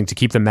advertising to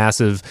keep the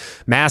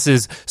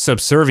masses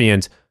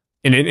subservient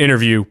in an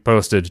interview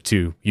posted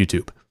to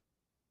YouTube.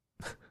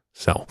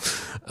 So,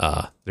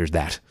 there's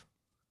that.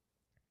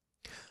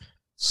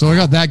 So I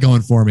got that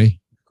going for me.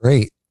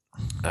 Great.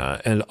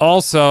 And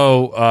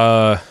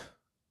also,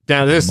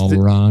 now this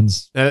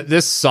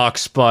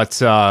sucks,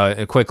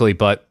 but quickly,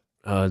 but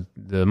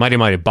the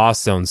Mighty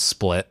Bosstones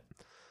split.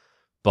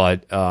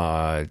 But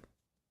are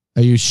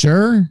you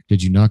sure?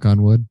 Did you knock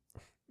on wood?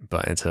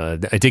 But it's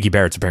Dickie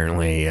Barrett's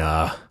apparently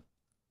a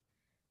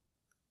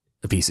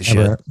piece of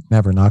shit.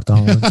 Never knocked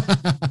on wood.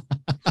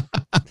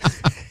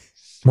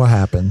 What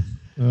happened?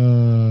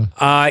 So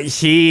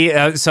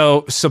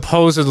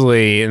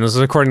supposedly, and this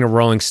is according to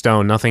Rolling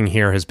Stone, nothing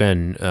here has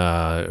been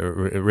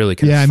really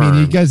confirmed. Yeah, I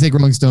mean, you got to take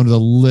Rolling Stone with a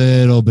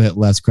little bit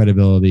less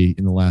credibility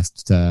in the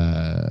last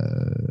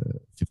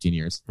 15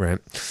 years. Right.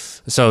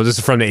 So this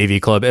is from the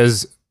AV Club.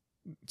 As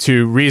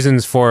to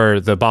reasons for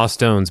the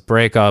Bosstones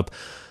breakup,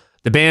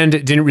 the band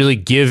didn't really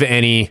give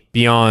any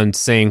beyond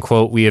saying,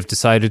 quote, "We have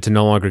decided to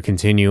no longer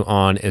continue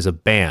on as a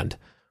band."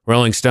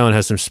 Rolling Stone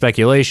has some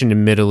speculation,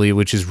 admittedly,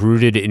 which is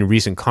rooted in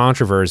recent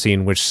controversy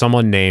in which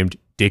someone named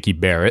Dickie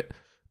Barrett,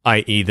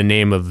 i.e. the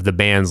name of the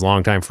band's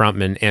longtime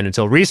frontman and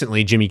until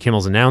recently Jimmy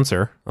Kimmel's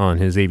announcer on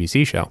his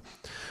ABC show,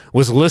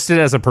 was listed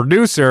as a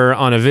producer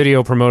on a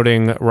video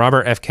promoting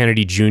Robert F.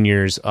 Kennedy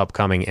Jr.'s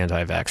upcoming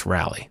anti-vax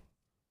rally.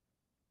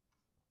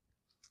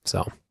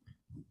 So,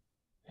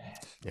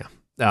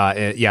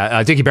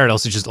 Dickie Barrett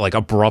also just like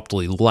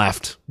abruptly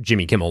left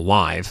Jimmy Kimmel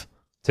Live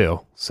too.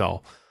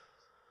 So,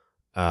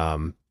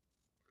 I'm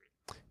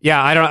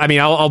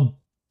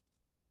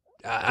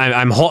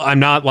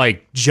not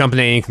like jumping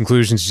to any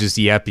conclusions just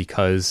yet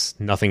because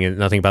nothing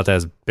about that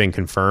has been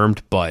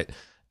confirmed. But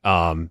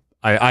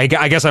I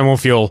guess I won't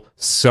feel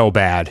so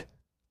bad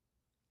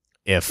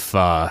if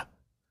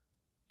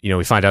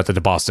we find out that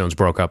the Bosstones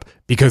broke up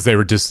because they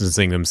were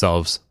distancing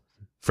themselves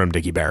from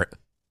Dickie Barrett.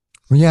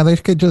 Yeah, they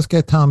could just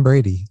get Tom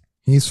Brady.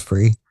 He's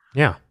free.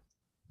 Yeah.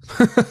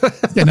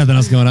 Got nothing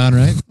else going on,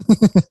 right?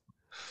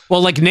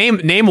 Well, like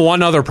name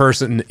one other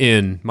person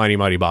in Mighty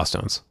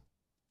Bosstones.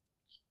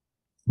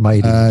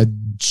 Mighty.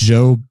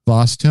 Joe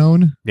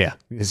Bostone. Yeah.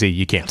 See,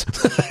 you can't.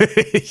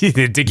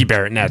 Dickie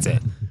Barrett, and that's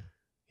it.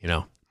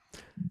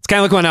 It's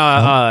kind of like when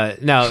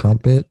now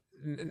Trumpet.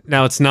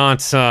 Now it's not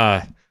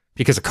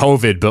because of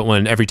COVID, but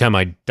when Every Time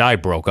I Die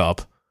broke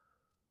up,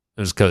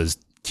 it was because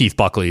Keith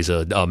Buckley's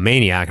a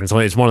maniac, and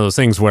it's one of those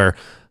things where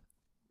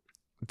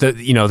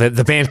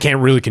the band can't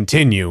really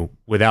continue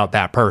without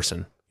that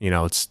person.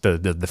 It's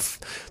the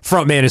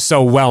front man is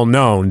so well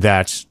known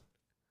that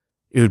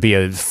it would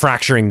be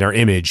fracturing their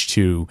image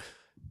to,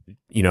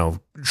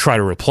 try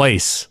to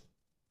replace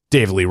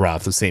David Lee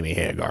Roth with Sammy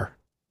Hagar.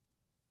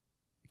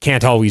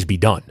 Can't always be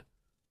done.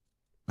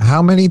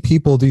 How many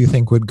people do you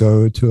think would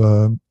go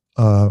to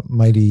a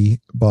Mighty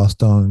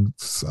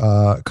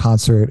Bosstones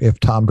concert if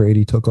Tom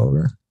Brady took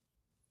over?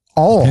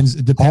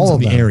 It depends on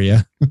the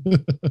area.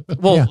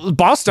 Well,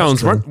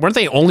 Bosstones weren't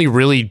they only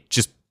really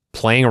just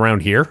playing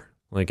around here,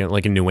 like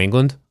in New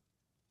England?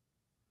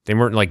 They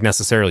weren't like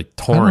necessarily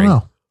touring. I don't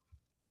know.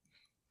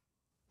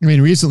 I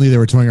mean, recently they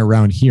were touring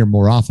around here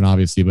more often,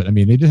 obviously, but I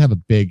mean, they did have a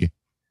big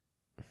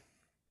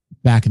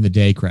back in the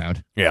day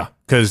crowd. Yeah,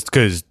 because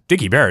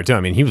Dickie Barrett too.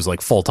 I mean, he was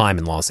like full time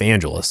in Los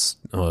Angeles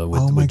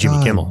with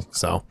Jimmy Kimmel.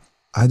 So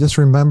I just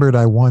remembered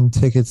I won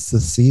tickets to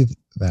see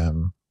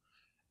them,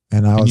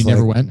 and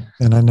never went,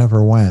 and I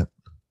never went,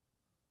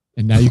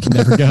 and now you can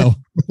never go.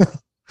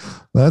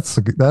 That's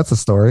a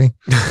story.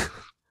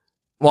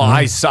 Well,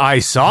 I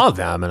saw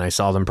them, and I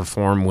saw them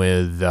perform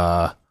with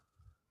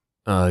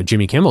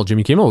Jimmy Kimmel.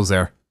 Jimmy Kimmel was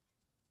there,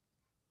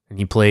 and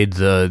he played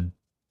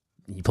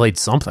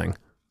something.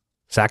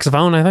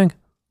 Saxophone, I think.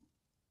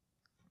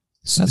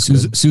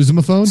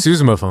 Sousaphone?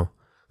 Sousaphone.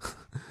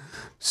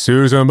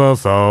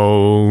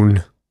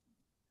 Sousaphone.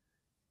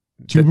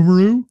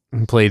 Tubaroo?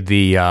 Played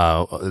the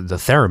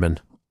theremin.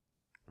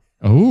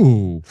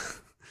 Oh.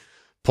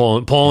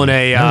 Pulling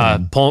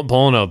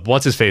a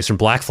what's his face from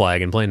Black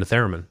Flag and playing the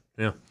theremin.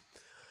 Yeah.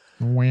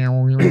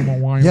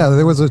 Yeah,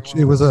 it was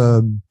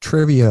a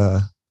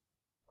trivia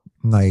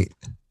night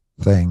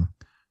thing.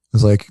 It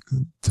was like,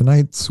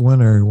 tonight's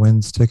winner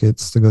wins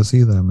tickets to go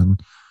see them.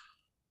 And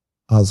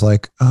I was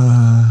like,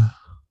 yeah.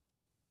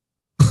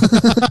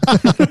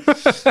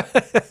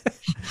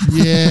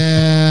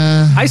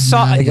 I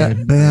saw they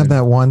have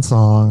that one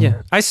song.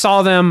 Yeah. I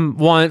saw them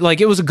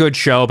it was a good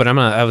show, but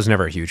I was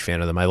never a huge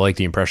fan of them. I liked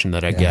the impression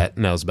that I get,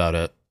 and that was about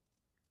it.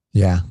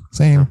 Yeah,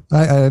 same.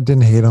 I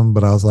didn't hate them,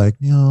 but I was like,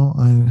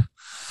 I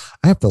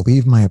have to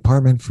leave my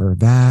apartment for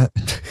that.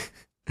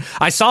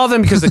 I saw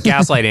them because the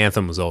Gaslight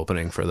Anthem was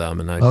opening for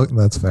them, and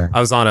that's fair. I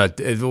was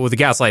with the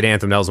Gaslight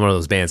Anthem. That was one of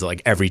those bands that,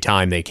 like, every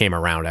time they came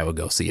around, I would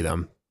go see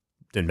them.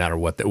 Didn't matter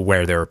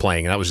where they were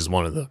playing, and that was just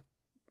one of the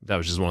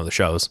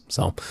shows.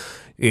 So,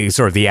 it's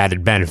sort of the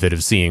added benefit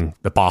of seeing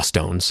the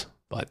Bosstones.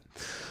 But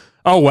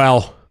oh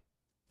well.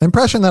 The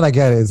impression that I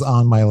get is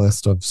on my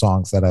list of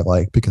songs that I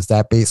like because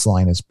that bass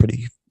line is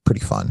pretty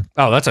fun.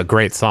 Oh, that's a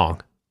great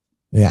song.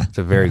 Yeah, it's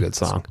a very good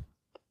song.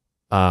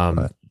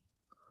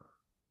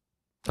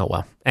 Oh,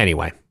 well.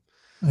 Anyway.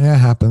 Yeah, it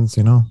happens,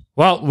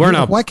 Well, we're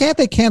not. Why can't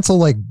they cancel,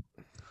 why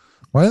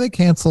do they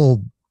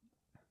cancel,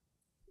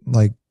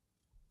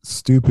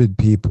 stupid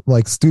people,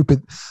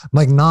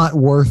 not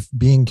worth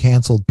being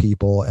canceled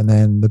people, and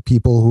then the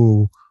people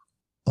who,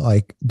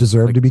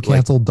 deserve to be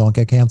canceled don't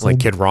get canceled? Like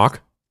Kid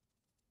Rock?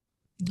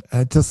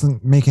 It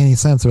doesn't make any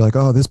sense. They're like,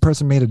 oh, this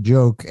person made a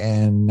joke,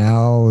 and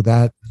now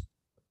that...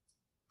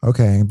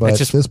 Okay, but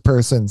this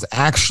person's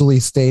actually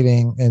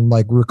stating and,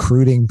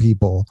 recruiting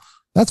people...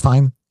 That's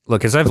fine.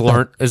 Look, as I've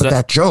learned,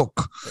 that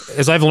joke.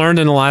 As I've learned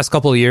in the last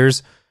couple of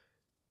years,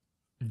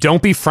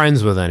 don't be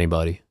friends with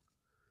anybody.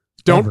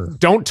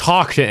 Don't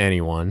talk to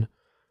anyone.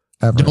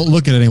 Ever. Don't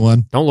look at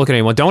anyone.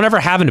 Don't ever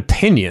have an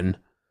opinion.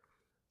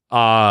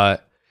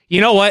 You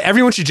know what?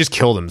 Everyone should just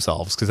kill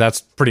themselves because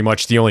that's pretty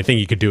much the only thing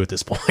you could do at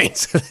this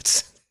point.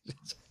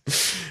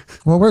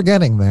 Well, we're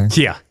getting there.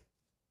 Yeah.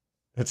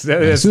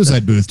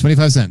 Suicide booth,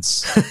 25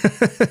 cents.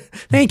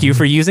 Thank you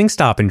for using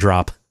Stop and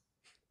Drop.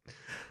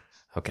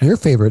 Okay. Your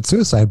favorite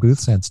suicide booth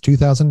since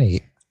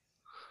 2008.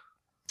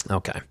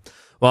 Okay.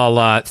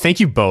 Well, thank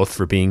you both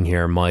for being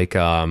here, Mike.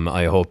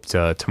 I hope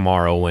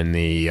tomorrow when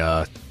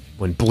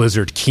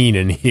Blizzard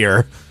Keenan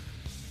here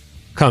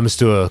comes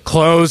to a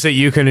close that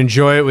you can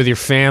enjoy it with your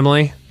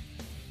family.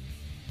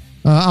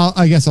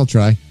 I guess I'll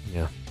try.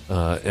 Yeah.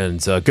 And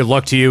good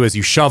luck to you as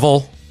you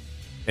shovel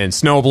and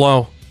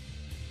snowblow.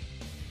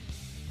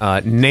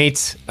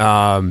 Nate,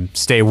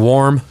 stay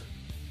warm.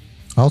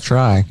 I'll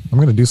try. I'm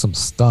going to do some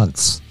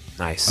stunts.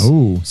 Nice.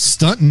 Oh,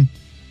 stunting.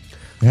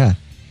 Yeah.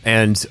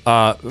 And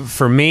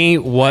for me,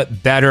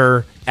 what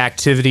better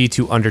activity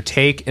to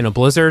undertake in a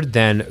blizzard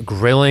than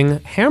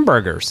grilling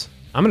hamburgers?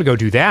 I'm going to go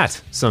do that.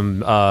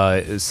 Some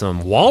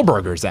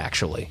Wahlburgers,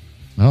 actually.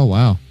 Oh,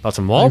 wow. About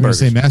some Wahlburgers. I'm going to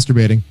say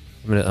masturbating.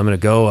 I'm going to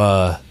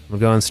go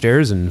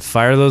downstairs and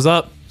fire those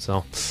up. So,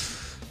 all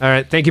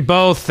right. Thank you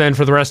both. And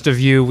for the rest of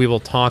you, we will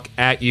talk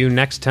at you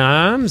next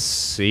time.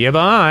 See you.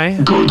 Bye.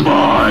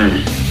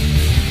 Goodbye.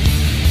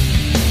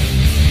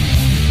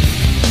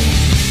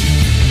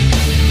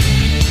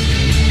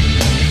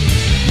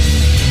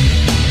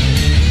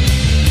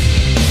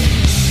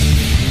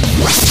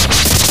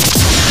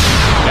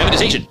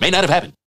 May not have happened.